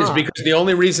 yeah, it is, because the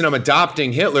only reason I'm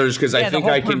adopting Hitler is because I think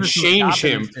I can change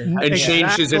him and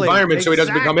change his environment so he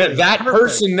doesn't become it. That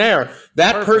person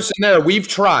there, we've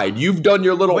tried. You've done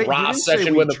your little Ross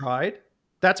session with him. Tried.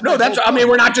 I mean,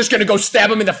 we're not just going to go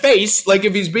stab him in the face. Like,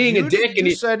 if he's being a dick, and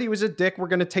he said he was a dick, we're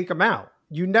going to take him out.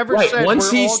 You never said we're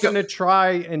all going to try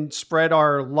and spread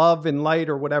our love and light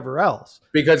or whatever else.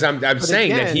 Because I'm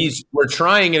saying that we're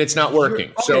trying and it's not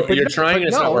working. You're trying and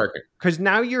it's not working. Because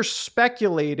now you're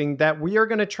speculating that we are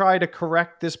going to try to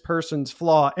correct this person's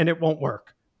flaw and it won't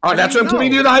work. Oh, that's what I'm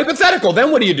giving you the hypothetical.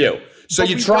 Then what do you do? So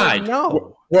you tried.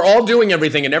 No. We're all doing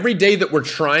everything, and every day that we're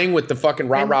trying with the fucking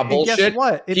rah-rah bullshit,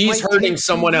 he's hurting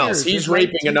someone else. He's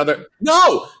raping another.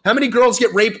 No! How many girls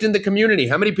get raped in the community?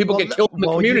 How many people get killed in the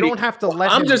community? You don't have to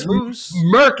let him loose.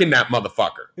 Murking that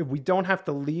motherfucker. We don't have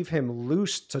to leave him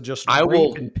loose to just I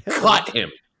will cut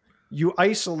him. You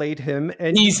isolate him,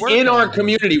 and he's in our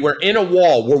community. We're in a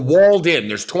wall. We're walled in.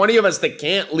 There's 20 of us that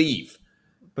can't leave,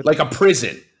 like a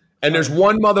prison. And there's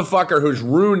one motherfucker who's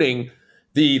ruining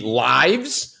the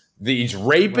lives. He's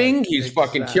raping. He's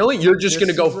fucking killing. You're just going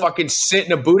to go fucking sit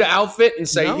in a Buddha outfit and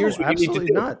say, "Here's what you need to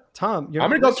do." Not, Tom. I'm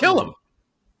going to go kill him.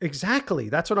 Exactly.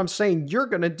 That's what I'm saying you're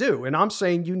going to do. And I'm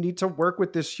saying you need to work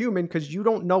with this human because you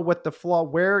don't know what the flaw,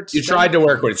 where it's... You tried to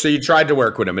work with it. So you tried to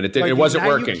work with him and it wasn't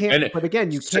working. But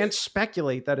again, you can't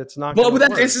speculate that it's not going to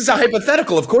work. This is a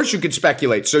hypothetical. Of course you could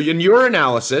speculate. So in your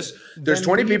analysis, there's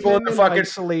 20 people in the fucking...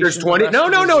 There's 20...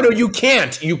 No, you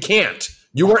can't. You can't.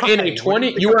 You are in a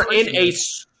 20...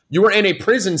 You are in a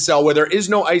prison cell where there is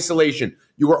no isolation.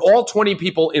 You are all 20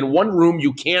 people in one room.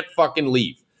 You can't fucking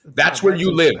leave. That's where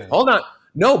you live. Hold on.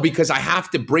 No, because I have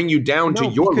to bring you down to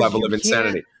your level of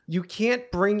insanity. You can't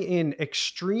bring in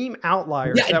extreme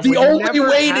outliers. Yeah, that the would only never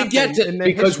way to happen get in to the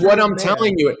because history what of I'm man.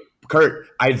 telling you, Kurt,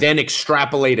 I then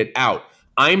extrapolate it out.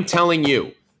 I'm telling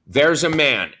you, there's a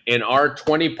man in our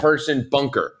 20-person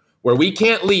bunker where we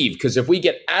can't leave because if we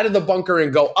get out of the bunker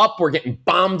and go up, we're getting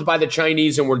bombed by the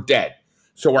Chinese and we're dead.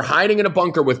 So we're hiding in a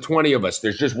bunker with 20 of us.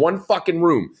 There's just one fucking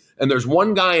room, and there's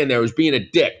one guy in there who's being a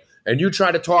dick. And you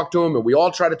try to talk to him, and we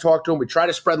all try to talk to him. We try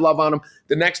to spread love on him.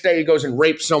 The next day he goes and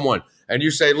rapes someone. And you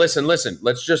say, listen,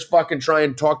 let's just fucking try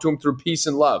and talk to him through peace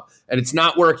and love. And it's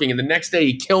not working. And the next day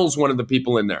he kills one of the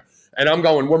people in there. And I'm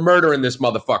going, we're murdering this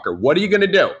motherfucker. What are you going to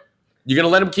do? You going to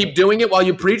let him keep doing it while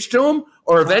you preach to him?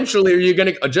 Or eventually are you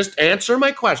going to just answer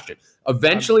my question?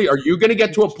 Eventually, are you going to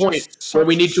get to a point where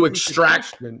we need to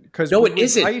extract? Because No, we it would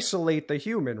isn't. isolate the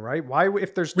human, right? Why,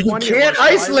 if there's But you 20 can't of us, why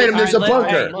isolate would- him. There's a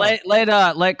Alright,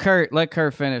 bunker. Let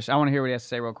Kurt finish. I want to hear what he has to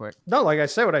say real quick. No, like I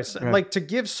said, what I said, Right. like to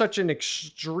give such an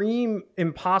extreme,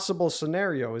 impossible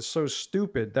scenario is so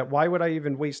stupid that why would I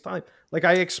even waste time? Like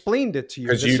I explained it to you.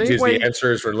 Because The same the way-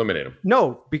 answer is for eliminate him.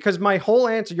 No, because my whole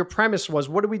answer, your premise was,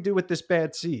 what do we do with this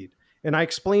bad seed? And I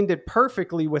explained it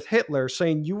perfectly with Hitler,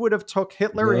 saying you would have took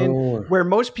Hitler in where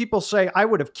most people say I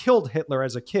would have killed Hitler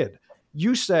as a kid.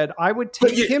 You said I would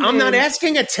take him. I'm not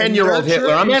asking a 10-year-old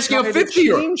Hitler. I'm asking a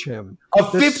 50-year-old. him. A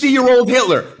 50-year-old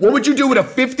Hitler. What would you do with a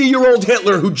 50-year-old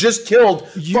Hitler who just killed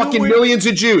fucking millions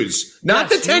of Jews?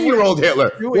 Not Yes, the 10-year-old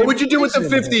Hitler. What would you do with the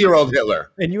imprison him. 50-year-old Hitler?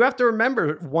 And you have to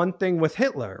remember one thing with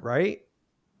Hitler, right?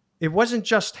 It wasn't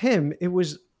just him. It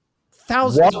was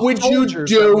thousands. What of would you soldiers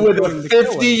do that were with a doing the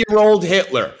killing. 50-year-old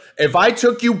Hitler? If I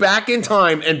took you back in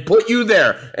time and put you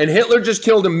there and Hitler just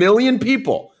killed 1 million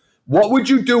people, what would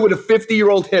you do with a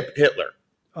 50-year-old Hitler?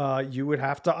 You would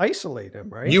have to isolate him,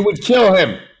 right? You would kill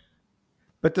him.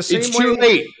 But the same It's way, too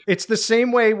late. It's the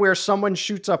same way where someone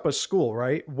shoots up a school,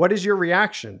 right? What is your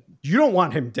reaction? You don't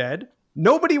want him dead.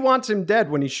 Nobody wants him dead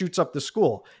when he shoots up the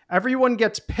school. Everyone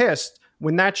gets pissed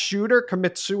when that shooter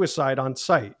commits suicide on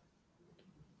site.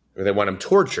 They want him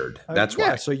tortured. That's yeah,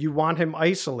 why. so you want him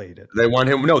isolated. They want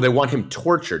him. No, they want him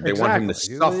tortured. They want him to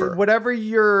Exactly. suffer. Whatever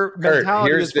your Kurt,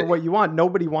 mentality here's is for the- what you want,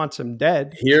 nobody wants him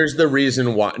dead. Here's the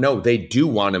reason why. No, they do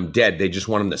want him dead. They just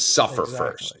want him to suffer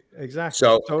first. Exactly.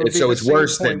 So, it would be so the it's same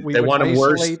worse point. than We they would want him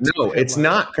worse. isolate No, it's Hitler.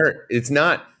 not, Kurt. It's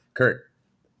not, Kurt.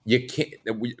 You can't.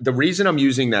 The reason I'm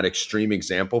using that extreme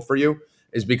example for you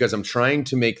is because I'm trying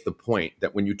to make the point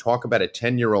that when you talk about a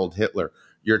 10-year-old Hitler,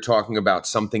 you're talking about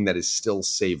something that is still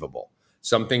savable,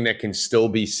 something that can still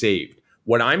be saved.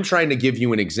 What I'm trying to give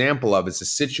you an example of is a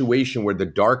situation where the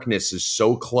darkness is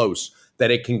so close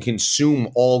that it can consume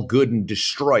all good and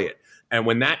destroy it. And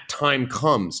when that time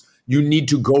comes, you need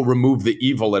to go remove the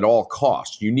evil at all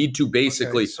costs. You need to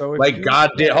basically, so if like you God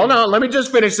did. say- Hold on, let me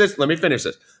just finish this.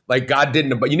 Like God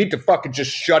didn't, but you need to fucking just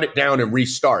shut it down and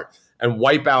restart and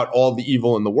wipe out all the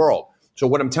evil in the world. So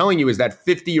what I'm telling you is that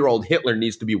 50-year-old Hitler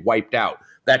needs to be wiped out.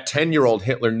 That 10-year-old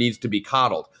Hitler needs to be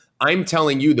coddled. I'm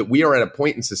telling you that we are at a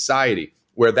point in society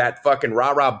where that fucking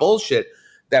rah-rah bullshit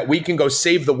that we can go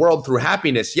save the world through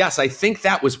happiness. Yes, I think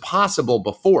that was possible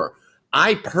before.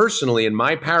 I personally, in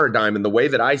my paradigm and the way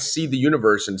that I see the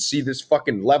universe and see this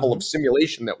fucking level of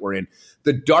simulation that we're in,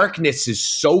 the darkness is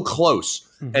so close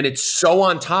and it's so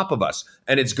on top of us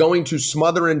and it's going to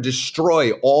smother and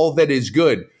destroy all that is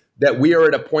good that we are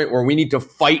at a point where we need to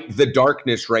fight the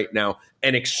darkness right now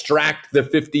and extract the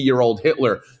 50-year-old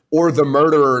Hitler or the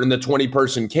murderer in the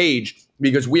 20-person cage,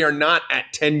 because we are not at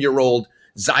 10-year-old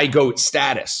zygote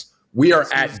status. We are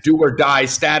at do or die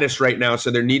status right now.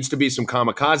 So there needs to be some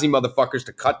kamikaze motherfuckers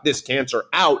to cut this cancer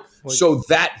out so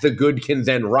that the good can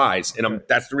then rise. And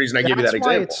that's the reason I give you that That's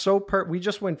why example. it's so we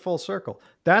just went full circle.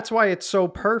 That's why it's so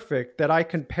perfect that I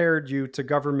compared you to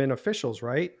government officials,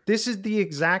 right? This is the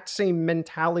exact same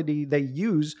mentality they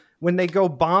use when they go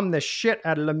bomb the shit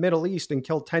out of the Middle East and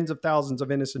kill tens of thousands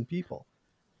of innocent people,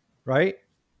 right?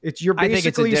 You're I think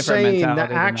it's a basically different saying mentality that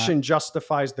than action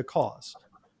justifies the cause.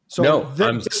 So No,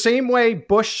 the same way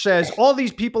Bush says all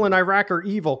these people in Iraq are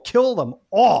evil, kill them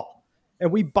all.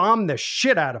 And we bombed the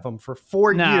shit out of them for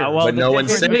 4 years. Well, But the no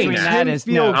one's difference saying between that. is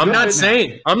Feel no. I'm not good.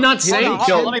 saying Hold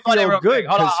kill. on, let me find it real quick.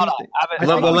 Hold on, hold on. I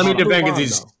Well, think let we me should defend move because on,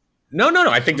 he's though.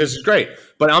 no. I think this is great,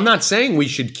 but I'm not saying we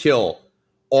should kill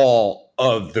all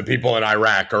of the people in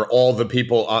Iraq or all the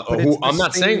people But who. it's the I'm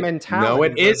not same saying mentality no.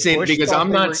 It where isn't Bush because thought I'm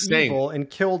they not were saying. evil and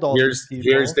killed all Here's these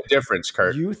people. the difference,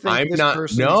 Kurt. You think I'm this not.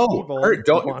 person's No, evil Kurt. and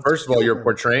Don't. wants First to of all, kill you're them.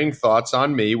 portraying thoughts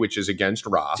on me, which is against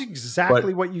Ra. That's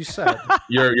exactly what you said.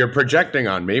 You're projecting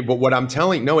on me. But what I'm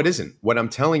telling, no, it isn't. What I'm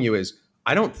telling you is,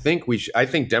 I don't think we should. I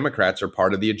think Democrats are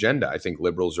part of the agenda. I think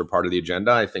liberals are part of the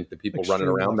agenda. I think the people running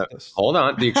around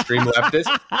the extreme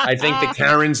leftists. I think the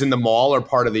Karens in the mall are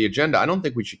part of the agenda. I don't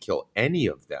think we should kill any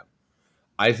of them.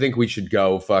 I think we should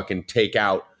go fucking take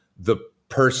out the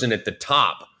person at the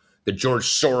top, the George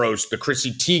Soros, the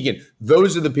Chrissy Teigen.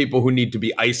 Those are the people who need to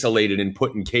be isolated and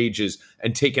put in cages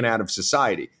and taken out of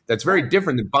society. That's very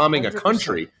different than bombing 100%. A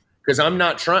country. Because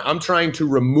I'm trying to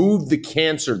remove the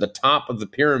cancer, the top of the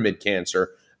pyramid cancer,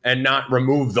 and not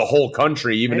remove the whole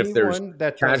country, even if there's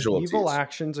casualties. Evil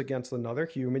actions against another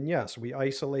human, yes, we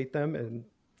isolate them and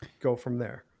go from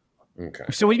there. Okay.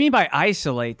 So what do you mean by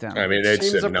isolate them? I mean,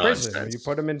 it's a nonsense. prison. You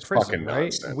put them in prison, right?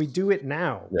 Nonsense. We do it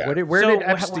now. Yeah. Where did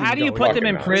Epstein how do you put them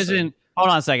in prison? Hold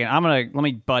on a second. Let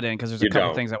me butt in because there's a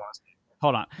couple things I want to say.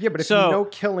 Hold on. Yeah, but if you know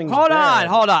killing's hold bad.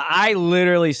 on. I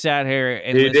literally sat here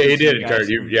and listened to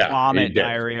Kurt. Vomit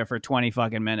diarrhea for 20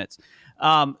 fucking minutes.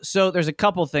 So there's a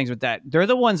couple things with that. They're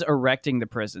the ones erecting the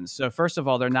prisons. So first of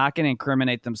all, they're not going to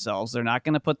incriminate themselves. They're not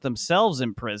going to put themselves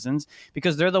in prisons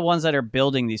because they're the ones that are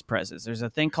building these prisons. There's a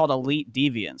thing called elite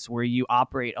deviance where you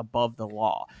operate above the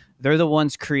law. They're the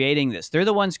ones creating this. They're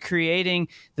the ones creating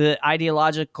the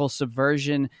ideological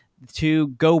subversion to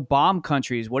go bomb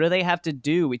countries. What do they have to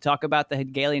do? We talk about the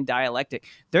Hegelian dialectic.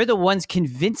 They're the ones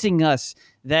convincing us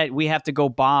that we have to go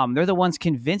bomb. They're the ones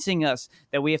convincing us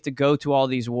that we have to go to all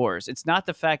these wars. It's not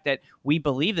the fact that we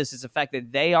believe this. It's the fact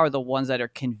that they are the ones that are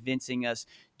convincing us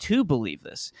to believe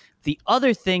this. The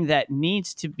other thing that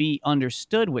needs to be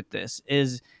understood with this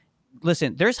is,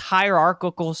 listen, there's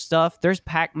hierarchical stuff. There's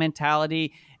pack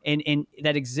mentality and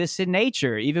that exists in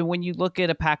nature. Even when you look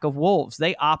at a pack of wolves,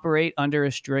 they operate under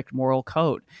a strict moral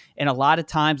code. And a lot of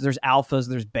times there's alphas,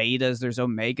 there's betas, there's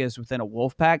omegas within a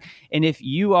wolf pack. And if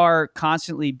you are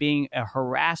constantly being a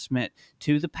harassment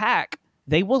to the pack,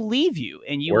 they will leave you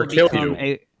and you will become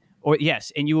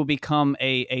and you will become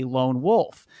a lone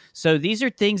wolf. So these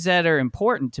are things that are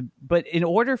important but in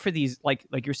order for these, like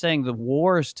you're saying, the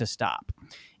wars to stop,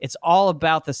 it's all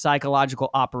about the psychological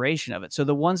operation of it. So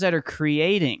the ones that are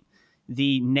creating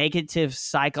the negative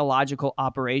psychological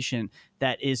operation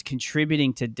that is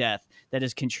contributing to death, that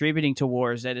is contributing to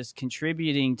wars, that is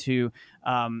contributing to,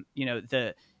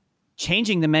 the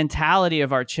changing the mentality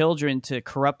of our children to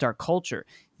corrupt our culture.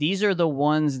 These are the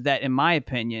ones that, in my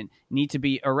opinion, need to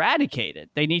be eradicated.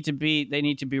 They need to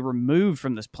be removed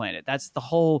from this planet. That's the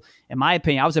whole, in my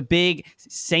opinion. I was a big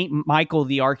Saint Michael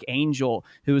the Archangel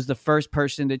who was the first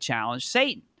person to challenge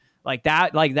Satan. Like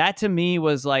that to me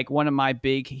was like one of my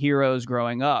big heroes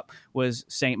growing up was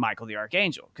Saint Michael the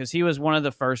Archangel, because he was one of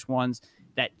the first ones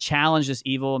that challenged this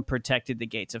evil and protected the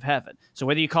gates of heaven. So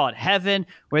whether you call it heaven,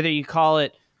 whether you call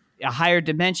it a higher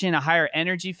dimension, a higher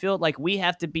energy field, like we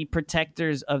have to be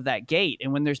protectors of that gate.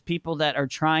 And when there's people that are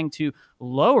trying to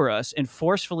lower us and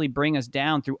forcefully bring us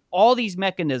down through all these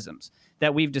mechanisms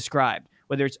that we've described,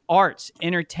 whether it's arts,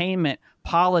 entertainment,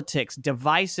 politics,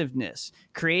 divisiveness,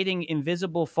 creating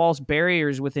invisible false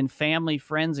barriers within family,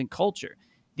 friends, and culture,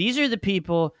 these are the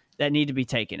people that need to be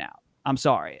taken out. I'm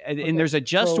sorry. And there's a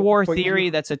just war theory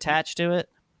that's attached to it.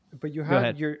 But you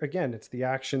have again, it's the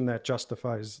action that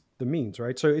justifies the means,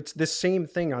 right? So it's the same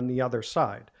thing on the other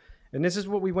side. And this is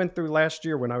what we went through last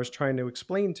year when I was trying to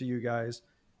explain to you guys.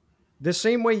 The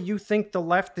same way you think the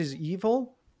left is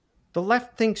evil, the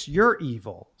left thinks you're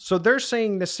evil. So they're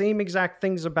saying the same exact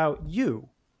things about you,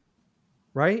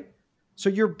 right? So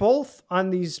you're both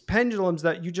on these pendulums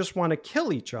that you just want to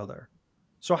kill each other.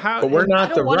 So how? But we're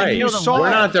not the right. We're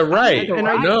not the right. I'm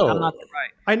not the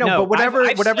right. I know, but whatever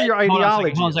your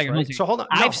ideology is. Right? So hold on.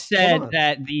 I've said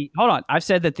that the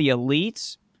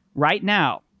elites right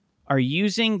now are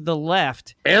using the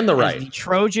left and the right, as the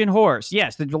Trojan horse.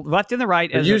 Yes, the left and the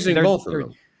right. They're using both of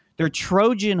them. They're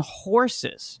Trojan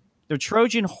horses. They're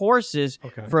Trojan horses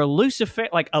for a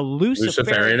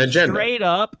Luciferian agenda. Straight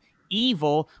up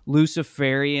evil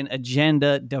Luciferian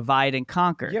agenda, divide and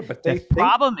conquer. Yeah, but they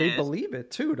believe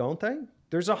it too, don't they?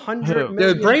 There's 100 million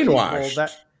they're brainwashed. People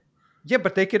that. Yeah,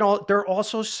 but they're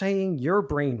also saying you're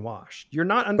brainwashed. You're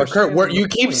not understanding. But Kurt, you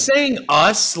keep saying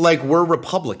us like we're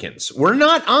Republicans. We're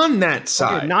not on that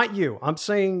side. Okay, not you. I'm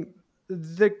saying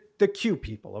the Q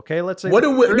people. Okay, let's say.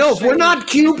 We're not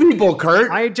Q people, Kurt.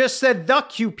 I just said the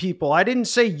Q people. I didn't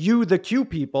say you, the Q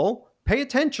people. Pay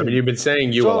attention. I mean, you've been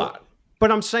saying you a lot.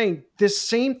 But I'm saying this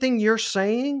same thing you're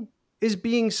saying is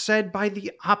being said by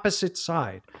the opposite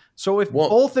side. So if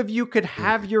both of you could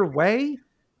have your way,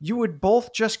 you would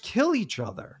both just kill each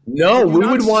other. No, we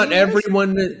would want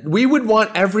everyone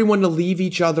to leave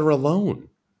each other alone.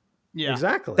 Yeah,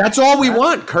 exactly. That's all we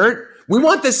want, Kurt. We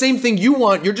want the same thing you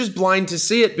want. You're just blind to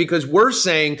see it because we're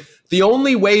saying the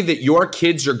only way that your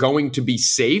kids are going to be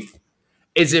safe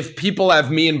is if people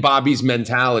have me and Bobby's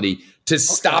mentality to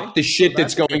stop the shit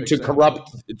that's going to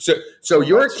corrupt. So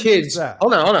your kids,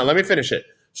 hold on, let me finish it.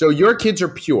 So your kids are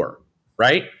pure,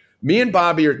 right? Me and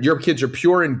Bobby, your kids are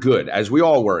pure and good, as we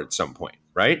all were at some point,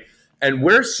 right? And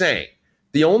we're saying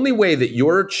the only way that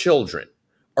your children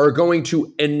are going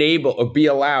to enable or be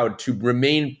allowed to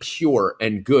remain pure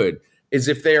and good is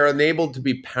if they are enabled to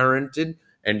be parented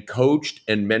and coached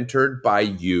and mentored by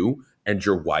you and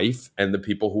your wife and the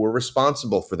people who are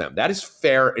responsible for them. That is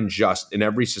fair and just in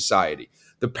every society.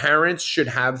 The parents should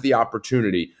have the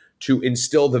opportunity to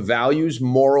instill the values,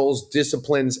 morals,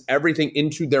 disciplines, everything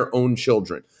into their own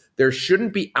children. There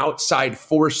shouldn't be outside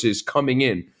forces coming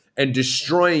in and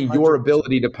destroying your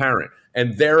ability to parent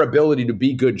and their ability to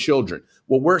be good children.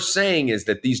 What we're saying is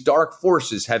that these dark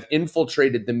forces have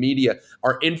infiltrated the media,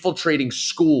 are infiltrating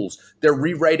schools. They're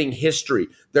rewriting history.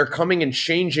 They're coming and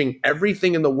changing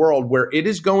everything in the world where it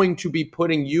is going to be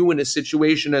putting you in a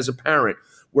situation as a parent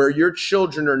where your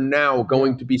children are now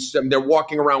going to be, they're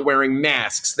walking around wearing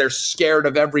masks. They're scared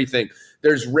of everything.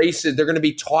 There's racist. They're going to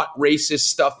be taught racist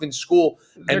stuff in school.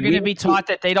 They're going to be taught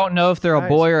that they don't know if they're a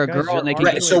boy or a girl. And they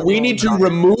can so we need to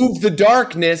remove the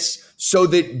darkness so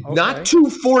that not to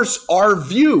force our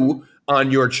view on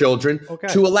your children,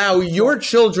 to allow your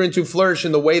children to flourish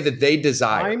in the way that they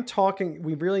desire. I'm talking,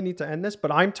 we really need to end this,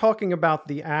 but I'm talking about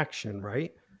the action,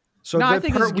 right? So no, I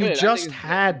think we just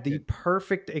had the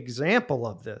perfect example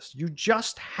of this. You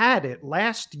just had it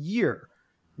last year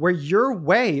where your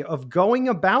way of going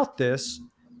about this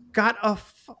got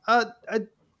a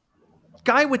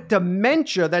guy with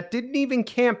dementia that didn't even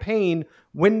campaign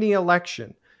win the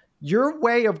election. Your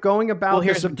way of going about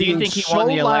this of being do you think he won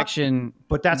the election?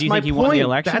 But that's my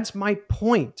point. That's my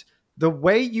point. The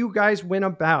way you guys went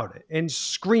about it and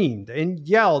screamed and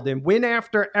yelled and went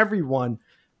after everyone,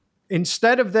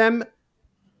 instead of them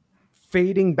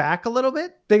fading back a little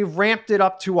bit, they ramped it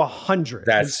up to 100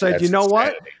 and said, you know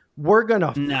what? We're going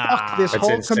to fuck this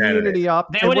whole community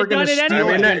up. They would have done it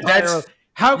anyway.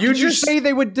 How could you say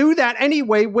they would do that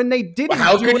anyway when they didn't?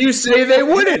 How could you say they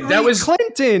wouldn't? That was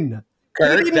Clinton.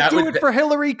 They didn't do it for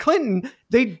Hillary Clinton.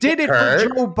 They did it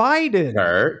for Joe Biden.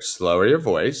 Kurt, slower your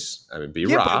voice. I mean, be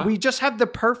raw. But we just have the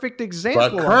perfect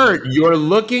example. But Kurt, you're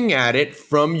looking at it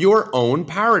from your own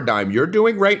paradigm. You're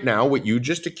doing right now what you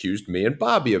just accused me and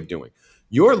Bobby of doing.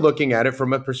 You're looking at it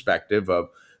from a perspective of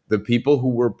the people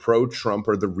who were pro-Trump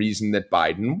are the reason that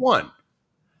Biden won.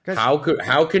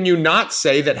 How can you not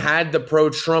say that had the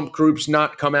pro-Trump groups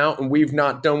not come out and we've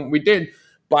not done what we did,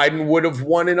 Biden would have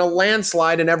won in a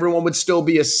landslide and everyone would still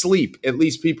be asleep. At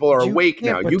least people are awake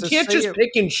now. You can't just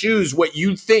pick and choose what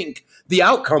you think the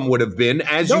outcome would have been,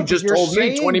 as you just told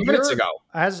me 20 minutes ago.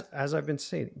 As I've been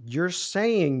saying, you're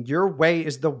saying your way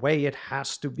is the way it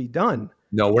has to be done.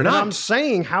 No, we're not. I'm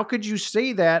saying, how could you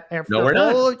say that after we're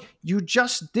not. You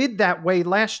just did that way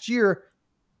last year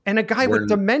and a guy with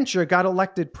dementia got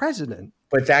elected president.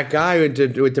 But that guy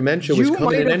with dementia was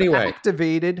coming in anyway.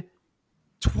 Activated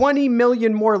 20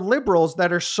 million more liberals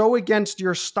that are so against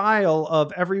your style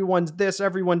of everyone's this,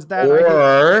 everyone's that.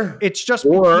 Or it's just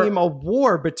became a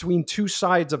war between two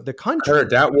sides of the country.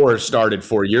 Kurt, that war started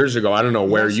 4 years ago. I don't know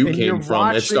where you came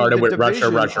from. It started with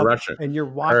Russia. And you're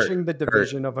watching the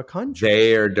division of a country.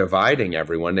 They are dividing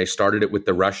everyone. They started it with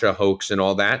the Russia hoax and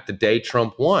all that the day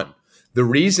Trump won. The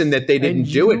reason that they didn't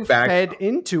do it back, fed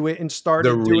into it and started.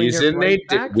 The reason they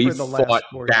did, we fought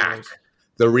back.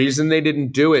 The reason they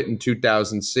didn't do it in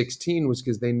 2016 was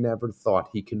because they never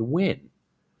thought he could win.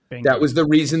 Bingo. That was the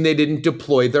reason they didn't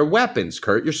deploy their weapons.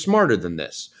 Kurt, you're smarter than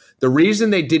this. The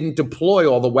reason they didn't deploy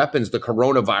all the weapons, the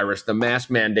coronavirus, the mask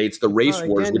mandates, the race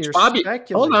wars, which Bobby,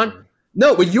 hold on.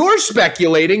 No, but you're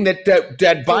speculating that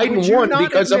Biden won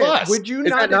because of us. Would you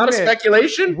Is that not a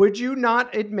speculation? Would you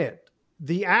not admit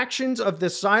the actions of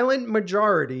the silent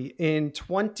majority in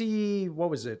 16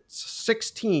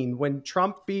 when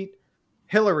Trump beat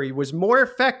Hillary was more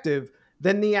effective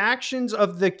than the actions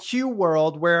of the Q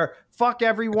world where fuck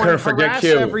everyone, harass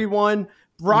everyone.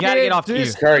 You got to get off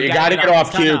Q. Kurt, you got to get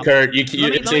off Q, Kurt.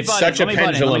 It's such a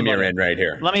pendulum you're in right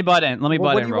here. Let me butt in. What do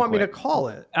you want me to call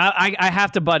it? I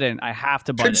have to butt in.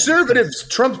 Conservatives,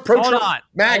 Trump, pro-Trump,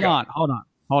 MAGA. Hold on.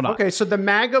 Okay, so the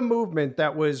MAGA movement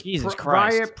that was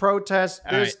riot, protest,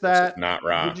 that. Not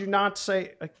wrong. Would you not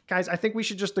say, guys, I think we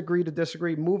should just agree to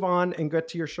disagree, move on and get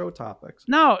to your show topics.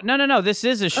 No. This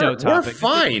is a show topic. We're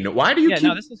fine. Why do you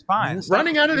keep this is fine.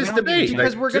 running out of this debate?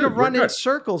 Because we're going to run in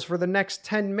circles for the next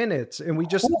 10 minutes. And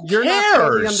you're not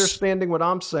fully understanding what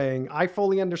I'm saying. I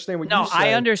fully understand what you said. No,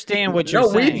 I understand what you're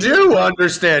saying. No, we do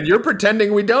understand. You're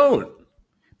pretending we don't.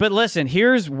 But listen,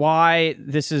 here's why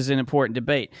this is an important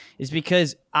debate, is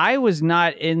because I was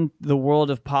not in the world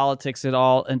of politics at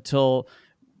all until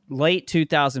late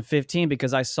 2015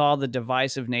 because I saw the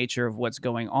divisive nature of what's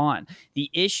going on.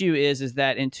 The issue is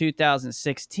that in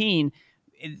 2016,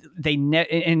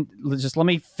 and just let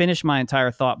me finish my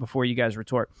entire thought before you guys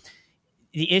retort.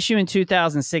 The issue in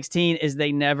 2016 is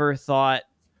they never thought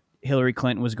Hillary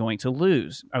Clinton was going to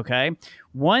lose, okay?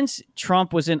 Once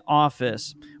Trump was in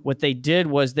office, what they did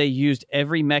was they used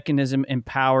every mechanism in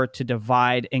power to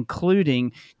divide,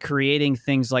 including creating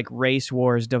things like race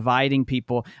wars, dividing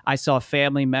people. I saw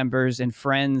family members and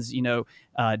friends,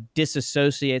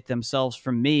 disassociate themselves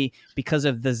from me because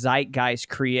of the zeitgeist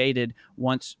created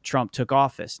once Trump took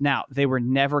office. Now, they were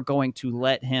never going to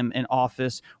let him in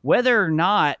office, whether or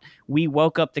not we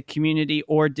woke up the community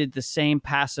or did the same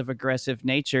passive aggressive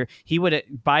nature.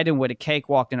 Biden would have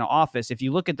cakewalked into office. If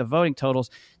you look at the voting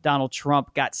totals, Donald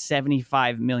Trump got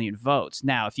 75 million votes.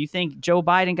 Now, if you think Joe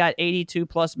Biden got 82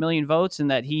 plus million votes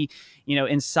and that he,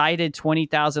 incited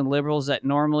 20,000 liberals that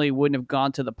normally wouldn't have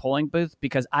gone to the polling booth,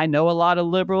 because I know a lot of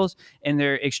liberals and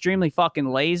they're extremely fucking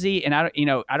lazy. And I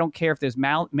don't care if there's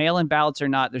mail-in ballots or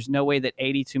not. There's no way that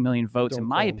 82 million votes, in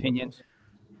my opinion,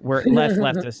 were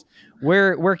leftists.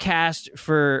 We're cast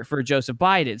for Joseph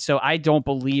Biden. So I don't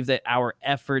believe that our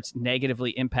efforts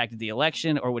negatively impacted the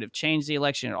election or would have changed the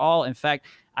election at all. In fact,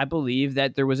 I believe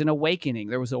that there was an awakening.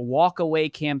 There was a walk-away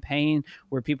campaign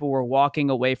where people were walking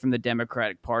away from the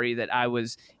Democratic Party that I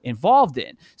was involved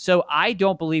in. So I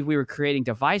don't believe we were creating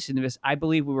divisiveness. I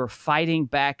believe we were fighting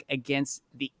back against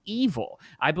the evil.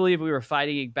 I believe we were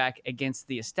fighting back against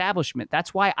the establishment.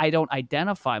 That's why I don't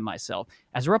identify myself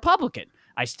as a Republican.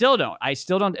 I still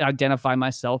don't identify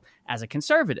myself as a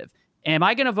conservative. Am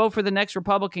I going to vote for the next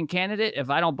Republican candidate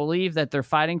if I don't believe that they're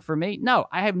fighting for me? No,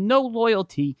 I have no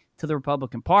loyalty to the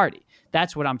Republican Party.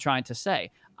 That's what I'm trying to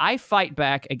say. I fight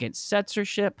back against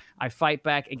censorship. I fight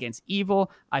back against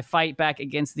evil. I fight back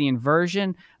against the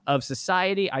inversion of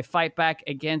society. I fight back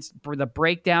against the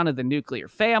breakdown of the nuclear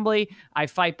family. I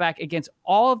fight back against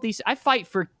all of these. I fight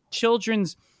for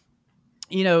children's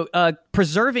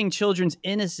preserving children's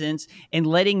innocence and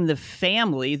letting the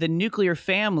family, the nuclear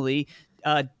family,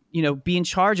 be in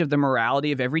charge of the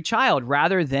morality of every child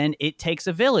rather than it takes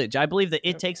a village. I believe that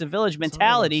it takes a village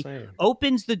mentality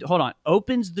opens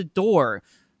the door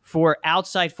for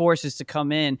outside forces to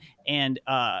come in and,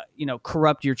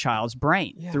 corrupt your child's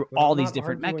brain through all these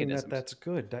different mechanisms. That's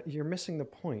good. You're missing the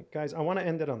point. Guys, I want to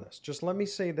end it on this. Just let me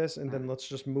say this and then let's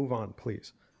just move on,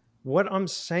 please. What I'm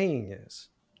saying is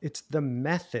it's the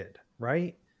method,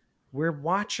 right? We're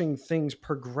watching things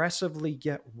progressively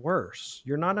get worse.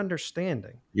 You're not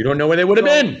understanding. You don't know where they would have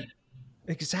been.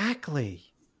 Exactly.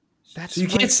 That's so you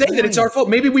can't say that it's our fault.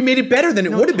 Maybe we made it better than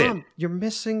it would have been. You're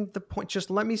missing the point.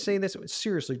 Just let me say this.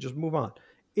 Seriously, just move on.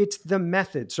 It's the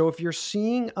method. So if you're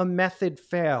seeing a method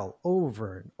fail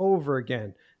over and over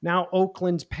again, now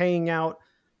Oakland's paying out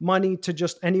money to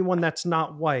just anyone that's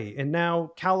not white. And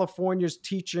now California's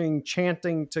teaching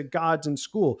chanting to gods in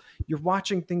school. You're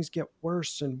watching things get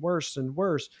worse and worse and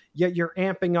worse, yet you're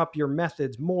amping up your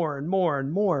methods more and more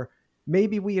and more.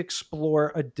 Maybe we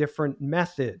explore a different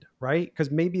method, right? Because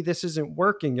maybe this isn't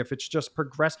working if it's just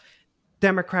progress.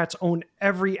 Democrats own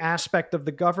every aspect of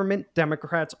the government.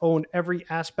 Democrats own every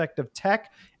aspect of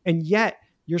tech. And yet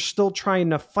you're still trying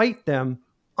to fight them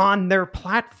on their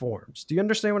platforms. Do you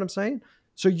understand what I'm saying?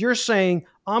 So you're saying,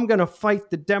 I'm going to fight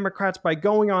the Democrats by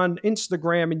going on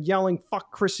Instagram and yelling,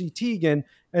 fuck Chrissy Teigen.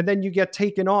 And then you get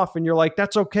taken off and you're like,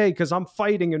 that's okay because I'm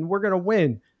fighting and we're going to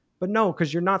win. But no,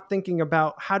 because you're not thinking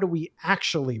about how do we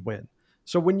actually win.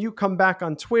 So when you come back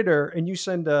on Twitter and you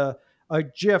send a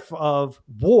GIF of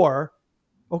war,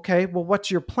 okay, well,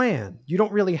 what's your plan? You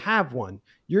don't really have one.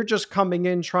 You're just coming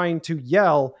in trying to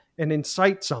yell and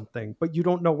incite something, but you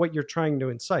don't know what you're trying to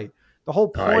incite. The whole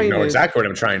point I know is exactly what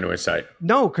I'm trying to incite.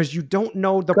 No, because you don't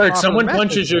know the. Kurt, someone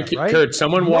punches you. Right? Kurt,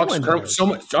 someone walks.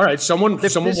 Someone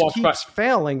keeps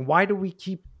failing. Why do we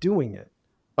keep doing it?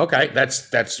 Okay,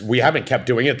 that's we haven't kept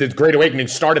doing it. The Great Awakening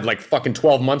started like fucking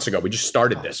 12 months ago. We just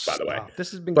started this, by the way.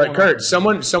 This has been. But Kurt,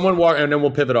 someone walk, and then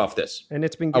we'll pivot off this. And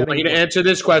it's been. I want you to answer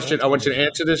this question. I want you to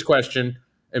answer this question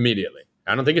immediately.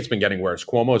 I don't think it's been getting worse.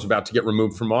 Cuomo is about to get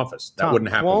removed from office. That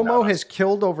wouldn't happen. Cuomo has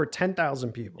killed over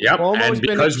 10,000 people. Yep, and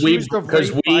because we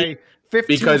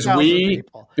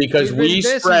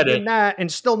spread it,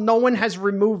 and still no one has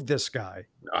removed this guy.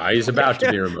 He's about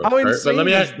to be removed. How insane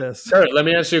is this? Kurt, let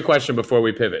me ask you a question before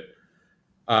we pivot.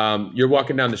 You're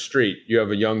walking down the street. You have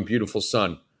a young, beautiful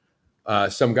son.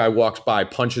 Some guy walks by,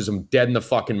 punches him dead in the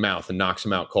fucking mouth, and knocks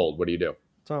him out cold. What do you do?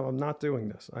 Tom, I'm not doing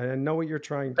this. I know what you're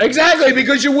trying to do. Exactly,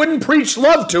 because you wouldn't preach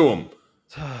love to him.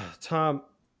 Tom,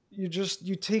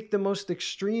 you take the most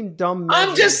extreme dumb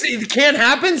measures. It can't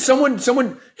happen.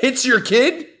 Someone hits your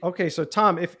kid. Okay, so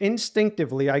Tom, if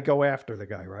instinctively I go after the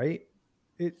guy, right?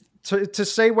 To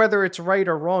say whether it's right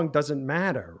or wrong doesn't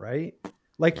matter, right?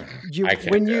 Like So if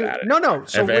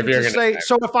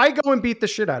I go and beat the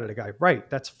shit out of the guy, right?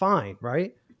 That's fine,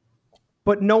 right?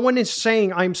 But no one is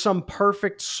saying I'm some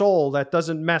perfect soul that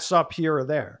doesn't mess up here or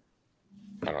there.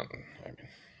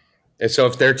 So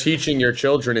if they're teaching your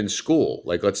children in school,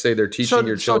 like let's say they're teaching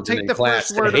your children in class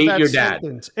to hate your dad.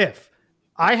 If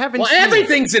I haven't,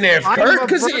 everything's an if. I'm a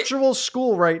virtual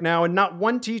school right now, and not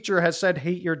one teacher has said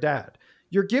hate your dad.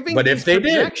 You're giving these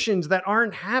projections that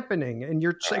aren't happening, and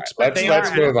you're expecting.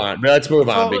 Let's move on. Let's move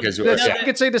on because we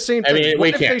could say the same thing. I mean,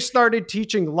 what if they started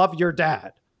teaching love your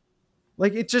dad?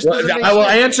 Like it just. I will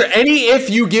answer any if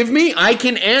you give me. I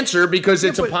can answer because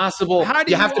it's a possible. How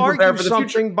do you have to prepare for the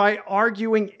future by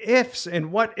arguing ifs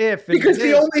and what if? Because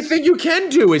the only thing you can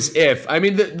do is if. I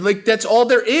mean, that's all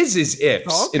there is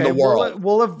ifs in the world.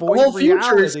 We'll avoid the whole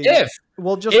future is if.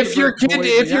 We'll just if your kid,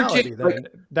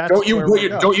 don't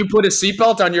you put a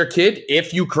seatbelt on your kid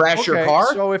if you crash your car?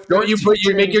 So if don't you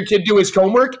make your kid do his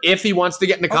homework if he wants to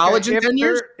get into college in 10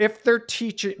 years? If they're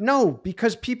teaching, no,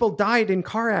 because people died in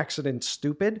car accidents.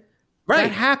 Stupid, right?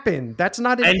 That happened. That's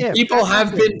not an if. And people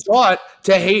have been taught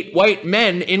to hate white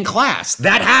men in class.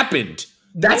 That happened.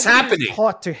 That's happening.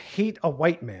 Taught to hate a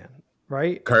white man,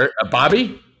 right? Kurt,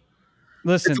 Bobby.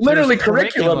 Listen, it's literally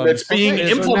curriculum that's being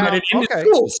implemented in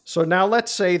schools. So now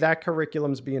let's say that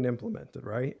curriculum's being implemented,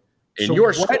 right? In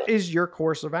your school. What is your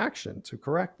course of action to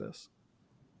correct this?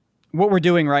 What we're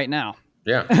doing right now.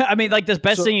 Yeah. I mean, like the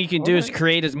best thing you can do is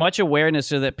create as much awareness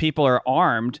so that people are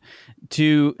armed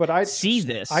to see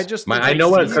this. I know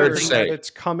what Kurt's saying. It's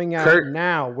coming out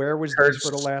now. Where was this for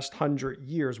the last 100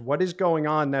 years? What is going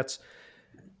on? That's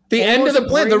the end of the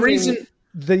plan. The reason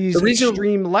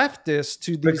extreme leftists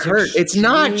to these it's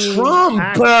not Trump.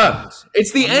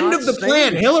 It's the end of the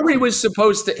plan. Hillary was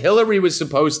supposed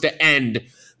to end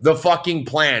the fucking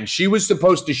plan. She was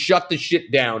supposed to shut the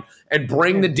shit down and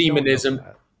bring the demonism.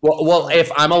 Well, if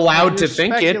I'm allowed to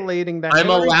think it, I'm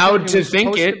allowed to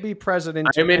think it. Be president.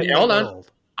 Hold on.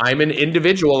 I'm an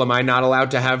individual. Am I not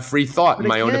allowed to have free thought and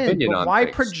my own opinion on why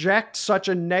things? Why project such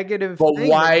a negative thing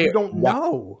that you don't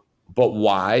know? But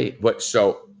why?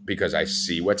 Because I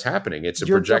see what's happening. It's a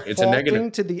it's a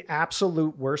negative to the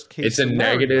absolute worst case. It's a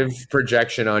negative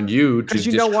projection on you to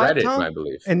discredit my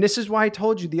belief. And this is why I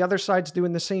told you the other side's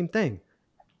doing the same thing.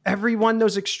 Everyone,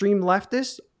 those extreme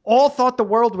leftists, all thought the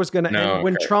world was going to end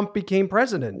when Trump became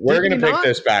president. We're going to pick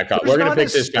this back up.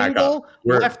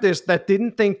 Leftist that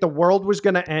didn't think the world was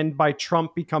going to end by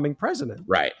Trump becoming president.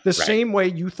 Right. The same way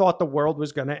you thought the world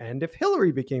was going to end if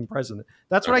Hillary became president.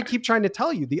 That's what I keep trying to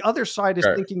tell you. The other side is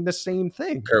thinking the same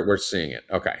thing. Kurt, we're seeing it.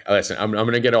 Okay. Listen, I'm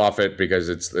going to get off it because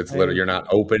it's literally you're not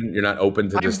open. You're not open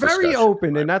to this discussion. I'm very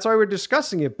open, and that's why we're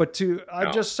discussing it. But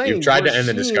I'm just saying. You've tried to end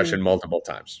the discussion multiple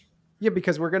times. Yeah,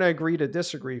 because we're going to agree to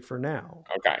disagree for now.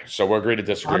 Okay, so we'll agree to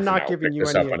disagree. I'm not giving you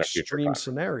any extreme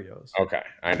scenarios. Okay,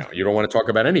 I know you don't want to talk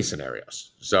about any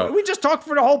scenarios. So we just talked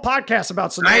for the whole podcast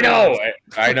about scenarios.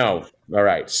 I know. All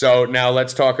right, so now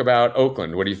let's talk about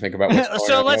Oakland. What do you think about?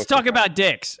 Let's talk about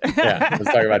dicks. Yeah, let's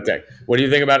talk about dick. What do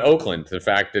you think about Oakland? The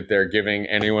fact that they're giving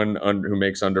anyone who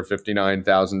makes under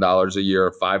 $59,000 a year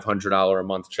a $500 a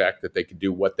month check that they can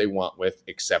do what they want with,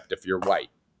 except if you're white.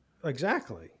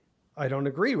 Exactly. I don't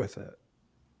agree with it.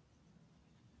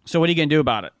 So what are you going to do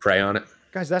about it? Pray on it.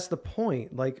 Guys, that's the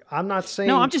point. Like, I'm not saying...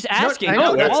 No, I'm just asking. I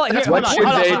want to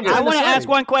ask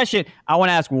one question.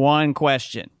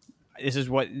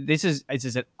 This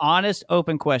is an honest,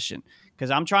 open question because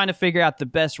I'm trying to figure out the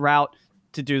best route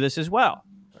to do this as well.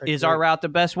 Is our route the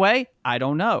best way? I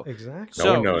don't know. Exactly.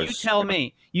 So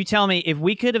you tell me if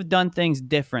we could have done things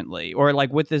differently or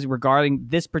like with this regarding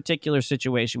this particular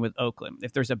situation with Oakland,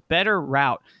 if there's a better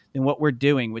route than what we're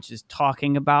doing, which is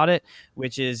talking about it,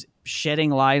 which is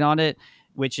shedding light on it,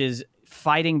 which is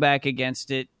fighting back against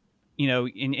it,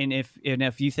 and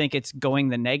if you think it's going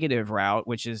the negative route,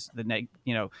 which is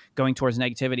going towards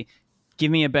negativity,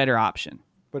 give me a better option.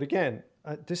 But again,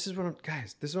 this is what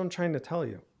I'm trying to tell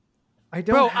you. I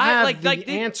don't have the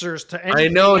answers to anything. I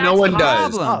know no one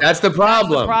does. That's the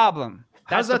problem.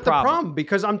 How's that the problem?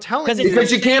 Because I'm telling you.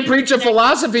 Because you can't preach a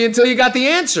philosophy until you got the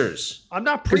answers. I'm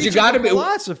not preaching a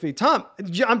philosophy. Tom,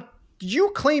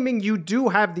 you claiming you do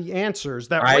have the answers.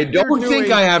 That I don't think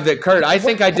I have that, Kurt. I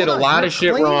think I did a lot of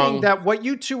shit wrong. That what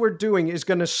you two are doing is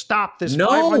going to stop this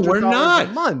 $500 we're not.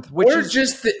 A month. We're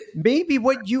just... maybe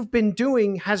what you've been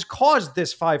doing has caused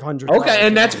this $500. Okay,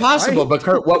 and that's possible. Right? But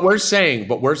Kurt, what we're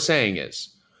saying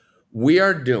is we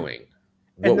are doing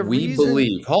what we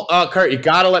believe. Kurt, you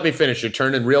got to let me finish. You're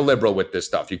turning real liberal with this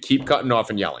stuff. You keep cutting off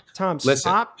and yelling. Tom, listen,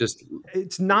 stop.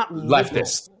 It's not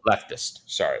leftist.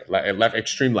 Sorry,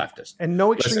 extreme leftist. And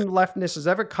no extreme leftist is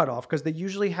ever cut off because they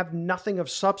usually have nothing of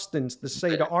substance to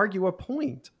say to argue a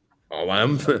point.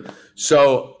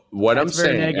 So what I'm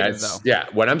saying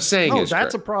what I'm saying is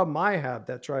that's Kurt, a problem I have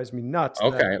that drives me nuts.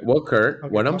 Okay, Kurt,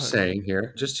 what I'm saying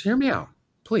here, just hear me out,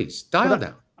 please. Dial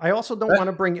down. I also don't want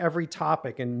to bring every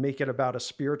topic and make it about a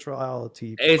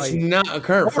spirituality. It's not,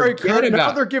 Kurt. Forget about.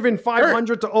 Now they're giving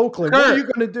 500 to Oakland. What are you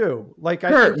going to do?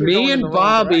 Kurt, me and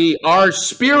Bobby are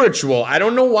spiritual. I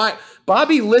don't know why.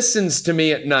 Bobby listens to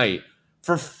me at night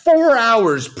for 4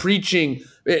 hours preaching.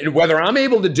 Whether I'm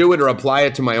able to do it or apply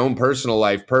it to my own personal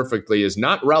life perfectly is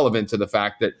not relevant to the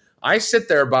fact that I sit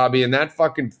there, Bobby, in that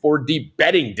fucking 4D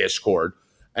betting Discord,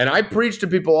 and I preach to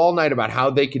people all night about how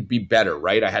they could be better,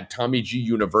 right? I had Tommy G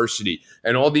University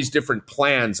and all these different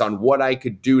plans on what I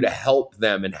could do to help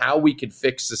them and how we could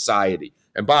fix society.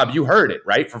 And Bob, you heard it,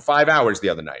 right? For 5 hours the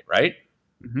other night, right?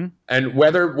 Mm-hmm. And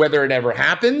whether it ever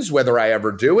happens, whether I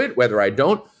ever do it, whether I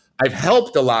don't, I've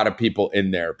helped a lot of people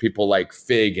in there, people like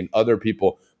Fig and other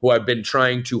people who I've been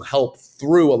trying to help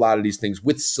through a lot of these things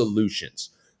with solutions.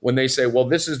 When they say, well,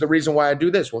 this is the reason why I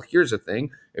do this. Well, here's the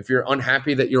thing. If you're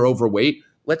unhappy that you're overweight,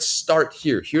 let's start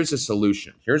here. Here's a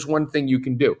solution. Here's one thing you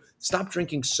can do. Stop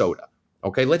drinking soda.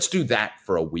 Okay, let's do that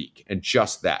for a week and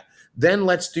just that. Then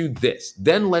let's do this.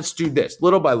 Then let's do this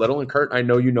little by little. And Kurt, I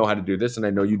know you know how to do this, and I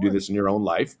know you do this in your own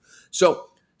life. So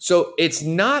it's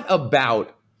not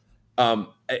about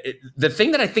the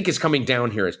thing that I think is coming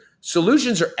down here is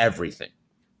solutions are everything.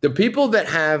 The people that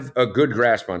have a good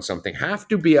grasp on something have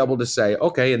to be able to say,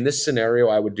 okay, in this scenario,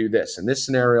 I would do this. In this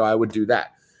scenario, I would do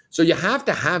that. So you have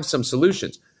to have some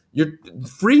solutions. Your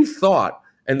free thought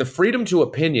and the freedom to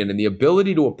opinion and the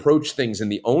ability to approach things in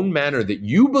the own manner that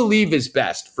you believe is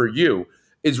best for you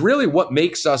is really what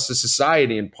makes us a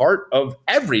society and part of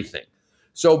everything.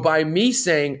 So by me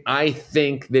saying, I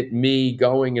think that me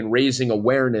going and raising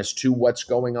awareness to what's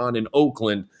going on in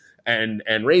Oakland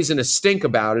and raising a stink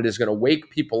about it is going to wake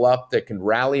people up that can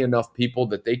rally enough people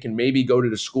that they can maybe go to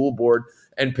the school board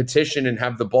and petition and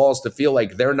have the balls to feel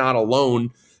like they're not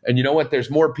alone. And you know what? There's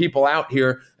more people out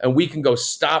here and we can go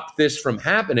stop this from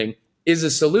happening is a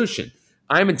solution.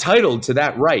 I'm entitled to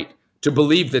that right to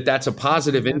believe that that's a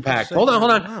positive impact. Hold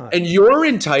on. And you're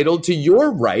entitled to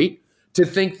your right to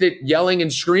think that yelling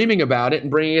and screaming about it and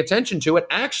bringing attention to it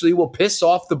actually will piss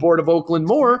off the Board of Oakland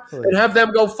more and have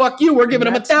them go, fuck you, we're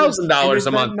giving them $1,000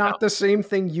 a month. Not the same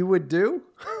thing you would do?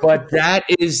 But that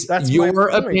is your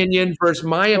opinion versus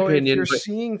my opinion. If you're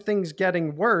seeing things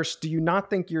getting worse, do you not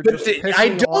think you're just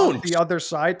pissing off the other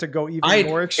side to go even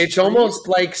more extreme? It's almost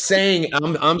like saying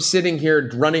I'm sitting here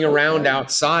running around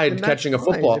outside catching a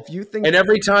football. If you think, and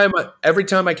every time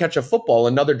I catch a football,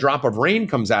 another drop of rain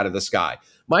comes out of the sky.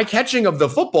 My catching of the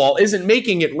football isn't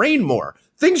making it rain more.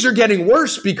 Things are getting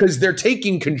worse because they're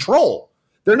taking control.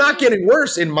 They're not getting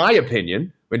worse, in my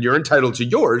opinion, when you're entitled to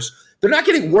yours. They're not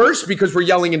getting worse because we're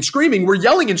yelling and screaming. We're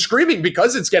yelling and screaming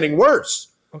because it's getting worse.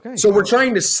 Okay. So we're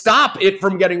trying to stop it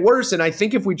from getting worse. And I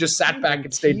think if we just sat back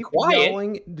and stayed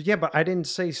quiet. Yeah, but I didn't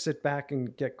say sit back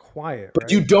and get quiet.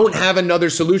 But you don't have another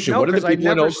solution. What do the people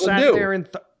in Oakland do? There and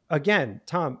again,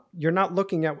 Tom, you're not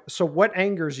looking at. So what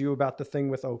angers you about the thing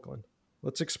with Oakland?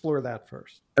 Let's explore that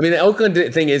first. I mean, the Oakland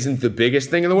thing isn't the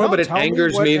biggest thing in the world, but it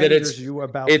angers me that it's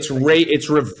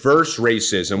reverse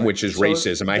racism, right. Which is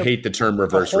racism. I hate the term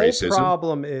reverse racism. The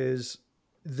problem is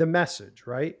the message,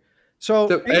 right? So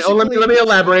let me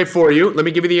elaborate for you. Let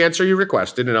me give you the answer you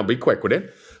requested, and I'll be quick with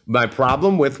it. My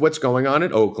problem with what's going on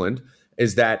in Oakland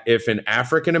is that if an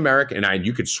African American, and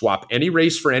you could swap any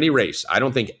race for any race, I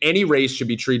don't think any race should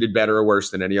be treated better or worse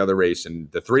than any other race.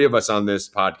 And the three of us on this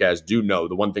podcast do know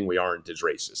the one thing we aren't is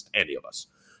racist, any of us.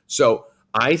 So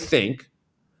I think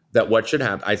that what should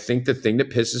happen, I think the thing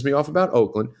that pisses me off about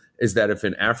Oakland is that if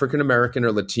an African American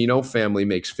or Latino family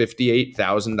makes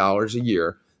 $58,000 a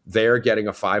year, they're getting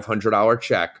a $500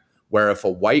 check. Where if a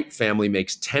white family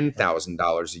makes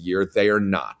 $10,000 a year, they are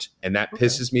not. And that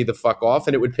pisses me the fuck off.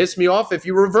 And it would piss me off if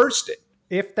you reversed it.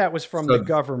 If that was from the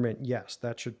government, yes,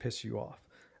 that should piss you off.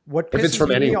 What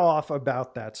pisses me off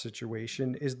about that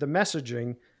situation is the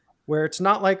messaging where it's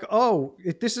not like,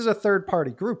 this is a third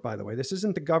party group, by the way. This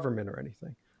isn't the government or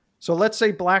anything. So let's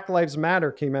say Black Lives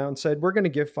Matter came out and said, we're going to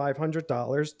give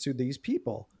 $500 to these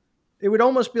people. It would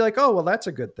almost be like, oh, well, that's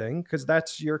a good thing because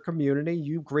that's your community.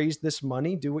 You raised this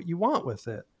money, do what you want with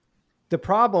it. The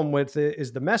problem with it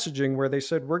is the messaging where they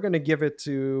said, we're going to give it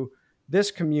to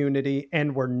this community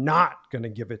and we're not going to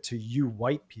give it to you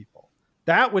white people.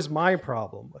 That was my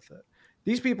problem with it.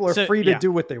 These people are free to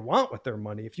do what they want with their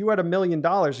money. If you had $1 million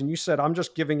and you said, I'm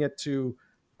just giving it to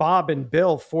Bob and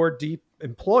Bill, 4 deep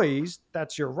employees,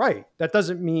 that's your right. That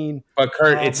doesn't mean. But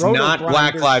Kurt, it's not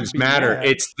Black Lives Matter. Mad.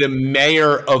 It's the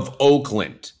mayor of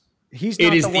Oakland. He's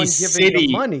not the one giving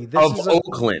the money. This is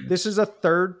Oakland. This is a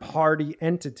third-party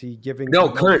entity giving. No,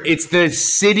 Kurt, it's the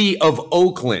city of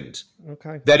Oakland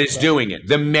that is doing it.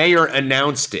 The mayor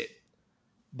announced it.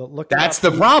 But look, that's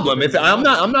the problem. I'm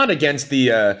not against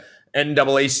the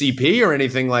NAACP or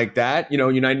anything like that.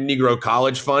 United Negro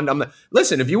College Fund.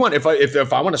 Listen. If you want, if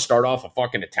I want to start off a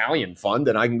fucking Italian fund,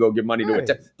 then I can go give money to it.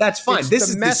 That's fine. This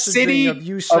is the city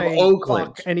of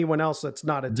Oakland. Anyone else that's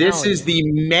not Italian. This is the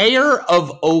mayor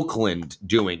of Oakland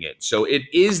doing it. So it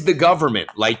is the government,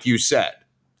 like you said.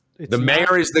 The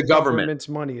mayor is the government's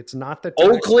money. It's not the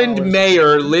Oakland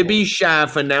Mayor Libby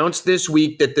Schaaf announced this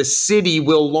week that the city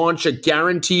will launch a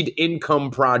guaranteed income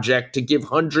project to give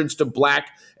hundreds to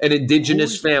Black and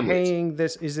Indigenous families. Paying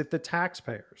this? Is it the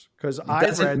taxpayers? Because I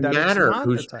read that matter it's not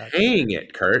who's paying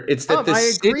it, Kurt. It's that the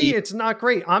city. I agree. It's not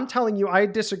great. I'm telling you, I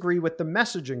disagree with the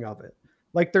messaging of it.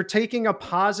 Like they're taking a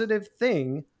positive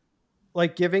thing,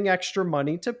 like giving extra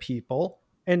money to people,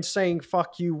 and saying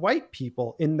 "fuck you, white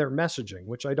people" in their messaging,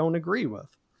 which I don't agree with.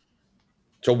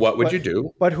 So what would you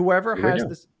do? But whoever has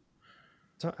this,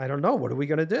 I don't know. What are we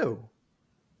going to do?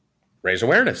 Raise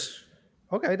awareness.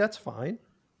 Okay, that's fine.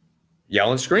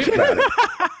 Yell and scream about it.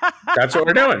 That's what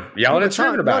we're doing. Yelling and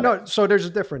screaming about it. No. So there's a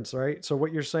difference, right? So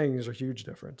what you're saying is a huge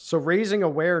difference. So raising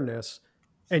awareness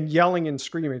and yelling and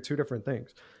screaming are 2 different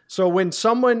things. So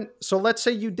let's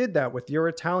say you did that with your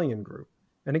Italian group.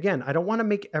 And again, I don't want to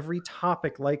make every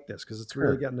topic like this because it's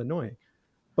really getting annoying.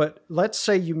 But let's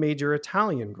say you made your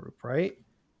Italian group, right?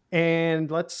 And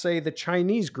let's say the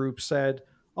Chinese group said,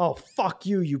 "Oh, fuck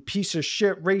you, you piece of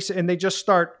shit racist." And they just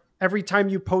start, every time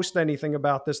you post anything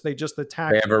about this, they just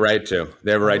attack. They have a right to.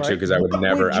 They have a right to, because I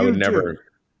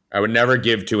would never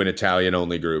give to an Italian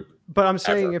only group. But I'm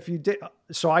saying if you did,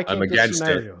 so I can't give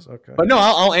scenarios. Okay. But no,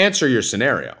 I'll answer your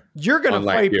scenario. You're going to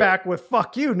fight back with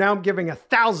 "fuck you." Now I'm giving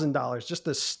 $1,000 just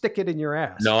to stick it in your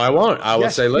ass. No, I won't. I will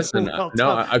say, listen,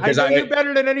 no, because I know you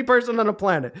better than any person on the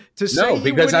planet. To say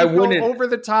because I wouldn't go over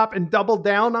the top and double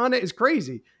down on it is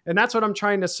crazy. And that's what I'm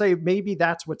trying to say. Maybe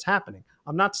that's what's happening.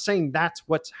 I'm not saying that's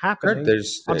what's happening.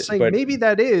 I'm saying maybe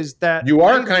that is that you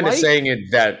are kind of saying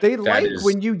it that they like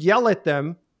when you yell at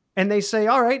them. And they say,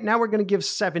 all right, now we're going to give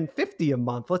 $750 a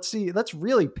month. Let's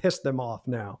really piss them off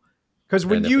now. Because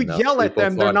when you yell at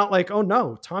them, they're not like, oh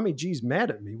no, Tommy G's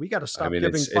mad at me. We got to stop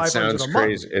giving $500 a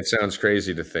month. It sounds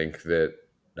crazy to think that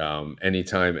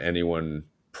anytime anyone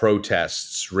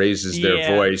protests, raises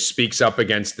their voice, speaks up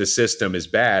against the system is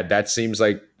bad. That seems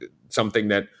like something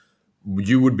that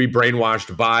you would be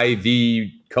brainwashed by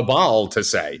the cabal to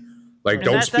say. Like,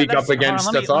 don't speak up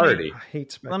against authority.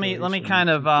 Let me kind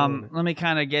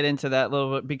of get into that a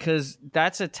little bit, because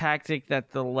that's a tactic that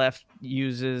the left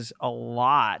uses a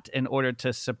lot in order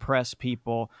to suppress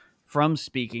people from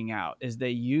speaking out. Is they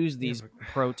use these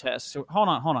protests. So, hold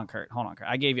on, Kurt.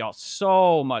 I gave y'all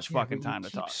so much fucking time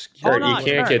to talk. Kurt, you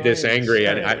can't get this angry.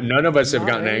 None of us have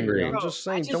gotten angry. I'm just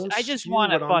saying, I just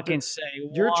want to fucking say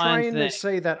you're trying to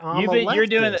say that I'm a leftist, you're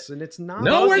doing it, and it's not.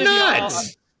 No, we're not.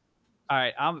 All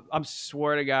right, I'm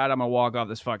swear to God, I'm gonna walk off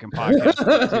this fucking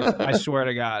podcast. I swear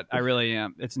to God, I really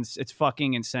am. It's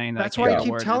fucking insane. That's why I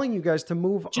keep telling you guys to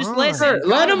move on. Just listen.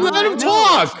 Let him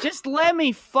talk. Just let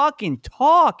me fucking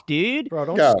talk, dude. Bro,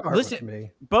 don't start with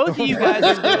me. Both of you guys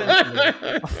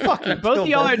are doing. Both of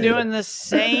y'all are doing the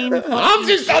same.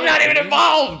 I'm not even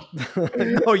involved.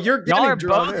 No, you're getting y'all are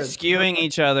both skewing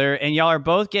each other, and y'all are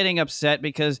both getting upset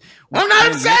because I'm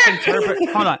not upset.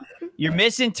 Hold on. You're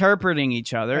misinterpreting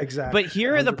each other. Exactly. But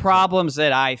here are the problems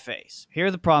that I face.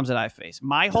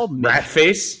 My whole rat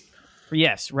face?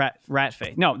 Yes, rat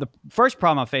face. No, the first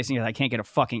problem I'm facing is I can't get a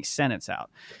fucking sentence out.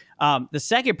 The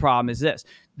second problem is this.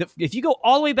 If you go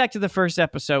all the way back to the first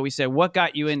episode, we said, what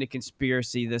got you into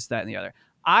conspiracy, this, that, and the other.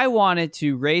 I wanted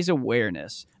to raise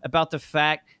awareness about the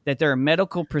fact that there are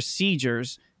medical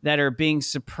procedures that are being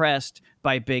suppressed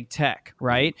by big tech,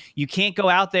 right? You can't go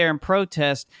out there and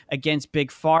protest against big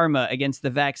pharma, against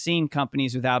the vaccine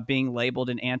companies without being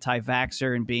labeled an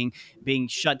anti-vaxxer and being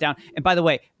shut down. And by the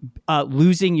way,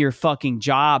 losing your fucking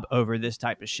job over this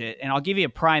type of shit. And I'll give you a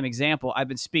prime example. I've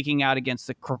been speaking out against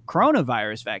the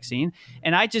coronavirus vaccine,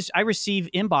 and I receive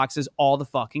inboxes all the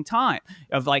fucking time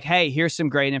of like, hey, here's some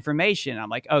great information. I'm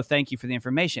like, oh, thank you for the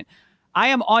information. I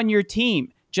am on your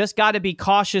team. Just got to be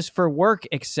cautious for work,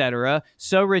 etc.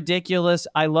 So ridiculous.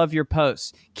 I love your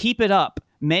posts. Keep it up.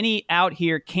 Many out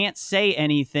here can't say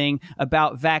anything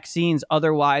about vaccines.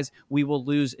 Otherwise, we will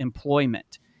lose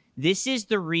employment. This is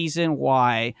the reason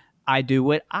why I do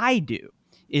what I do,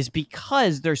 is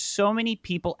because there's so many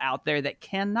people out there that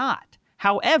cannot.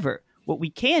 However, what we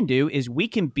can do is we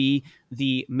can be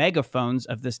the megaphones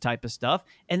of this type of stuff,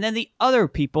 and then the other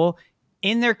people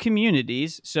in their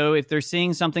communities. So if they're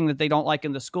seeing something that they don't like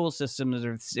in the school systems,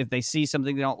 or if they see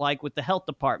something they don't like with the health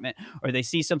department, or they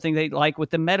see something they like with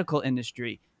the medical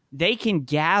industry, they can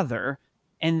gather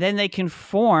and then they can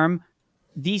form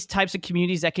these types of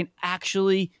communities that can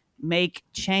actually make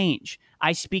change.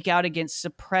 I speak out against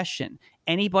suppression.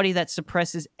 Anybody that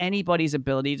suppresses anybody's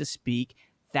ability to speak,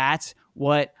 that's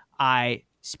what I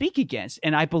speak against.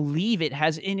 And I believe it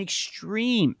has an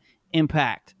extreme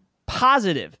impact,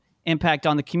 positive impact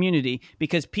on the community,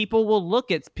 because people will look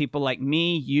at people like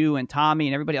me, you, and Tommy,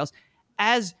 and everybody else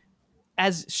as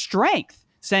strength,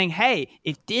 saying, hey,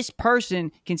 if this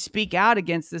person can speak out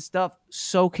against this stuff,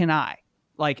 so can I.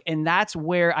 Like, and that's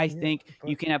where I think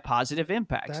you can have positive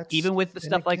impacts, even with the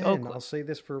stuff like Oakland. I'll say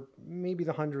this for maybe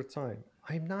the 100th time.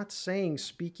 I'm not saying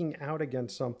speaking out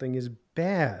against something is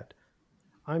bad.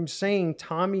 I'm saying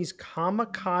Tommy's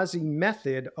kamikaze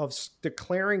method of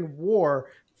declaring war,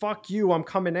 fuck you, I'm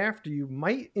coming after you,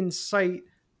 might incite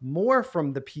more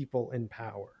from the people in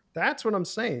power. That's what I'm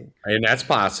saying. And that's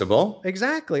possible.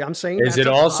 Exactly. I'm saying is it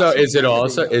also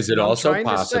possible?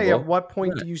 To say, at what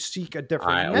point do you seek a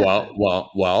different method?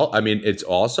 Well, I mean, it's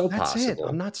also that's possible. It.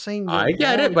 I'm not saying I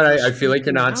get it, but I feel like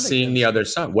you're not seeing the other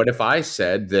side. What if I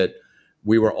said that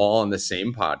we were all on the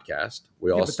same podcast?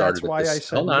 We all started with this.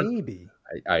 That's why I said maybe.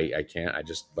 I can't. I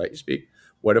just let you speak.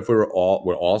 What if we're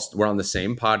on the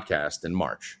same podcast in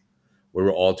March? We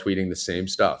were all tweeting the same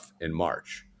stuff in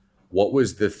March. What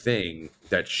was the thing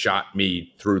that shot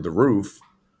me through the roof?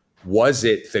 Was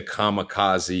it the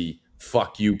kamikaze,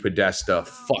 fuck you, Podesta,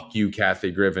 fuck you,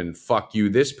 Kathy Griffin, fuck you,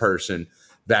 this person,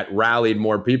 that rallied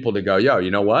more people to go, yo,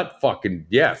 you know what? Fucking,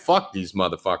 yeah, fuck these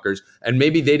motherfuckers. And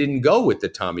maybe they didn't go with the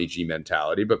Tommy G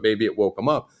mentality, but maybe it woke them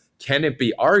up. Can it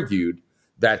be argued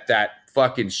that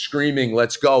fucking screaming,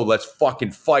 let's go, let's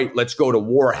fucking fight, let's go to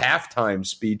war halftime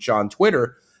speech on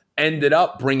Twitter ended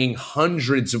up bringing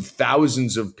hundreds of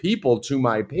thousands of people to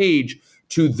my page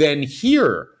to then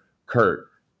hear Kurt,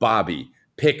 Bobby,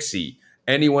 Pixie,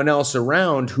 anyone else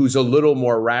around who's a little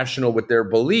more rational with their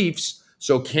beliefs?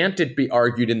 So can't it be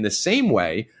argued in the same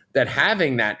way that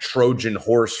having that Trojan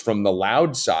horse from the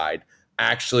loud side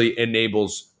actually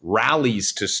enables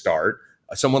rallies to start?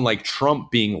 Someone like Trump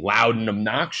being loud and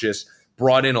obnoxious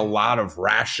brought in a lot of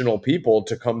rational people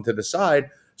to come to the side.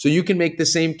 So you can make the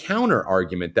same counter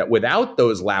argument that without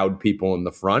those loud people in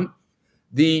the front,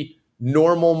 the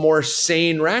normal, more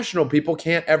sane, rational people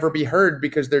can't ever be heard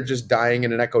because they're just dying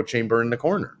in an echo chamber in the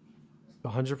corner.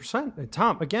 100%. And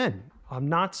Tom, again, I'm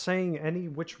not saying any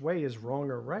which way is wrong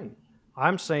or right.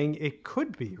 I'm saying it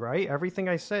could be, right? Everything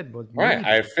I said was right. Maybe.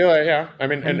 I feel like, yeah. I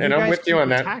mean, and I'm with you on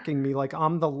that. Attacking me like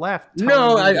I'm the left.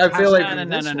 No, I feel like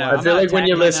no. I feel like when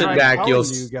you listen back, you'll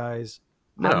you guys.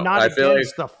 I'm not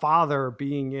against the father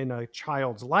being in a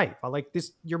child's life. I like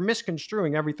this. You're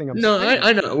misconstruing everything I'm saying. No,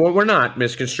 I know. Well, we're not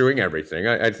misconstruing everything.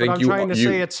 I think I'm trying to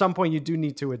say at some point you do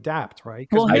need to adapt, right?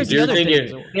 Well, here's the other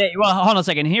thing. Well, hold on a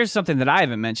second. Here's something that I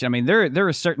haven't mentioned. I mean, there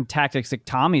are certain tactics that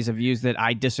Tommy's have used that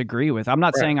I disagree with. I'm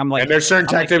not saying I'm like. And there's certain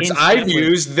tactics I've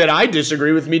used that I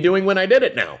disagree with me doing when I did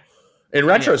it now. In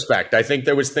retrospect, I think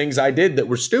there was things I did that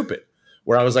were stupid,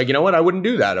 where I was like, you know what? I wouldn't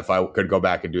do that if I could go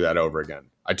back and do that over again.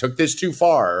 I took this too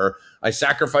far, or I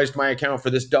sacrificed my account for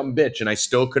this dumb bitch, and I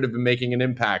still could have been making an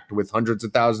impact with hundreds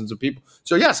of thousands of people.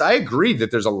 So yes, I agree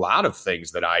that there's a lot of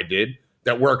things that I did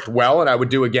that worked well and I would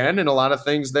do again, and a lot of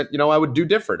things that, I would do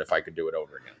different if I could do it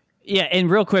over again. Yeah, and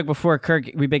real quick before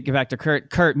Kurt, we get back to Kurt.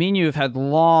 Kurt, me and you have had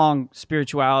long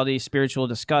spiritual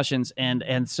discussions,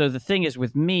 and so the thing is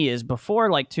with me is before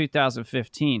like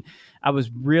 2015, I was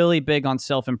really big on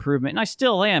self-improvement, and I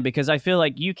still am, because I feel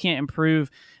like you can't improve.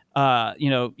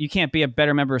 You can't be a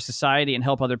better member of society and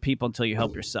help other people until you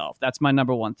help yourself. That's my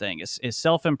number one thing is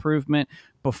self-improvement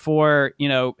before,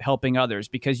 helping others,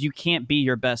 because you can't be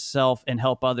your best self and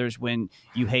help others when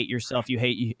you hate yourself, you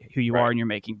hate who you are, and you're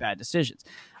making bad decisions.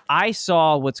 I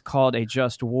saw what's called a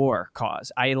just war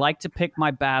cause. I like to pick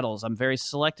my battles. I'm very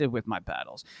selective with my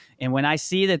battles. And when I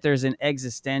see that there's an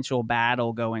existential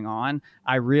battle going on,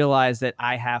 I realize that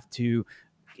I have to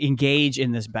engage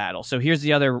in this battle. So here's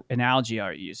the other analogy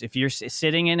I use. If you're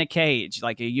sitting in a cage,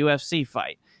 like a UFC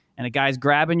fight, and a guy's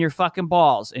grabbing your fucking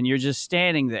balls and you're just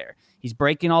standing there, he's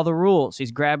breaking all the rules.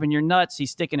 He's grabbing your nuts.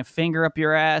 He's sticking a finger up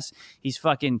your ass. He's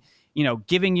fucking,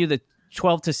 giving you the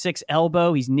 12-6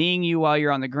 elbow. He's kneeing you while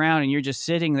you're on the ground, and you're just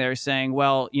sitting there saying,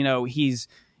 well, he's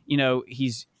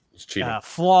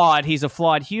flawed. He's a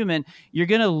flawed human. You're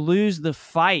going to lose the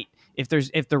fight if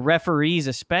the referees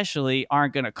especially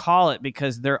aren't going to call it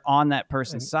because they're on that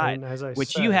person's side.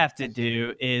 What you have to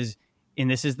do is, and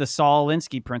this is the Saul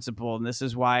Alinsky principle, and this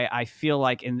is why I feel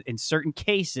like in certain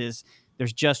cases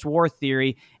there's just war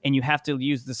theory, and you have to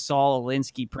use the Saul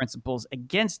Alinsky principles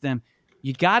against them.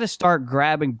 You got to start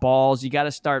grabbing balls. You got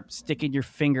to start sticking your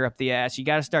finger up the ass. You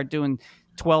got to start doing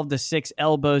 12-6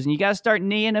 elbows, and you got to start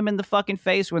kneeing them in the fucking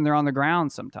face when they're on the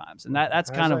ground sometimes. And that's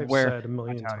kind of where I've said a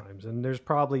million times. And there's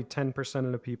probably 10%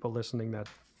 of the people listening that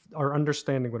are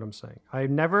understanding what I'm saying. I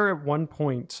never at one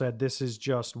point said this is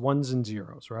just ones and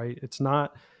zeros, right? It's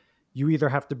not. You either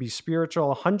have to be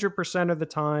spiritual 100% of the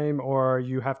time, or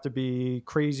you have to be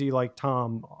crazy like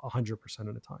Tom 100%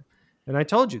 of the time. And I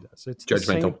told you this. It's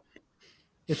judgmental.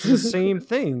 It's the same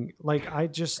thing. Like I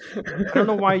don't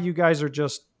know why you guys are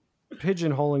just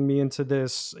pigeonholing me into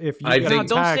this. If you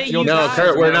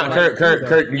Kurt, we're not.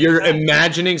 Kurt, you're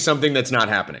imagining something that's not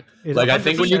happening. Like I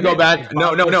think when you go back,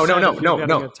 no.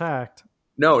 Attacked.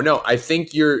 No. I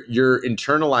think you're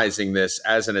internalizing this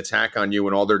as an attack on you,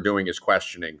 and all they're doing is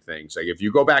questioning things. Like if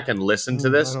you go back and listen to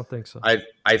this, I don't think so.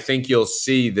 I think you'll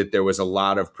see that there was a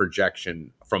lot of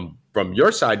projection from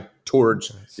your side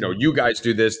towards, you guys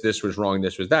do this was wrong,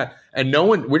 this was that. And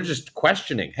we're just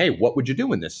questioning, hey, what would you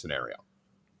do in this scenario?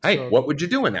 Hey, what would you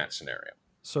do in that scenario?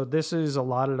 So this is a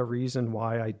lot of the reason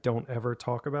why I don't ever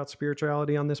talk about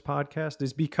spirituality on this podcast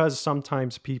is because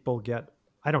sometimes people get,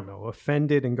 I don't know,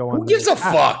 offended and go on. Who gives a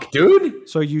fuck, dude?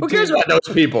 So who cares about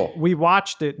those people? We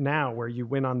watched it now where you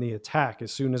went on the attack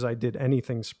as soon as I did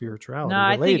anything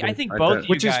spirituality related. I think both,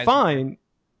 which is fine.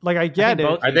 Like I get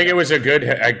it. I think it was a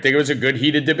good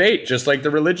heated debate, just like the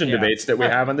religion debates that we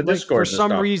have on the Discord. For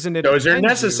some reason, those are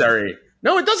necessary.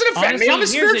 No, it doesn't affect me. I'm a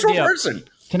spiritual person.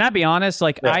 Can I be honest?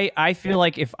 Like I feel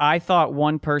like if I thought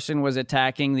one person was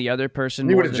attacking the other person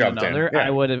more than another, I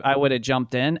would have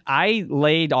jumped in. I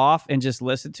laid off and just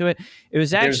listened to it. It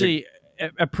was actually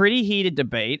a pretty heated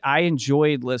debate. I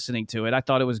enjoyed listening to it. I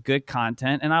thought it was good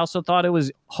content, and I also thought it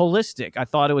was holistic. I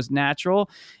thought it was natural,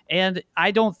 and I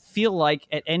don't feel like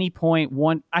at any point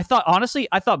I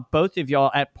thought both of y'all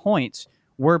at points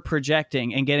were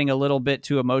projecting and getting a little bit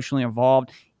too emotionally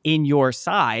involved in your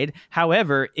side.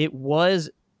 However, it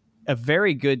was a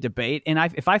very good debate, and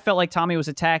if I felt like Tommy was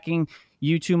attacking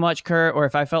you too much, Kurt, or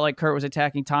if I felt like Kurt was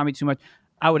attacking Tommy too much,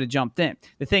 I would have jumped in.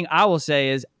 The thing I will say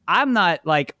is I'm not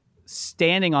like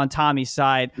standing on Tommy's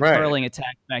side, hurling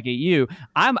attacks back at you.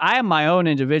 I am my own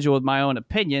individual with my own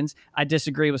opinions. I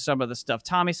disagree with some of the stuff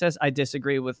Tommy says. I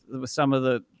disagree with some of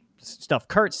the stuff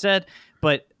Kurt said,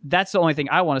 but that's the only thing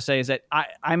I want to say is that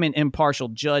I'm an impartial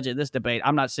judge at this debate.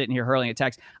 I'm not sitting here hurling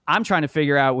attacks. I'm trying to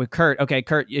figure out with Kurt, okay,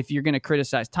 Kurt, if you're going to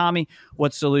criticize Tommy,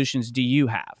 what solutions do you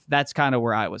have? That's kind of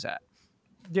where I was at.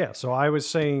 Yeah, so I was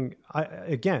saying,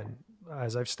 again,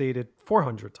 as I've stated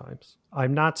 400 times,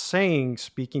 I'm not saying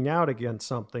speaking out against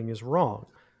something is wrong.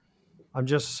 I'm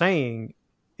just saying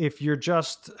if you're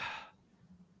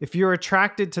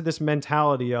attracted to this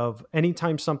mentality of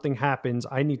anytime something happens,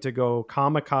 I need to go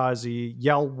kamikaze,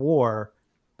 yell war,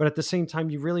 but at the same time,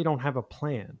 you really don't have a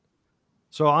plan.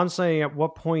 So I'm saying at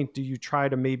what point do you try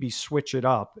to maybe switch it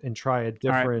up and try a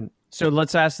different... So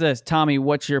let's ask this. Tommy,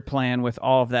 what's your plan with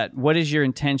all of that? What is your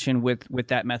intention with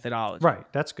that methodology? Right.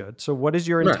 That's good. So what is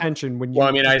your intention when you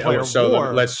war?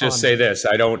 Let's just say this.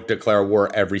 I don't declare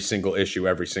war every single issue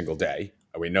every single day.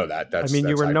 We know that.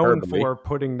 You were known for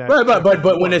putting that. Right,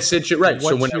 but when it's right.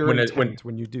 So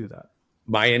when you do that,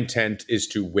 my intent is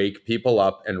to wake people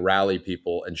up and rally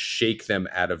people and shake them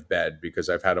out of bed, because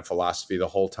I've had a philosophy the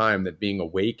whole time that being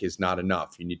awake is not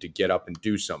enough. You need to get up and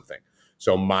do something.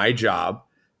 So my job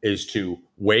is to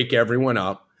wake everyone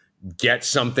up, get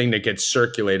something that gets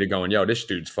circulated going, yo, this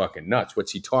dude's fucking nuts.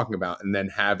 What's he talking about? And then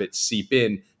have it seep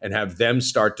in and have them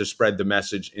start to spread the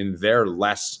message in their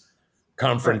less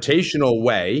confrontational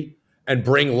way and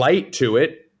bring light to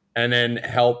it and then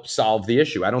help solve the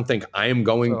issue. I don't think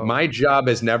my job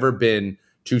has never been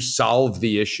to solve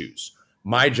the issues.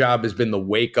 My job has been to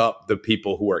wake up the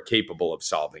people who are capable of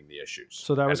solving the issues.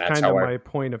 So that was kind of my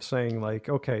point of saying, like,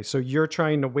 okay, so you're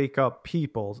trying to wake up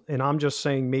people, and I'm just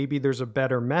saying maybe there's a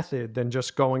better method than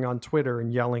just going on Twitter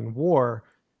and yelling war,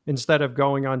 instead of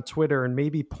going on Twitter and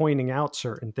maybe pointing out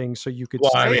certain things so you could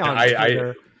stay on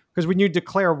Twitter. Because when you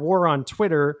declare war on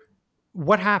Twitter,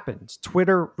 what happens?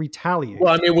 Twitter retaliates.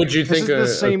 Well, would you think... This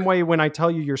is the same way when I tell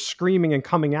you you're screaming and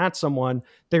coming at someone,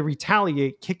 they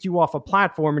retaliate, kick you off a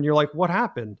platform, and you're like, what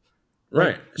happened?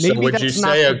 Right. Maybe so would that's you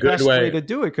say not the best way to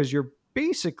do it, because you're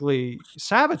basically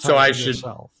sabotaging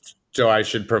yourself. So I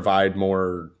should provide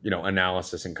more,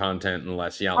 analysis and content and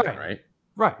less yelling, right?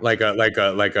 Right. Like the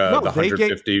No, they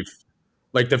 150,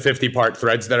 like the 50-part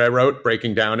threads that I wrote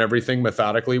breaking down everything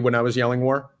methodically when I was yelling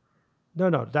war.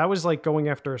 No, that was like going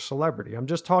after a celebrity. I'm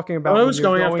just talking about I when was you're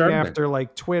going going after after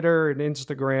like Twitter and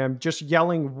Instagram, just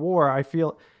yelling war. I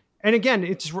feel, and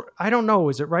again, I don't know.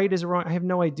 Is it right? Is it wrong? I have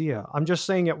no idea. I'm just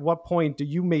saying, at what point do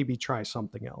you maybe try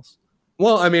something else?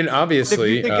 Well, I mean, obviously, But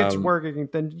if you think it's working,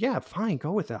 then yeah, fine,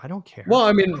 go with it. I don't care. Well,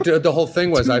 I mean, the whole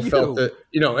thing was I felt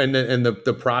you. that, and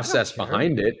the process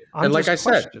behind it, I'm and like I just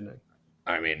said, questioning.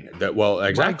 I mean,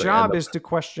 exactly. My job is to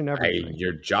question everything.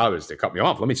 Your job is to cut me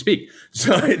off. Let me speak.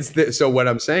 So so what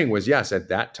I'm saying was, yes, at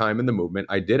that time in the movement,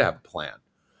 I did have a plan.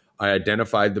 I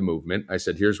identified the movement. I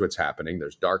said, here's what's happening.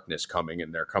 There's darkness coming,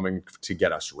 and they're coming to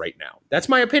get us right now. That's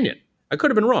my opinion. I could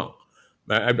have been wrong.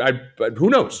 But who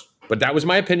knows? But that was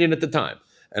my opinion at the time.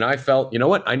 And I felt, you know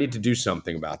what? I need to do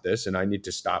something about this, and I need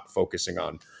to stop focusing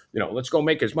on, let's go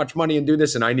make as much money and do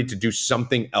this, and I need to do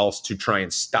something else to try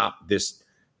and stop this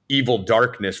evil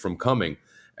darkness from coming.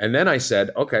 And then I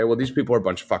said, okay, well, these people are a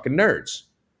bunch of fucking nerds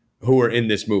who are in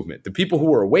this movement. The people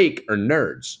who are awake are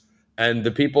nerds. And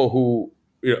the people who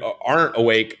aren't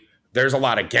awake, there's a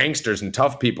lot of gangsters and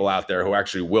tough people out there who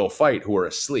actually will fight who are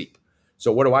asleep.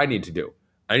 So what do I need to do?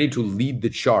 I need to lead the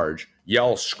charge,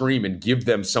 yell, scream, and give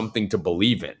them something to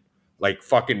believe in. Like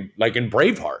in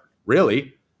Braveheart,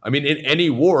 really. I mean, in any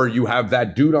war, you have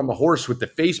that dude on the horse with the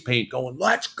face paint going,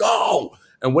 let's go.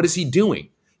 And what is he doing?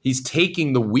 He's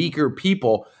taking the weaker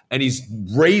people and he's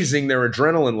raising their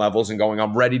adrenaline levels and going,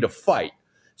 I'm ready to fight.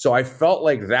 So I felt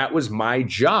like that was my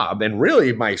job. And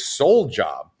really my sole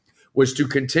job was to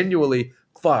continually,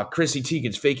 fuck, Chrissy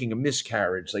Teigen's faking a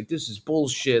miscarriage. Like, this is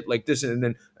bullshit. Like this. And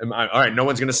then, all right, no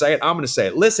one's going to say it. I'm going to say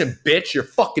it. Listen, bitch, you're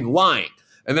fucking lying.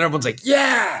 And then everyone's like,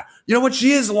 yeah, you know what?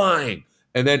 She is lying.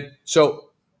 And then, so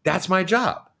that's my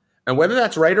job. And whether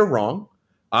that's right or wrong,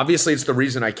 obviously, it's the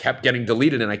reason I kept getting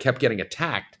deleted and I kept getting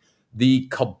attacked. The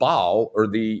cabal or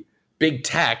the big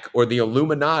tech or the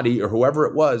Illuminati or whoever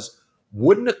it was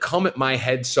wouldn't have come at my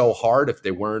head so hard if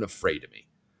they weren't afraid of me.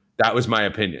 That was my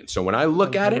opinion. So when I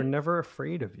look at it, they were never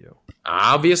afraid of you.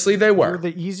 Obviously, they were. You're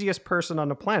the easiest person on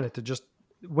the planet to just,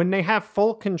 when they have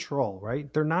full control,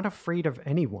 right? They're not afraid of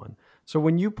anyone. So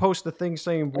when you post the thing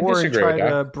saying war and try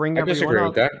to bring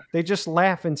everyone out, they just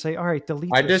laugh and say, all right,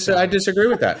 delete this. I disagree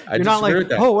with that. You're not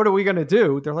like, oh, what are we going to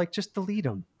do? They're like, just delete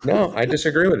them. No, I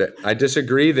disagree with it. I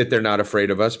disagree that they're not afraid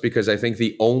of us because I think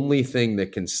the only thing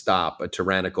that can stop a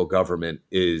tyrannical government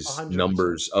is 100%.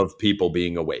 Numbers of people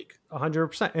being awake.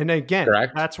 100%. And again,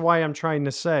 correct? That's why I'm trying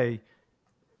to say,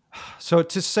 so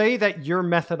to say that your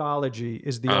methodology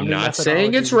is the only I'm not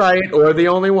saying it's right or the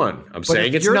only one. I'm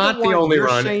saying it's not the only one.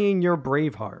 You're saying you're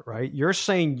Braveheart, right? You're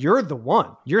saying you're the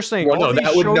one. You're saying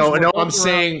I'm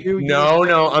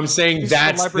saying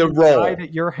that's the role.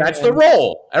 That's the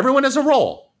role. Everyone has a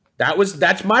role.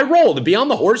 That's my role, to be on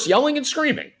the horse yelling and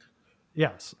screaming.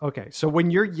 Yes. Okay. So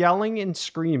when you're yelling and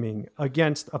screaming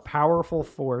against a powerful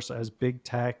force as big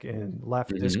tech and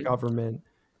leftist government,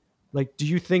 like, do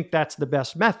you think that's the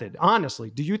best method? Honestly,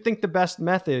 do you think the best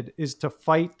method is to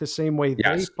fight the same way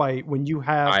they fight when you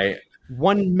have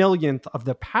 1/1,000,000th of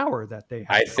the power that they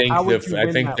have? I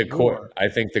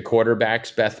think the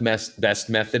quarterback's best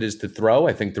method is to throw.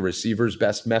 I think the receiver's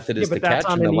best method is to catch. That's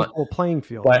on an equal playing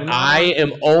field. But I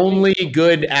am only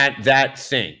good at that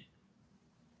thing.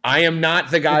 I am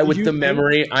not the guy with the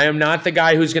memory. I am not the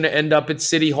guy who's going to end up at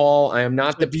City Hall. I am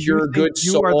not the pure good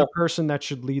soul. You are the person that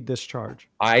should lead this charge.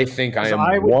 I think I am.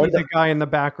 I would be the guy in the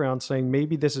background saying,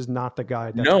 maybe this is not the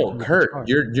guy. No, Kurt,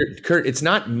 Kurt. It's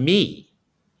not me.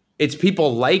 It's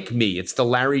people like me. It's the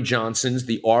Larry Johnsons,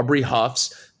 the Aubrey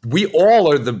Huffs. We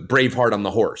all are the Braveheart on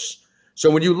the horse. So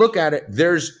when you look at it,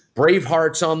 there's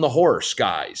Bravehearts on the horse,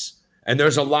 guys. And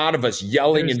there's a lot of us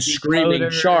yelling and screaming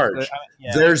charge.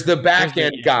 There's the back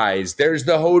end guys. There's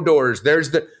the Hodors.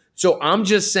 So I'm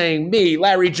just saying, me,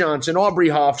 Larry Johnson, Aubrey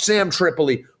Huff, Sam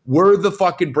Tripoli, we're the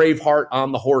fucking Braveheart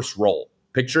on the horse role.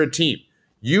 Picture a team.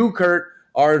 You, Kurt,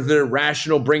 are the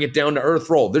rational, bring it down to earth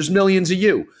role. There's millions of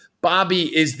you.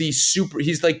 Bobby is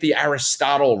he's like the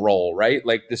Aristotle role, right?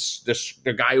 Like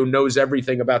the guy who knows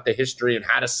everything about the history and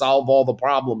how to solve all the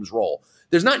problems role.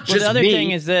 There's not just me. The other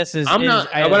thing is this. But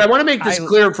I want to make this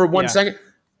clear for 1 second.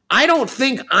 I don't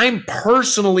think I'm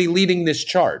personally leading this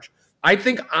charge. I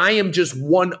think I am just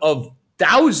one of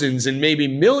thousands and maybe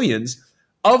millions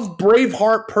of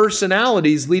Braveheart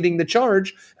personalities leading the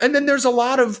charge. And then there's a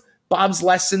lot of Bob's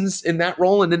Lessons in that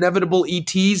role and Inevitable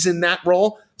ETs in that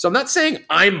role. So I'm not saying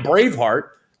I'm Braveheart.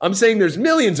 I'm saying there's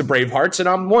millions of Bravehearts and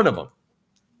I'm one of them.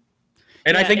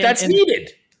 And I think that's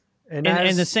needed. And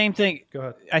the same thing,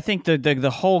 I think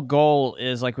the whole goal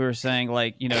is, like we were saying,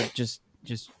 like, just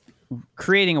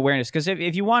creating awareness. Because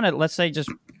if you want to, let's say, just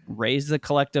raise the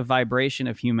collective vibration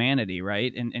of humanity,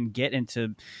 right, and get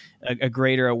into a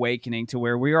greater awakening to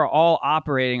where we are all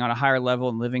operating on a higher level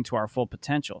and living to our full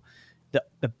potential,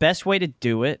 the best way to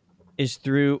do it is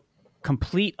through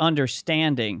complete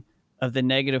understanding of the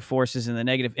negative forces and the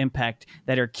negative impact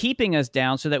that are keeping us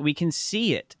down, so that we can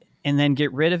see it and then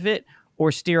get rid of it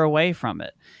or steer away from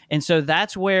it. And so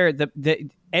that's where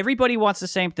everybody wants the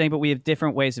same thing, but we have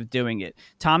different ways of doing it.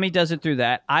 Tommy does it through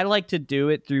that. I like to do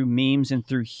it through memes and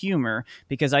through humor,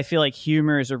 because I feel like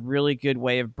humor is a really good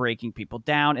way of breaking people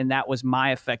down. And that was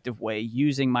my effective way,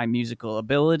 using my musical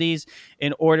abilities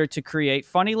in order to create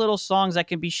funny little songs that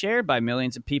can be shared by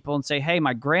millions of people and say, hey,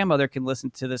 my grandmother can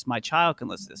listen to this, my child can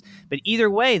listen to this. But either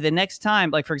way, the next time,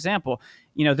 like for example,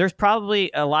 there's probably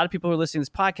a lot of people who are listening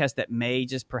to this podcast that may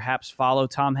just perhaps follow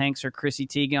Tom Hanks or Chrissy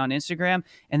Teigen on Instagram,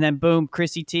 and then boom,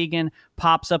 Chrissy Teigen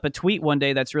pops up a tweet one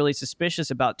day that's really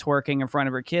suspicious about twerking in front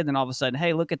of her kid, and all of a sudden,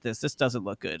 hey, look at this doesn't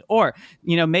look good. Or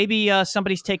maybe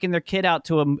somebody's taking their kid out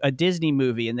to a Disney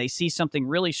movie and they see something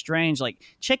really strange, like,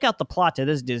 check out the plot to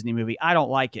this Disney movie, I don't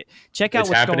like it. Check out it's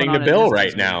what's happening going on to Bill right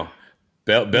Disney now.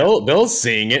 Bill's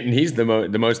seeing it, and he's the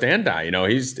most anti.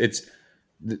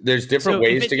 There's different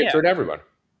ways to get through to everyone.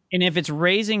 And if it's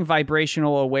raising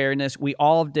vibrational awareness, we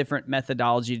all have different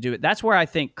methodology to do it. That's where I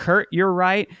think, Kurt, you're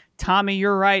right. Tommy,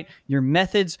 you're right. Your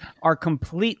methods are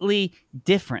completely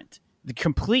different.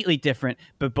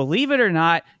 But believe it or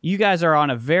not, you guys are on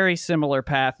a very similar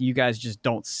path. You guys just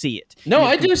don't see it. No,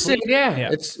 I do see it. Yeah.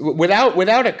 It's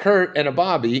without a Kurt and a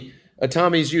Bobby, a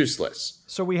Tommy's useless.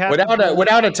 So we have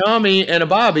without a Tommy and a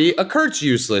Bobby, a Kurt's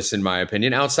useless, in my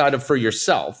opinion, outside of for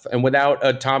yourself. And without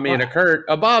a Tommy and a Kurt,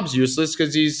 a Bob's useless,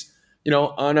 because he's in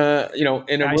a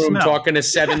room talking to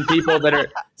seven people that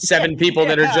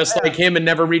are just like him and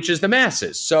never reaches the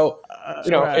masses. So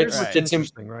it's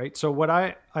interesting, right? So what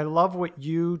I love what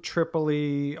you,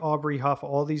 Tripoli, Aubrey Huff,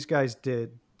 all these guys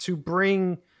did to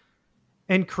bring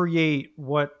and create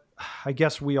what I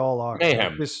guess we all are.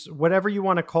 Mayhem. This, whatever you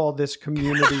want to call this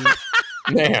community.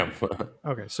 Mayhem.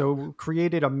 Okay, so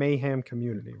created a mayhem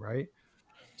community, right?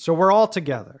 So we're all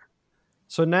together.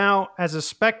 So now as a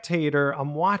spectator,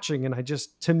 I'm watching and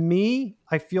to me,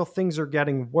 I feel things are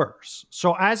getting worse.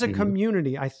 So as a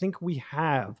community, I think we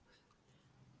have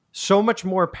so much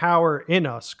more power in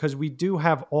us because we do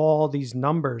have all these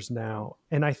numbers now.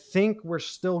 And I think we're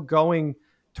still going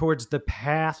towards the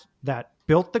path that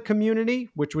built the community,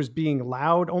 which was being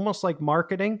loud, almost like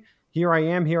marketing. Here I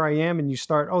am. And you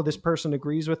start, oh, this person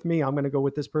agrees with me, I'm going to go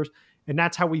with this person. And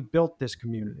that's how we built this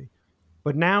community.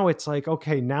 But now it's like,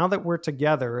 okay, now that we're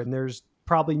together and there's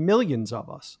probably millions of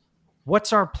us,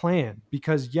 what's our plan?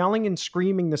 Because yelling and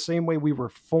screaming the same way we were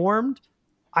formed,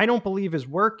 I don't believe is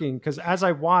working, because as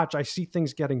I watch, I see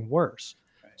things getting worse.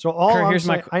 So all Kurt, I'm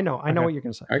saying, I know what you're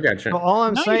going to say. I got you. So all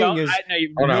I'm saying is,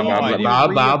 hold on,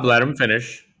 Bob, let him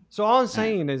finish. So all I'm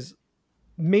saying is,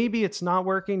 maybe it's not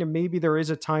working, and maybe there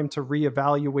is a time to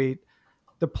reevaluate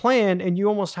the plan. And you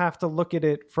almost have to look at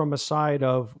it from a side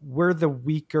of, we're the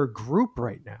weaker group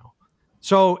right now.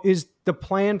 So is the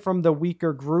plan from the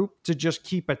weaker group to just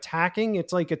keep attacking?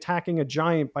 It's like attacking a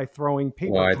giant by throwing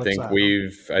paper clips at them.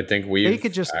 I think we've. They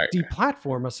could just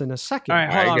deplatform us in a second. All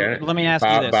right, hold on. Let me ask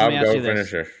you this. Bob, go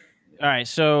finish it. All right,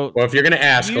 so. Well, if you're going to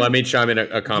ask, let me chime in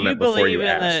a comment before you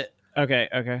ask. Okay.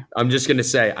 I'm just going to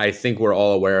say, I think we're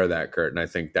all aware of that, Kurt, and I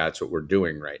think that's what we're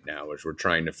doing right now, is we're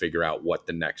trying to figure out what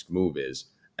the next move is,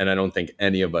 and I don't think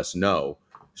any of us know.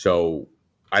 So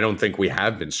I don't think we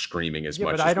have been screaming as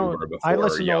much as we were before. I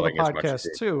listen to all the podcasts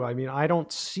too. I mean, I don't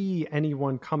see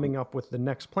anyone coming up with the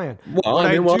next plan.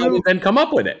 Well, then come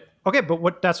up with it. Okay,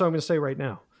 but that's what I'm going to say right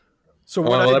now. So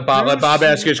let Bob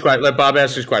ask his question. Let Bob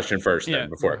ask his question first,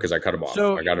 because I cut him off.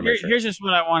 So I got to make sure. Here's just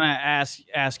what I want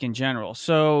to ask in general.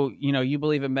 So you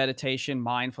believe in meditation,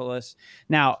 mindfulness.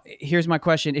 Now, here's my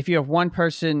question: if you have one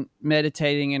person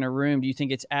meditating in a room, do you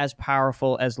think it's as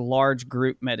powerful as large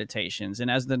group meditations?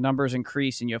 And as the numbers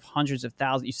increase, and you have hundreds of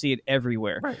thousands, you see it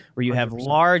everywhere, right, where you 100%. Have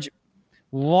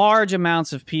large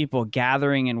amounts of people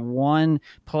gathering in one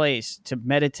place to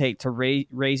meditate, to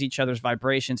raise each other's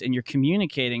vibrations, and you're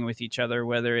communicating with each other,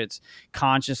 whether it's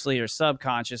consciously or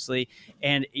subconsciously,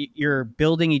 and you're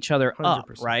building each other 100%. Up,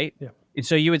 right? Yeah. And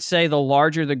so you would say the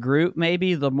larger the group,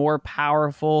 maybe the more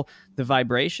powerful the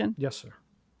vibration? Yes, sir.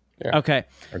 Yeah. Okay.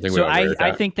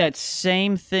 I think that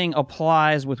same thing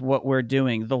applies with what we're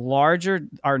doing. The larger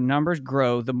our numbers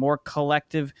grow, the more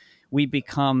collective we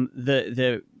become,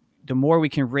 the more we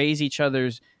can raise each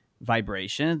other's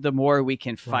vibration, the more we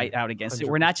can fight out against it.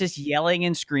 We're not just yelling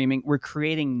and screaming, we're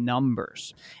creating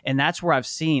numbers. And that's where I've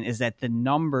seen is that the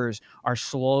numbers are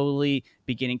slowly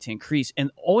beginning to increase. And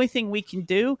the only thing we can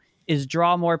do is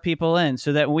draw more people in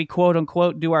so that when we quote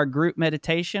unquote do our group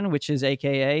meditation, which is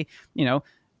AKA,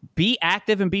 be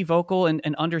active and be vocal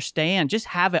and understand, just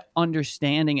have an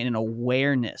understanding and an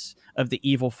awareness of the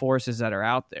evil forces that are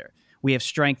out there. We have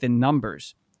strength in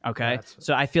numbers. Okay.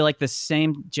 So I feel like the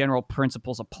same general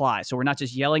principles apply. So we're not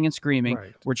just yelling and screaming.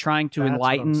 Right. We're trying to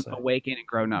enlighten, awaken, and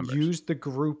grow numbers. Use the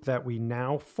group that we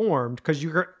now formed, because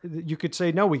you could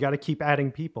say, no, we got to keep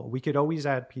adding people. We could always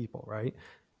add people, right?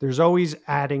 There's always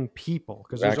adding people.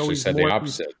 Because there's always said the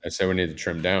opposite. People. I said we need to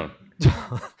trim down.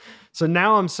 So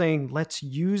now I'm saying let's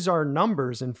use our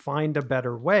numbers and find a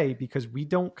better way, because we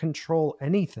don't control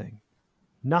anything.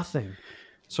 Nothing.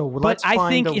 So let's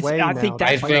find a way. I think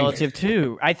that's relative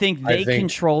too. I think they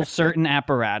control certain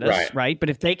apparatus, right? But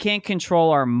if they can't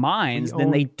control our minds,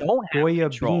 then they don't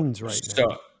have control. Beans right now.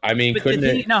 So I mean,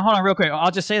 no, hold on real quick.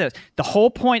 I'll just say this. The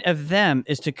whole point of them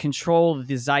is to control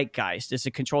the zeitgeist, is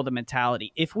to control the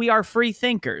mentality. If we are free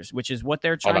thinkers, which is what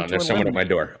they're trying to eliminate. There's someone at my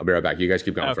door. I'll be right back. You guys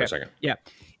keep going for a second. Yeah.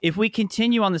 If we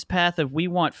continue on this path of we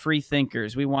want free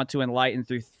thinkers, we want to enlighten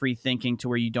through free thinking to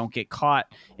where you don't get caught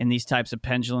in these types of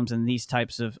pendulums and these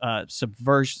types of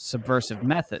subversive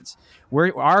methods.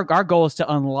 Our goal is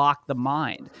to unlock the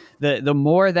mind. The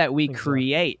more that we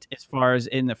create as far as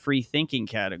in the free thinking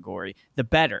category, the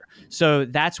better. So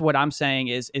that's what I'm saying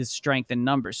is strength in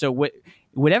numbers. So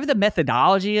whatever the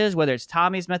methodology is, whether it's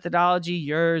Tommy's methodology,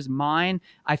 yours, mine,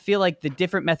 I feel like the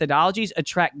different methodologies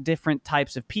attract different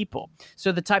types of people.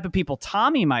 So the type of people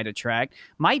Tommy might attract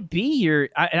might be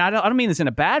and I don't mean this in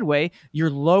a bad way, your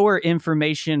lower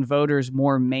information voters,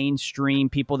 more mainstream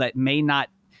people that may not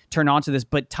turn on to this,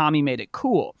 but Tommy made it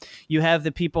cool. You have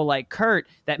the people like Kurt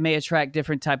that may attract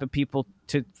different type of people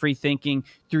to free thinking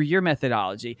through your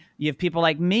methodology. You have people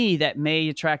like me that may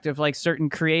attract like certain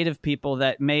creative people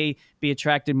that may be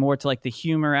attracted more to like the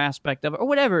humor aspect of it, or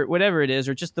whatever it is,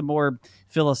 or just the more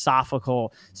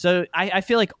philosophical. So I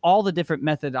feel like all the different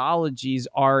methodologies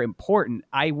are important.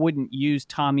 I wouldn't use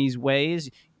Tommy's ways.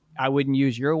 I wouldn't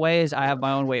use your ways. I have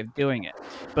my own way of doing it.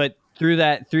 But through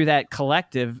that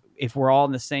collective, if we're all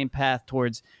in the same path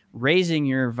towards raising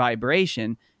your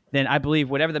vibration, then I believe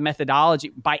whatever the methodology,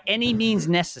 by any means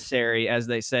necessary, as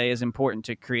they say, is important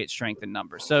to create strength in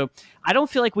numbers. So I don't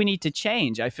feel like we need to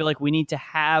change. I feel like we need to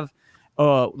have,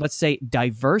 let's say,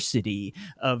 diversity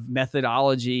of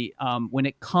methodology when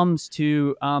it comes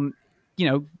to,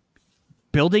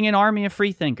 building an army of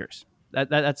free thinkers.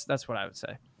 That's what I would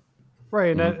say.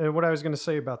 Right, and what I was going to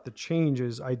say about the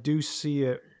changes, I do see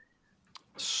it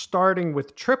starting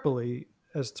with Tripoli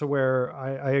as to where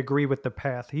I agree with the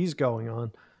path he's going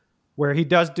on, where he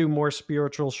does do more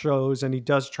spiritual shows and he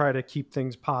does try to keep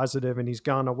things positive, and he's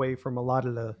gone away from a lot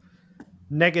of the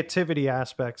negativity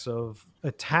aspects of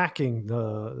attacking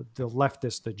the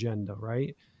leftist agenda,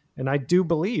 right? And I do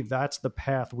believe that's the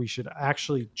path we should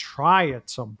actually try at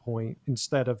some point,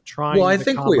 instead of trying I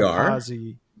think we are.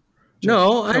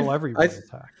 Kill everybody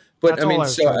attack. But that's I mean,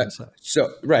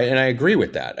 so right, and I agree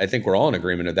with that. I think we're all in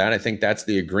agreement with that. I think that's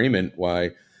the agreement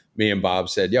why me and Bob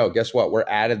said, "Yo, guess what? We're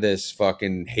out of this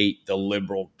fucking hate the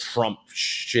liberal Trump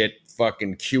shit,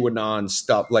 fucking QAnon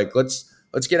stuff. Like, let's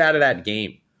get out of that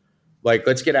game. Like,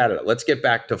 let's get out of it. Let's get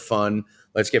back to fun.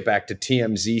 Let's get back to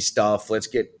TMZ stuff. Let's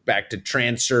get back to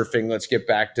transurfing. Let's get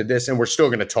back to this. And we're still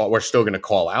going to talk. We're still going to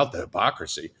call out the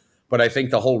hypocrisy." But I think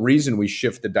the whole reason we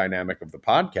shift the dynamic of the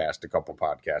podcast a couple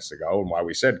podcasts ago, and why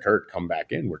we said, Kurt, come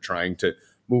back in, we're trying to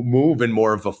move in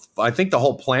more of a, I think the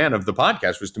whole plan of the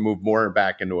podcast was to move more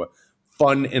back into a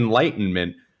fun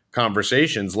enlightenment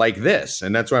conversations like this.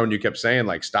 And that's why when you kept saying,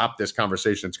 like, stop this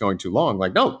conversation, it's going too long.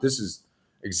 Like, no, this is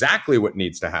exactly what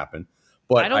needs to happen.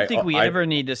 But I don't think we ever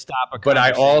need to stop a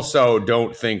conversation. But I also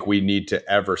don't think we need to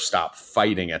ever stop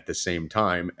fighting at the same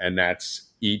time. And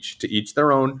that's each to each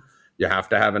their own. You have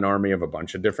to have an army of a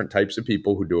bunch of different types of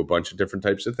people who do a bunch of different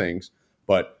types of things.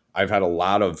 But I've had a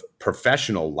lot of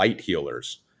professional light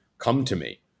healers come to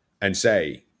me and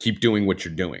say, keep doing what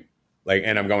you're doing. Like,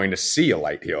 and I'm going to see a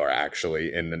light healer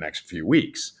actually in the next few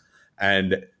weeks.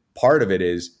 And part of it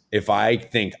is, if I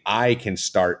think I can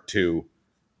start to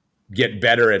get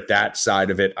better at that side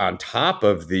of it on top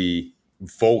of the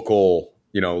vocal,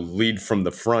 lead from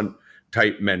the front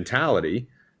type mentality,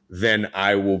 then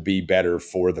I will be better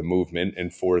for the movement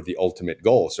and for the ultimate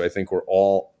goal. So I think we're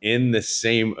all in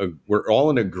we're all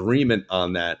in agreement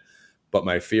on that. But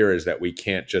my fear is that we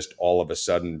can't just all of a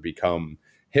sudden become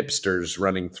hipsters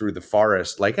running through the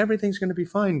forest like everything's going to be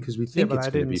fine because we think it's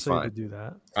going to be fine. To do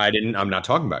that. I'm not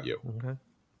talking about you. Okay.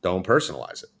 Don't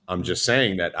personalize it. I'm just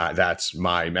saying that that's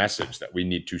my message, that we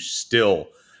need to still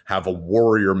have a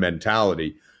warrior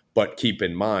mentality, but keep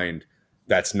in mind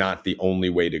that's not the only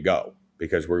way to go,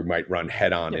 because we might run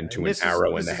head on into an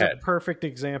arrow in the head. This is a perfect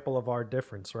example of our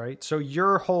difference, right? So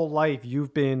your whole life,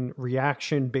 you've been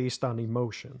reaction based on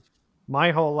emotion.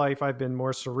 My whole life, I've been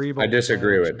more cerebral. I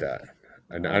disagree with that.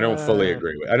 I don't fully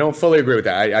agree with. I don't fully agree with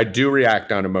that. I do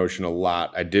react on emotion a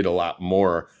lot. I did a lot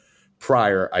more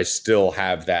prior. I still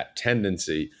have that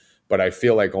tendency, but I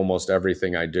feel like almost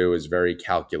everything I do is very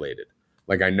calculated.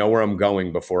 Like I know where I'm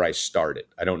going before I start it.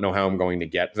 I don't know how I'm going to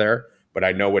get there, but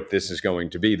I know what this is going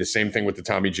to be. The same thing with the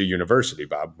Tommy G University,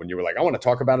 Bob, when you were like, I want to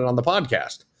talk about it on the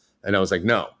podcast. And I was like,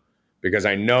 no, because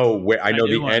I know where I know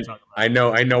the end. I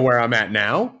know where I'm at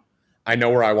now. I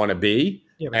know where I want to be.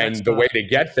 Yeah, and the way to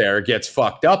get there gets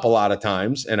fucked up a lot of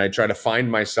times. And I try to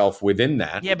find myself within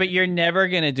that. Yeah, but you're never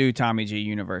going to do Tommy G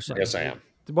University. Yes, I am.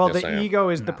 Well, yes, the ego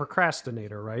is the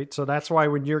procrastinator, right? So that's why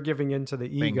when you're giving into the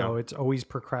ego, it's always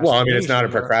procrastination. Well, I mean, it's not a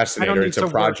procrastinator; it's a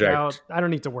project. I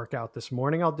don't need to work out this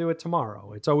morning. I'll do it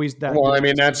tomorrow. It's always that. Well, I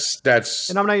mean, that's.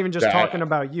 And I'm not even just talking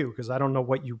about you, because I don't know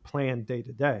what you plan day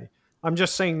to day. I'm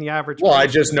just saying the average. Well, I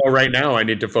just know right now I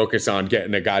need to focus on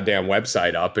getting a goddamn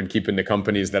website up and keeping the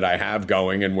companies that I have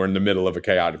going. And we're in the middle of a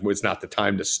chaotic. It's not the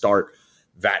time to start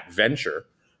that venture,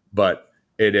 but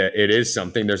it is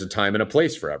something. There's a time and a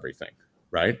place for everything,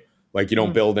 right? Like you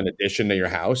don't build an addition to your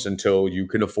house until you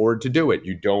can afford to do it.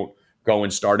 You don't go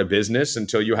and start a business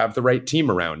until you have the right team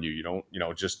around you. You don't,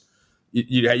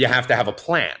 you have to have a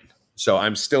plan. So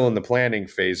I'm still in the planning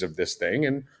phase of this thing.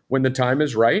 And when the time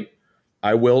is right,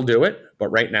 I will do it. But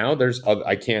right now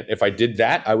I can't, if I did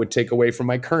that, I would take away from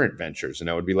my current ventures and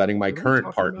I would be letting my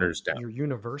current partners down. Your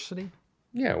university?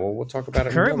 Yeah, well, we'll talk about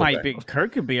it.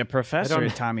 Kurt could be a professor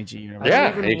at Tommy G University.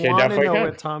 Yeah, he can definitely know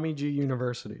what Tommy G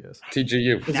University is.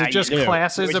 TGU. Is it just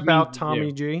classes about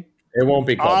Tommy G? It won't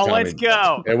be called. Oh, let's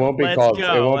go. It won't be called. It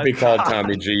won't be called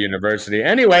Tommy G University.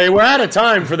 Anyway, we're out of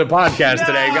time for the podcast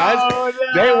today, guys.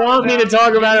 They want me to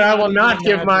talk about it. I will not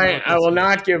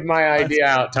give my idea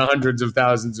out to hundreds of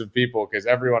thousands of people, because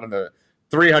everyone in the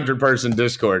 300-person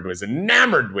Discord was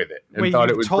enamored with it and thought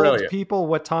it was brilliant. People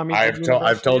what Tommy G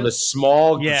I've told a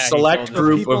small select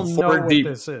group of 4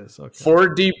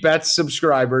 Deep Bets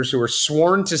subscribers who are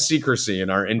sworn to secrecy in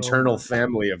our internal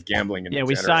family of gambling and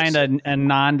we signed a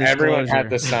non-disclosure. Everyone had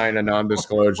to sign a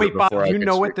non-disclosure. Wait, Bob, you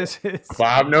know what this is?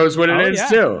 Bob knows what it is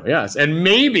too. Yes, and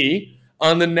maybe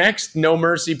on the next No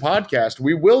Mercy podcast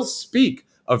we will speak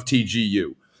of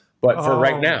TGU. But for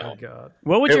right now,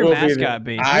 what would your mascot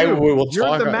be?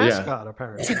 You're the mascot,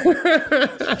 apparently.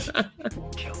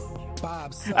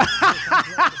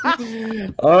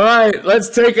 All right, let's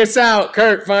take us out.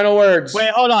 Kurt, final words. Wait,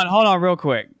 hold on real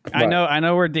quick. What? I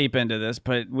know we're deep into this,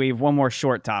 but we have one more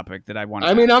short topic that I want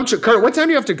to Kurt, what time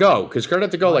do you have to go? Because Kurt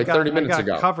had to go 30 minutes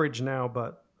ago. Coverage now,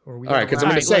 but... All right, because I'm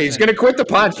going to say, he's going to quit the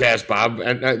podcast, Bob.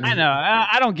 And, I know.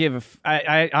 I don't give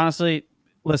I honestly...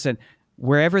 Listen...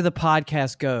 Wherever the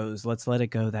podcast goes, let's let it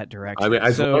go that direction. I mean,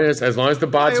 as long as the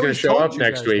bod's going to show up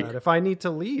next week. If I need to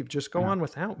leave, just go on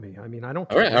without me. I mean, I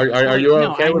don't. All right, are you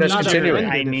okay with us continuing?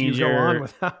 I need you go on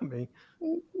without me.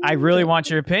 I really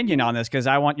want your opinion on this, because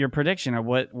I want your prediction of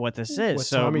what this is. What,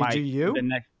 so Tommy G.U.?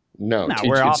 No,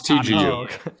 we're off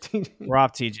TGU. We're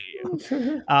off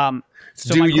TGU.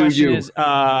 So my question is,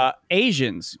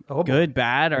 Asians, good,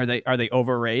 bad? Are they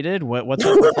overrated? What's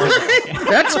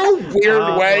That's a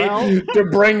weird way to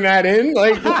bring that in.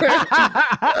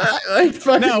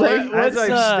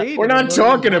 We're not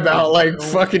talking about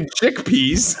fucking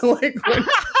chickpeas.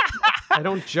 I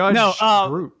don't judge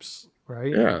groups.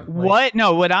 Right? Yeah.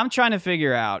 What I'm trying to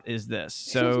figure out is this.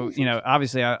 So,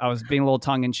 obviously I was being a little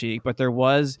tongue in cheek, but there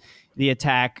was the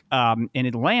attack in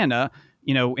Atlanta,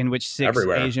 in which 6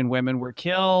 Asian women were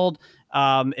killed.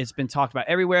 It's been talked about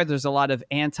everywhere. There's a lot of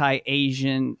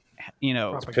anti-Asian,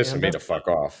 it's pissing me to fuck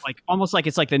off. Almost like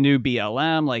it's like the new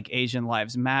BLM, like Asian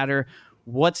Lives Matter.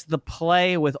 What's the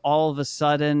play with all of a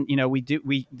sudden,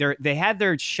 they had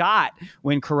their shot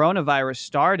when coronavirus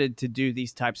started to do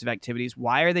these types of activities.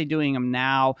 Why are they doing them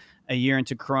now, a year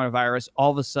into coronavirus?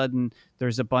 All of a sudden,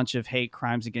 there's a bunch of hate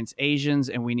crimes against Asians,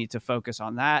 and we need to focus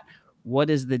on that. What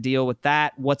is the deal with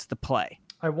that? What's the play?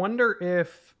 I wonder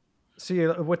if,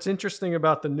 what's interesting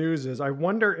about the news is I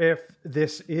wonder if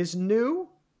this is new,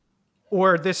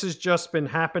 or this has just been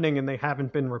happening and they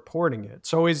haven't been reporting it.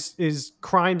 So is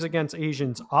crimes against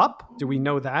Asians up? Do we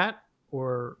know that?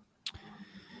 Or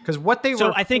because what they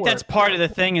I think that's part of the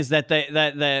thing is that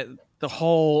the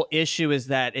whole issue is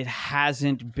that it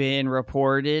hasn't been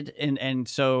reported, and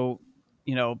so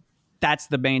that's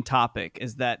the main topic,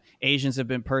 is that Asians have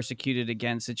been persecuted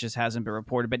against. It just hasn't been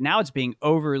reported. But now it's being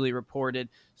overly reported.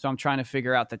 So I'm trying to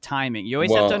figure out the timing. You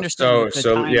always have to understand the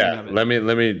timing of it.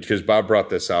 Let me, because Bob brought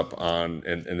this up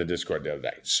in the Discord the other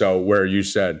day. So where you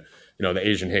said, the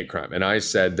Asian hate crime. And I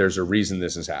said, there's a reason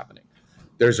this is happening.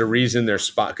 There's a reason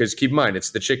because keep in mind,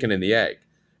 it's the chicken and the egg.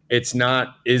 It's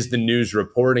not, is the news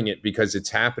reporting it because it's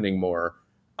happening more?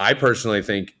 I personally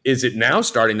think, is it now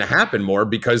starting to happen more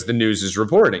because the news is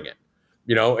reporting it?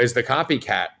 Is the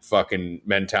copycat fucking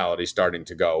mentality starting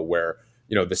to go where,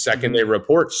 the second they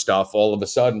report stuff, all of a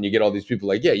sudden you get all these people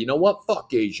like, yeah, you know what?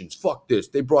 Fuck Asians. Fuck this.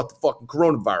 They brought the fucking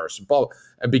coronavirus.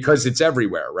 And because it's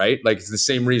everywhere, right? Like it's the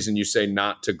same reason you say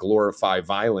not to glorify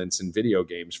violence in video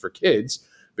games for kids,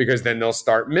 because then they'll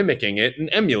start mimicking it and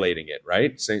emulating it,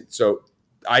 right? So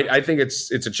I think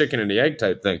it's a chicken and the egg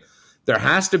type thing. There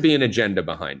has to be an agenda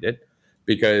behind it,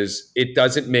 because it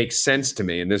doesn't make sense to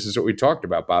me. And this is what we talked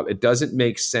about, Bob. It doesn't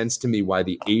make sense to me why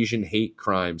the Asian hate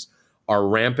crimes are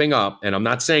ramping up. And I'm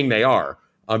not saying they are.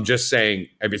 I'm just saying,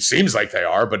 it seems like they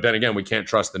are, but then again, we can't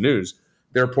trust the news.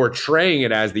 They're portraying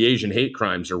it as the Asian hate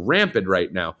crimes are rampant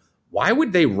right now. Why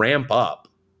would they ramp up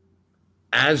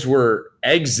as we're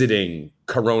exiting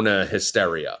corona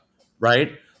hysteria,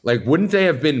 right? Like, wouldn't they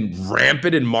have been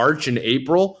rampant in March and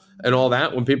April and all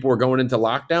that when people were going into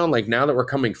lockdown? Like, now that we're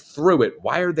coming through it,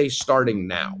 why are they starting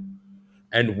now?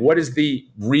 And what is the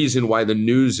reason why the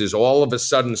news is all of a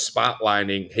sudden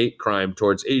spotlighting hate crime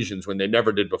towards Asians when they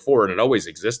never did before, and it always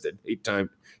existed?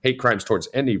 Hate crimes towards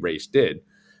any race did.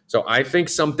 So I think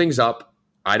something's up.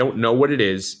 I don't know what it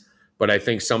is, but I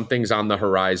think something's on the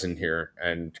horizon here.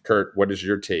 And Kurt, what is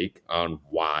your take on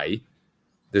why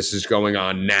this is going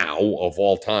on now of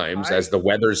all times, as the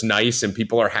weather's nice and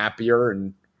people are happier?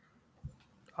 And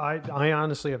I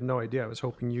honestly have no idea. I was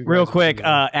hoping you guys real quick.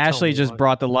 Ashley just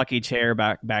brought the lucky chair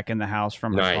back in the house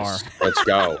from her car.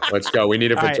 Let's go. We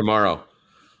need it for tomorrow.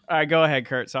 All right, go ahead,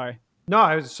 Kurt. Sorry. No,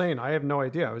 I was saying I have no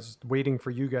idea. I was waiting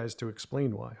for you guys to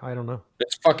explain why. I don't know.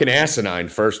 It's fucking asinine.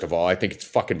 First of all, I think it's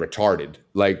fucking retarded.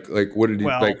 Like what did he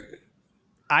like?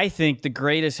 I think the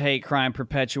greatest hate crime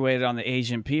perpetuated on the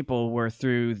Asian people were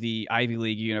through the Ivy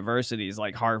League universities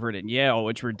like Harvard and Yale,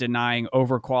 which were denying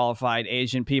overqualified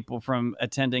Asian people from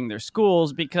attending their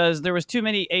schools because there was too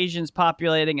many Asians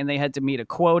populating and they had to meet a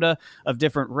quota of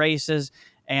different races.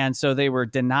 And so they were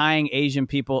denying Asian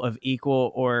people of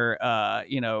equal or,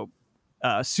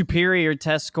 superior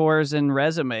test scores and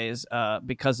resumes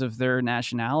because of their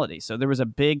nationality. So there was a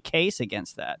big case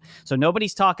against that. So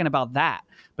nobody's talking about that.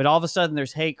 But all of a sudden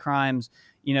there's hate crimes,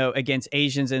 against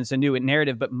Asians, and it's a new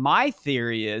narrative. But my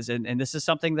theory is, and this is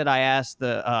something that I asked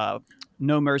the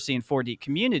No Mercy and 4D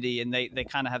community, and they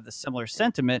kind of have the similar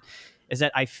sentiment, is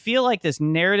that I feel like this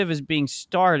narrative is being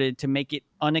started to make it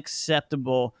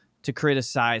unacceptable to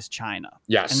criticize China.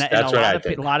 Yes, and that's what I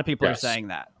think. A lot of people are saying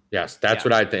that. Yes, that's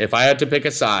what I think. If I had to pick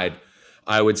a side,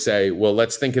 I would say, well,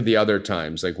 let's think of the other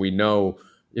times. Like we know,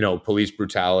 police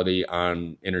brutality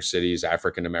on inner cities,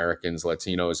 African Americans,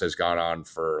 Latinos has gone on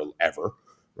forever,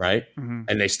 right? Mm-hmm.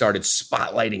 And they started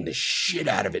spotlighting the shit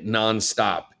out of it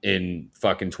nonstop in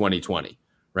fucking 2020,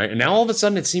 right? And now all of a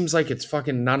sudden it seems like it's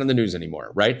fucking not in the news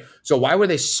anymore, right? So why were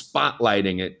they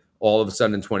spotlighting it all of a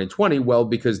sudden in 2020? Well,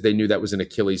 because they knew that was an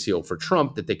Achilles heel for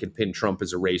Trump, that they could pin Trump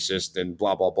as a racist and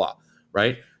blah, blah, blah,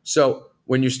 right? So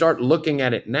when you start looking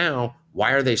at it now,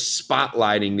 why are they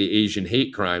spotlighting the Asian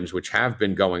hate crimes, which have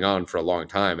been going on for a long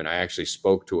time? And I actually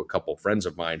spoke to a couple friends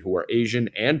of mine who are Asian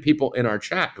and people in our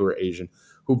chat who are Asian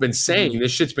who've been saying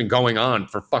this shit's been going on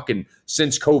for fucking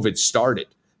since COVID started.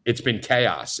 It's been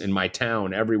chaos in my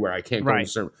town, everywhere. I can't go to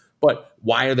certain. But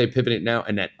why are they pivoting now?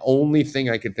 And that only thing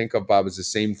I can think of, Bob, is the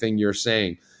same thing you're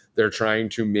saying. They're trying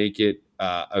to make it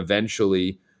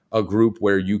eventually a group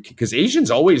where because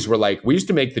Asians always were like, we used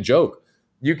to make the joke.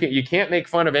 You can't make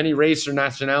fun of any race or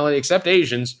nationality except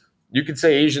Asians. You could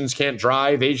say Asians can't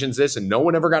drive, Asians this, and no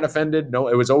one ever got offended. No,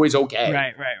 it was always okay.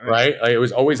 Right? Like, it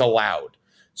was always allowed.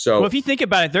 So, well, if you think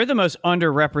about it, they're the most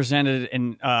underrepresented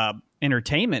in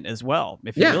entertainment as well.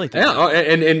 If you really think about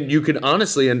it. And you can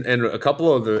honestly, and a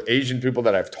couple of the Asian people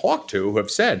that I've talked to who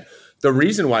have said the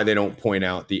reason why they don't point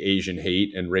out the Asian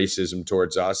hate and racism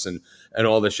towards us and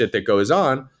all the shit that goes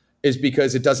on is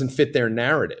because it doesn't fit their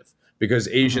narrative. Because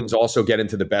Asians also get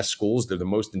into the best schools. They're the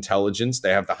most intelligent.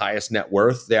 They have the highest net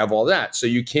worth. They have all that. So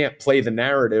you can't play the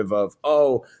narrative of,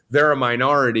 oh, they're a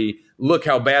minority. Look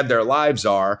how bad their lives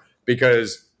are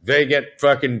because they get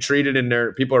fucking treated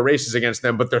and people are racist against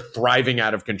them, but they're thriving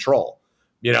out of control.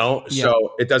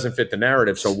 So it doesn't fit the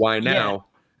narrative. So why now?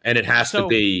 And it has to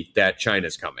be that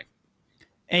China's coming.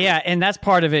 Yeah, and that's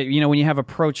part of it. You know, when you have a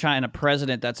pro-China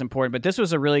president, that's important. But this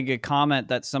was a really good comment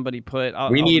that somebody put.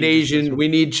 We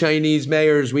need Chinese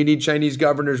mayors, we need Chinese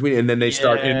governors, and then they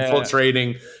start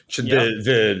infiltrating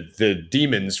the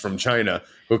demons from China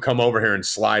who come over here and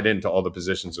slide into all the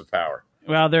positions of power.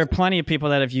 Well, there are plenty of people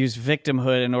that have used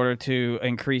victimhood in order to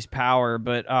increase power.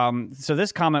 But so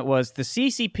this comment was, the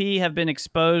CCP have been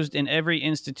exposed in every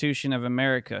institution of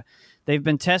America. They've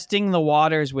been testing the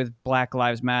waters with Black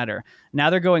Lives Matter. Now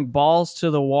they're going balls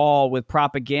to the wall with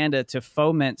propaganda to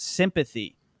foment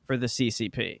sympathy for the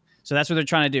CCP. So that's what they're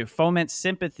trying to do, foment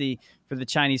sympathy for the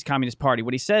Chinese Communist Party.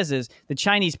 What he says is the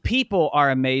Chinese people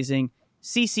are amazing.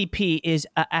 CCP is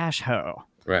a asshole.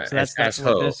 Right. So that's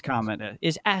what this comment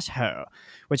is asshole,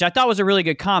 which I thought was a really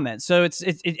good comment. So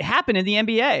it happened in the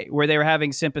NBA where they were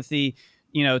having sympathy,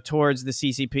 you know, towards the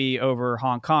CCP over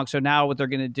Hong Kong. So now what they're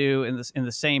going to do in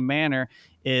the same manner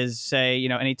is say, you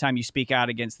know, anytime you speak out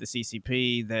against the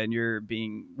CCP, then you're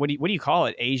being, what do you call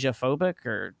it? Asia phobic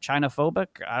or China phobic?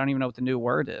 I don't even know what the new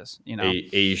word is, you know.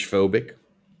 Asia phobic.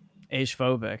 Asia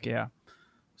phobic. Yeah.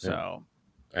 So.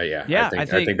 I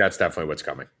think that's definitely what's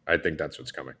coming. I think that's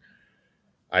what's coming.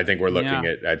 I think we're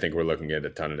looking at a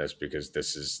ton of this because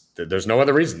there's no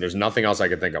other reason. There's nothing else I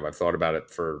can think of. I've thought about it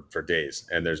for days,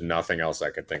 and there's nothing else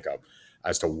I can think of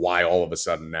as to why all of a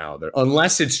sudden now,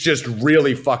 unless it's just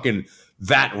really fucking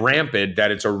that rampant that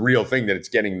it's a real thing, that it's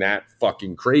getting that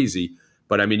fucking crazy.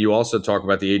 But I mean, you also talk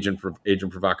about the agent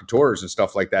provocateurs and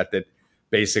stuff like that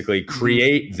basically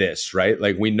create this, right?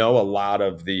 Like we know a lot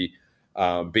of the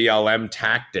BLM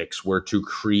tactics were to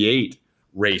create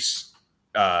race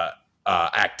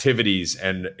activities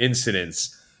and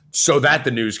incidents so that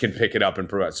the news can pick it up and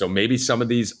provide. So maybe some of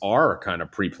these are kind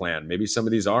of pre-planned. Maybe some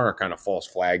of these are kind of false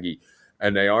flaggy,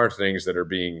 and they are things that are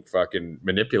being fucking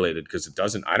manipulated because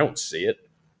I don't see it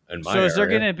in my area. Is there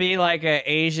going to be like an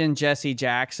Asian Jesse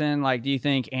Jackson? Like, do you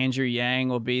think Andrew Yang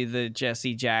will be the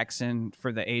Jesse Jackson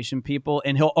for the Asian people,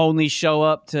 and he'll only show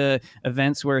up to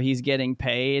events where he's getting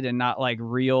paid and not like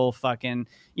real fucking,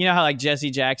 you know how like Jesse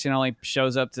Jackson only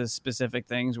shows up to specific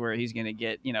things where he's going to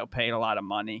get, you know, paid a lot of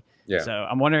money. Yeah. So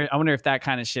I wonder if that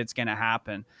kind of shit's going to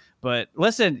happen. But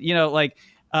listen, you know, like,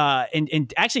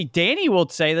 and actually Danny will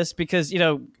say this because, you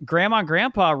know, grandma and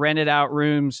grandpa rented out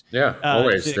rooms. Yeah.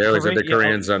 Always. They always had the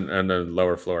Koreans on the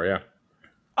lower floor. Yeah.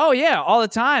 Oh yeah. All the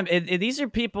time. These are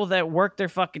people that work their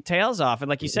fucking tails off. And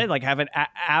like you said, like have an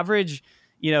average,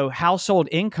 you know, household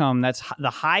income that's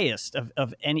the highest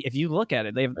of any. If you look at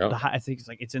it, they have I think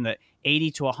it's in the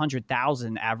 80 to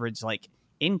 100,000 average like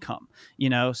income, you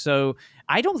know. So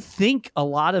I don't think a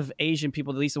lot of Asian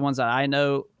people, at least the ones that I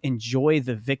know, enjoy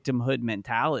the victimhood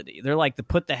mentality. They're like the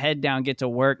put the head down, get to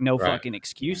work, no fucking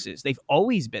excuses. They've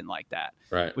always been like that,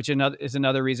 right? Which is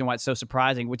another reason why it's so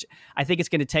surprising. Which I think it's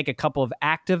going to take a couple of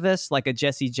activists, like a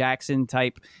Jesse Jackson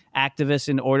type activist,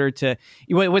 in order to.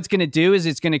 What's going to do is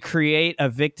it's going to create a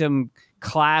victim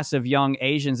class of young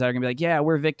Asians that are gonna be like, yeah,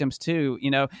 we're victims too.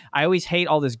 You know, I always hate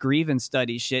all this grievance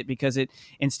study shit because it,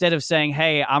 instead of saying,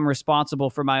 hey, I'm responsible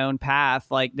for my own path,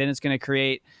 like then it's gonna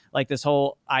create like this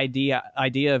whole idea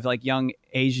of like young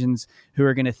Asians who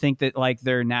are gonna think that like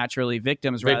they're naturally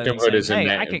victims. Victimhood is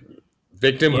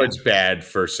victimhood's bad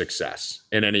for success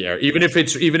in any area, even if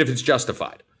it's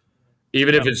justified.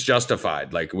 Even if it's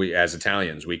justified, like we as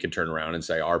Italians, we can turn around and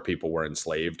say our people were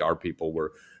enslaved, our people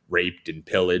were raped and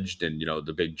pillaged, and you know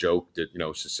the big joke that, you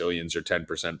know, Sicilians are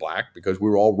 10% black because we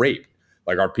were all raped.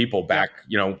 Like our people back,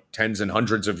 you know,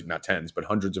 hundreds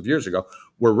of years ago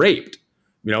were raped,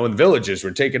 you know, and villages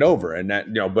were taken over, and that,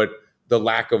 you know, but the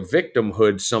lack of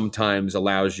victimhood sometimes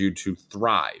allows you to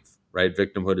thrive, right?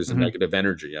 Victimhood is a negative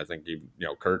energy. I think you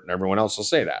know Kurt and everyone else will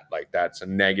say that, like that's a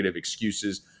negative.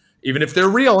 Excuses, even if they're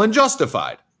real and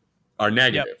justified, are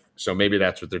negative. Yep. So maybe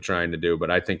that's what they're trying to do,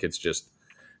 but I think it's just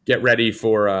get ready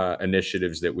for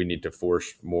initiatives that we need to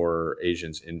force more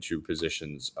Asians into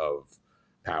positions of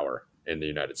power in the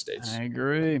United States. I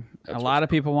agree. A lot of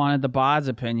people wanted the Bod's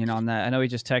opinion on that. I know he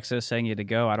just texted us saying he had to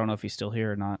go. I don't know if he's still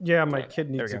here or not. Yeah, my kid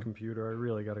needs a computer. I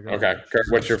really got to go. Okay. Kurt,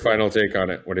 what's your final take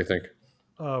on it? What do you think?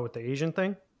 With the Asian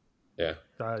thing? Yeah.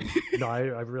 No, I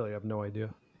really have no idea.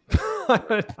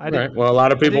 Right. Well, a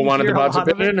lot of people wanted the Bod's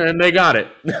opinion, and they got it.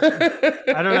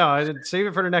 I don't know. I did save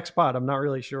it for the next pod. I'm not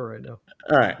really sure right now.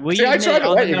 All right. Will you admit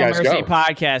on the No Mercy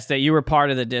podcast that you were part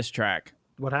of the diss track?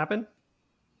 What happened?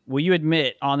 Will you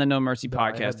admit on the No Mercy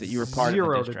podcast that you were part of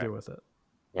the diss track? Zero to do with it.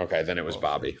 Okay, then it was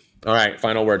Bobby. All right.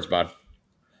 Final words, Bob.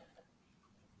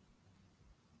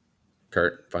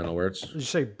 Kurt, final words. Did you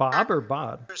say Bob or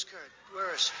Bod? Where's Kurt?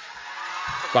 Where is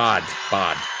Bod.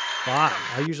 Bob.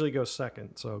 I usually go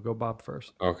second, so go Bob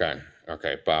first. Okay.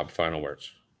 Bob, final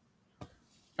words.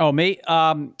 Oh, me?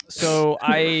 So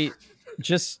I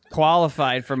just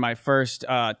qualified for my first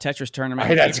Tetris tournament.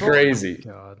 Hey, that's crazy.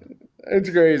 God. It's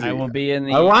crazy. I will be in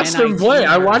the. I watched him NIT play.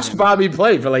 I watched version. Bobby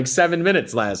play for like 7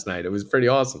 minutes last night. It was pretty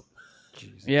awesome.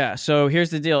 Yeah, so here's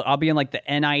the deal. I'll be in like the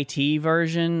NIT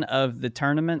version of the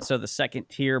tournament, so the second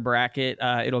tier bracket.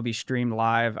 It'll be streamed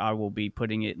live. I will be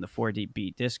putting it in the 4D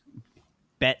Beat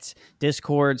Bets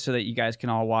Discord so that you guys can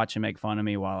all watch and make fun of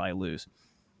me while I lose.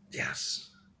 Yes.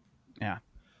 Yeah.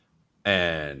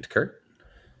 And Kurt?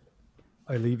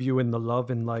 I leave you in the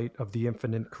love and light of the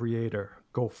infinite creator.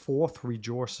 Go forth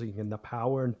rejoicing in the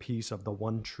power and peace of the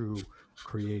one true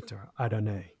creator,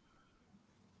 Adonai.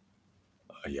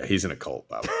 Yeah, he's in a cult,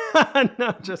 Bob.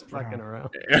 No, just fucking around.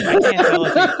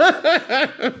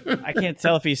 I can't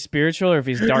tell if he's spiritual or if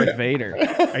he's Darth Vader.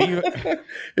 Are you?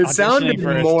 It sounded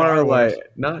for a more Star Wars?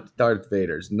 like not Darth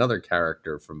Vader's, another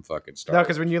character from fucking Star No, Wars.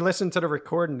 because when you listen to the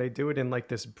recording, they do it in like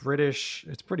this British.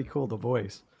 It's pretty cool, the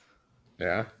voice.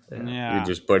 Yeah, Yeah. you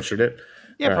just butchered it.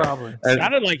 Yeah, All right. probably. And-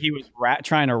 Sounded like he was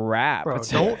trying to rap. Bro, It's-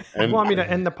 don't you want me to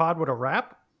end the pod with a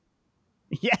rap?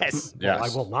 Yes. Yes. Well, I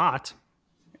will not.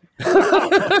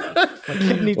 My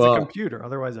kid needs Well- a computer,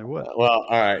 otherwise I would. Well,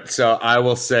 all right. So I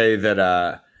will say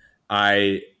that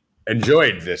I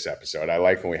enjoyed this episode. I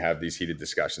like when we have these heated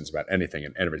discussions about anything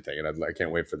and everything, and I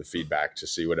can't wait for the feedback to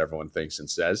see what everyone thinks and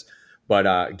says.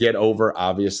 But get over,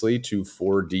 obviously, to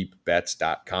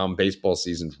 4deepbets.com. Baseball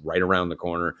season's right around the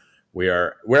corner.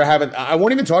 We're having, I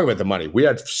won't even talk about the money. We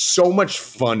had so much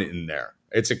fun in there.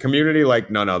 It's a community like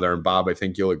none other. And Bob, I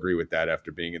think you'll agree with that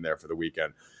after being in there for the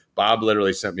weekend. Bob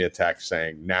literally sent me a text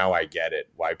saying, now I get it,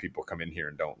 why people come in here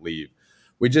and don't leave.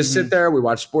 We just sit there, we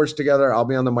watch sports together. I'll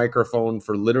be on the microphone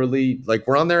for literally, like,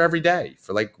 we're on there every day.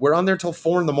 We're on there till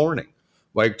 4 a.m.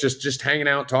 Like, just hanging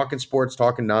out, talking sports,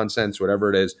 talking nonsense, whatever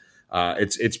it is.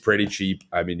 It's pretty cheap.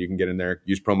 I mean, you can get in there,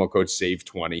 use promo code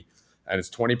SAVE20, and it's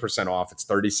 20% off. It's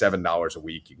 $37 a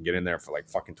week. You can get in there for like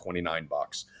fucking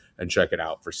 $29 and check it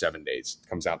out for 7 days. It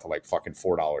comes out to like fucking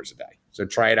 $4 a day. So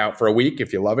try it out for a week.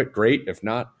 If you love it, great. If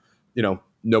not,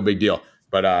 no big deal.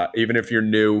 But even if you're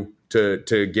new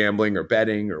to gambling or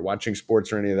betting or watching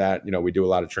sports or any of that, we do a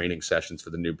lot of training sessions for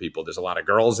the new people. There's a lot of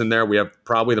girls in there. We have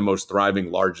probably the most thriving,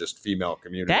 largest female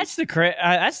community. That's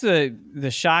the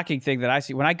shocking thing that I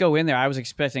see. When I go in there, I was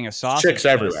expecting a sausage Chicks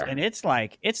fest, everywhere. and it's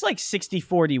like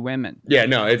 60-40 women. Yeah,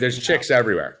 no, there's chicks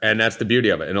everywhere, and that's the beauty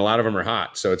of it. And a lot of them are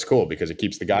hot, so it's cool because it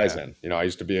keeps the guys in. I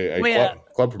used to be a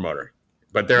club promoter,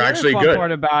 but they're actually The fun good.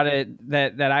 part about it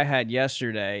that I had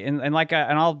yesterday, and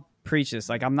I'll preach this.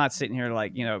 Like, I'm not sitting here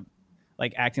like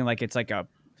acting like it's like a,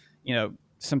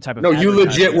 some type of. No, you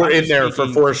legit advertising. were I'm in just there for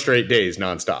speaking- 4 straight days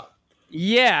nonstop.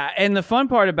 Yeah, and the fun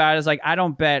part about it is like I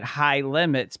don't bet high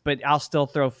limits, but I'll still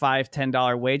throw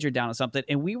 $5-10 wager down on something,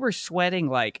 and we were sweating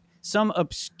like some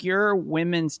obscure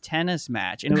women's tennis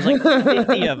match, and it was like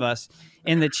 50 of us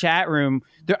in the chat room.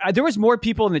 There was more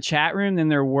people in the chat room than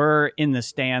there were in the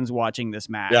stands watching this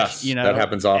match. Yes, that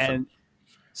happens often. And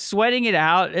sweating it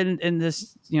out, and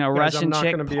this Guys, Russian I'm not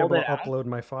chick going to be pulled able it to out. upload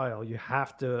my file. You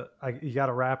have to. You got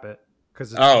to wrap it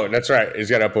because. Oh, that's right. He's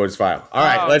got to upload his file. All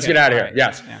right, let's okay. get out of All here. right.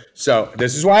 Yes. Yeah. So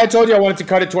this is why I told you I wanted to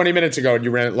cut it 20 minutes ago, and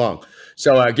you ran it long.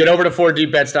 So get over to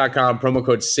 4deepbets.com, promo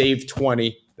code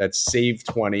SAVE20. That's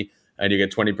SAVE20, and you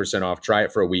get 20% off. Try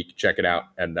it for a week. Check it out,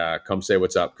 and come say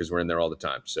what's up because we're in there all the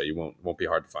time. So you won't be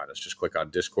hard to find us. Just click on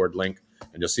Discord link,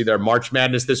 and you'll see there March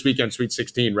Madness this weekend, Sweet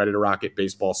 16, ready to rock it.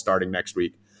 Baseball starting next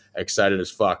week. Excited as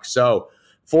fuck. So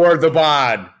for the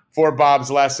bod, for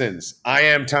Bob's Lessons, I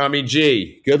am Tommy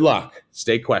G. Good luck.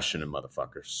 Stay questioning,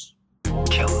 motherfuckers.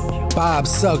 Bob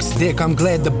sucks dick, I'm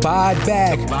glad the bod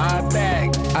back.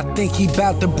 I think he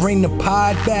bout to bring the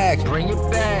pod back. Bring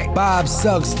it back. Bob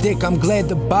sucks dick, I'm glad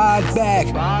the bod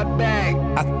back. Bob back.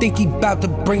 I think he bout to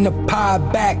bring the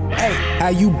pod back. Hey, how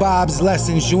you Bob's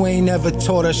Lessons? You ain't never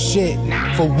taught us shit.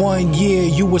 For 1 year,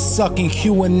 you was sucking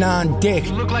QAnon dick.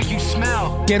 Look like you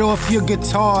smell. Get off your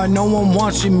guitar, no one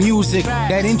wants your music.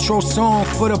 That intro song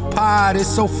for the pod is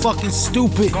so fucking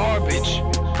stupid. Garbage.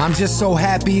 I'm just so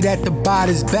happy that the bod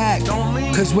is back. Don't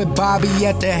leave. Cause with Bobby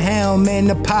at the helm, man,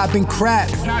 the poppin' crap.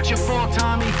 Not your fault,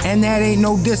 Tommy. And that ain't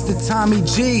no diss to Tommy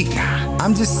G.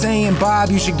 I'm just saying, Bob,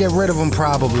 you should get rid of him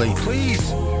probably. Please.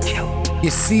 Kill him. You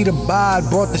see, the bod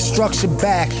brought the structure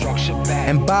back. Structure back.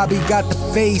 And Bobby got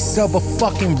the face of a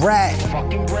fucking rat.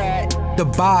 Fucking rat. The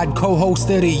bod co-host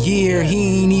of the year,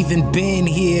 he ain't even been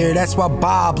here. That's why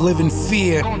Bob live in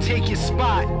fear. Gonna take your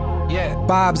spot. Yeah.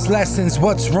 Bob's Lessons,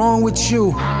 what's wrong with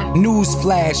you?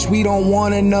 Newsflash, we don't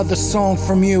want another song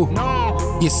from you.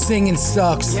 No. Your singing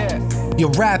sucks. Yeah. Your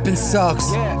rapping sucks.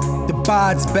 Yeah. The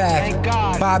bod's back. Thank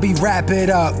God. Bobby, wrap it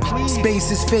up. Please. Space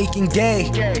is faking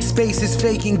gay. Space is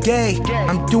faking gay.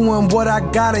 I'm doing what I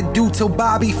gotta do till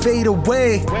Bobby fade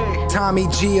away. Tommy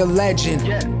G a legend.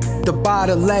 The bod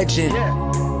a legend.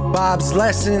 Bob's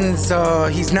lessons,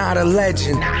 he's not a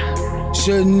legend.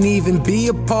 Shouldn't even be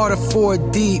a part of 4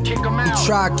 Deep. He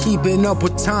tried keeping up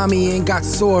with Tommy and got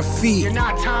sore feet. You're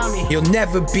not Tommy. You'll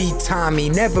never beat Tommy,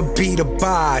 never beat a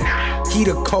bod. He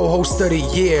the co-host of the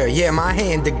year, yeah, my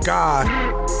hand to God.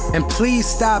 And please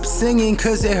stop singing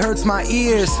cause it hurts my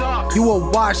ears. You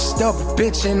a washed up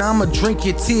bitch and I'ma drink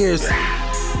your tears.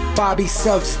 Bobby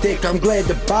sucks dick, I'm glad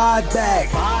the bod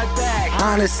back. Bod back.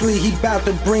 Honestly, he bout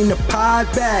to bring the pod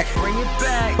back. Bring it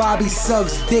back. Bobby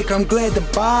sucks dick, I'm glad the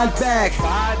bod back.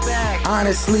 Bod back.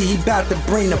 Honestly, he bout to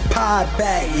bring the pod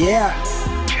back, yeah.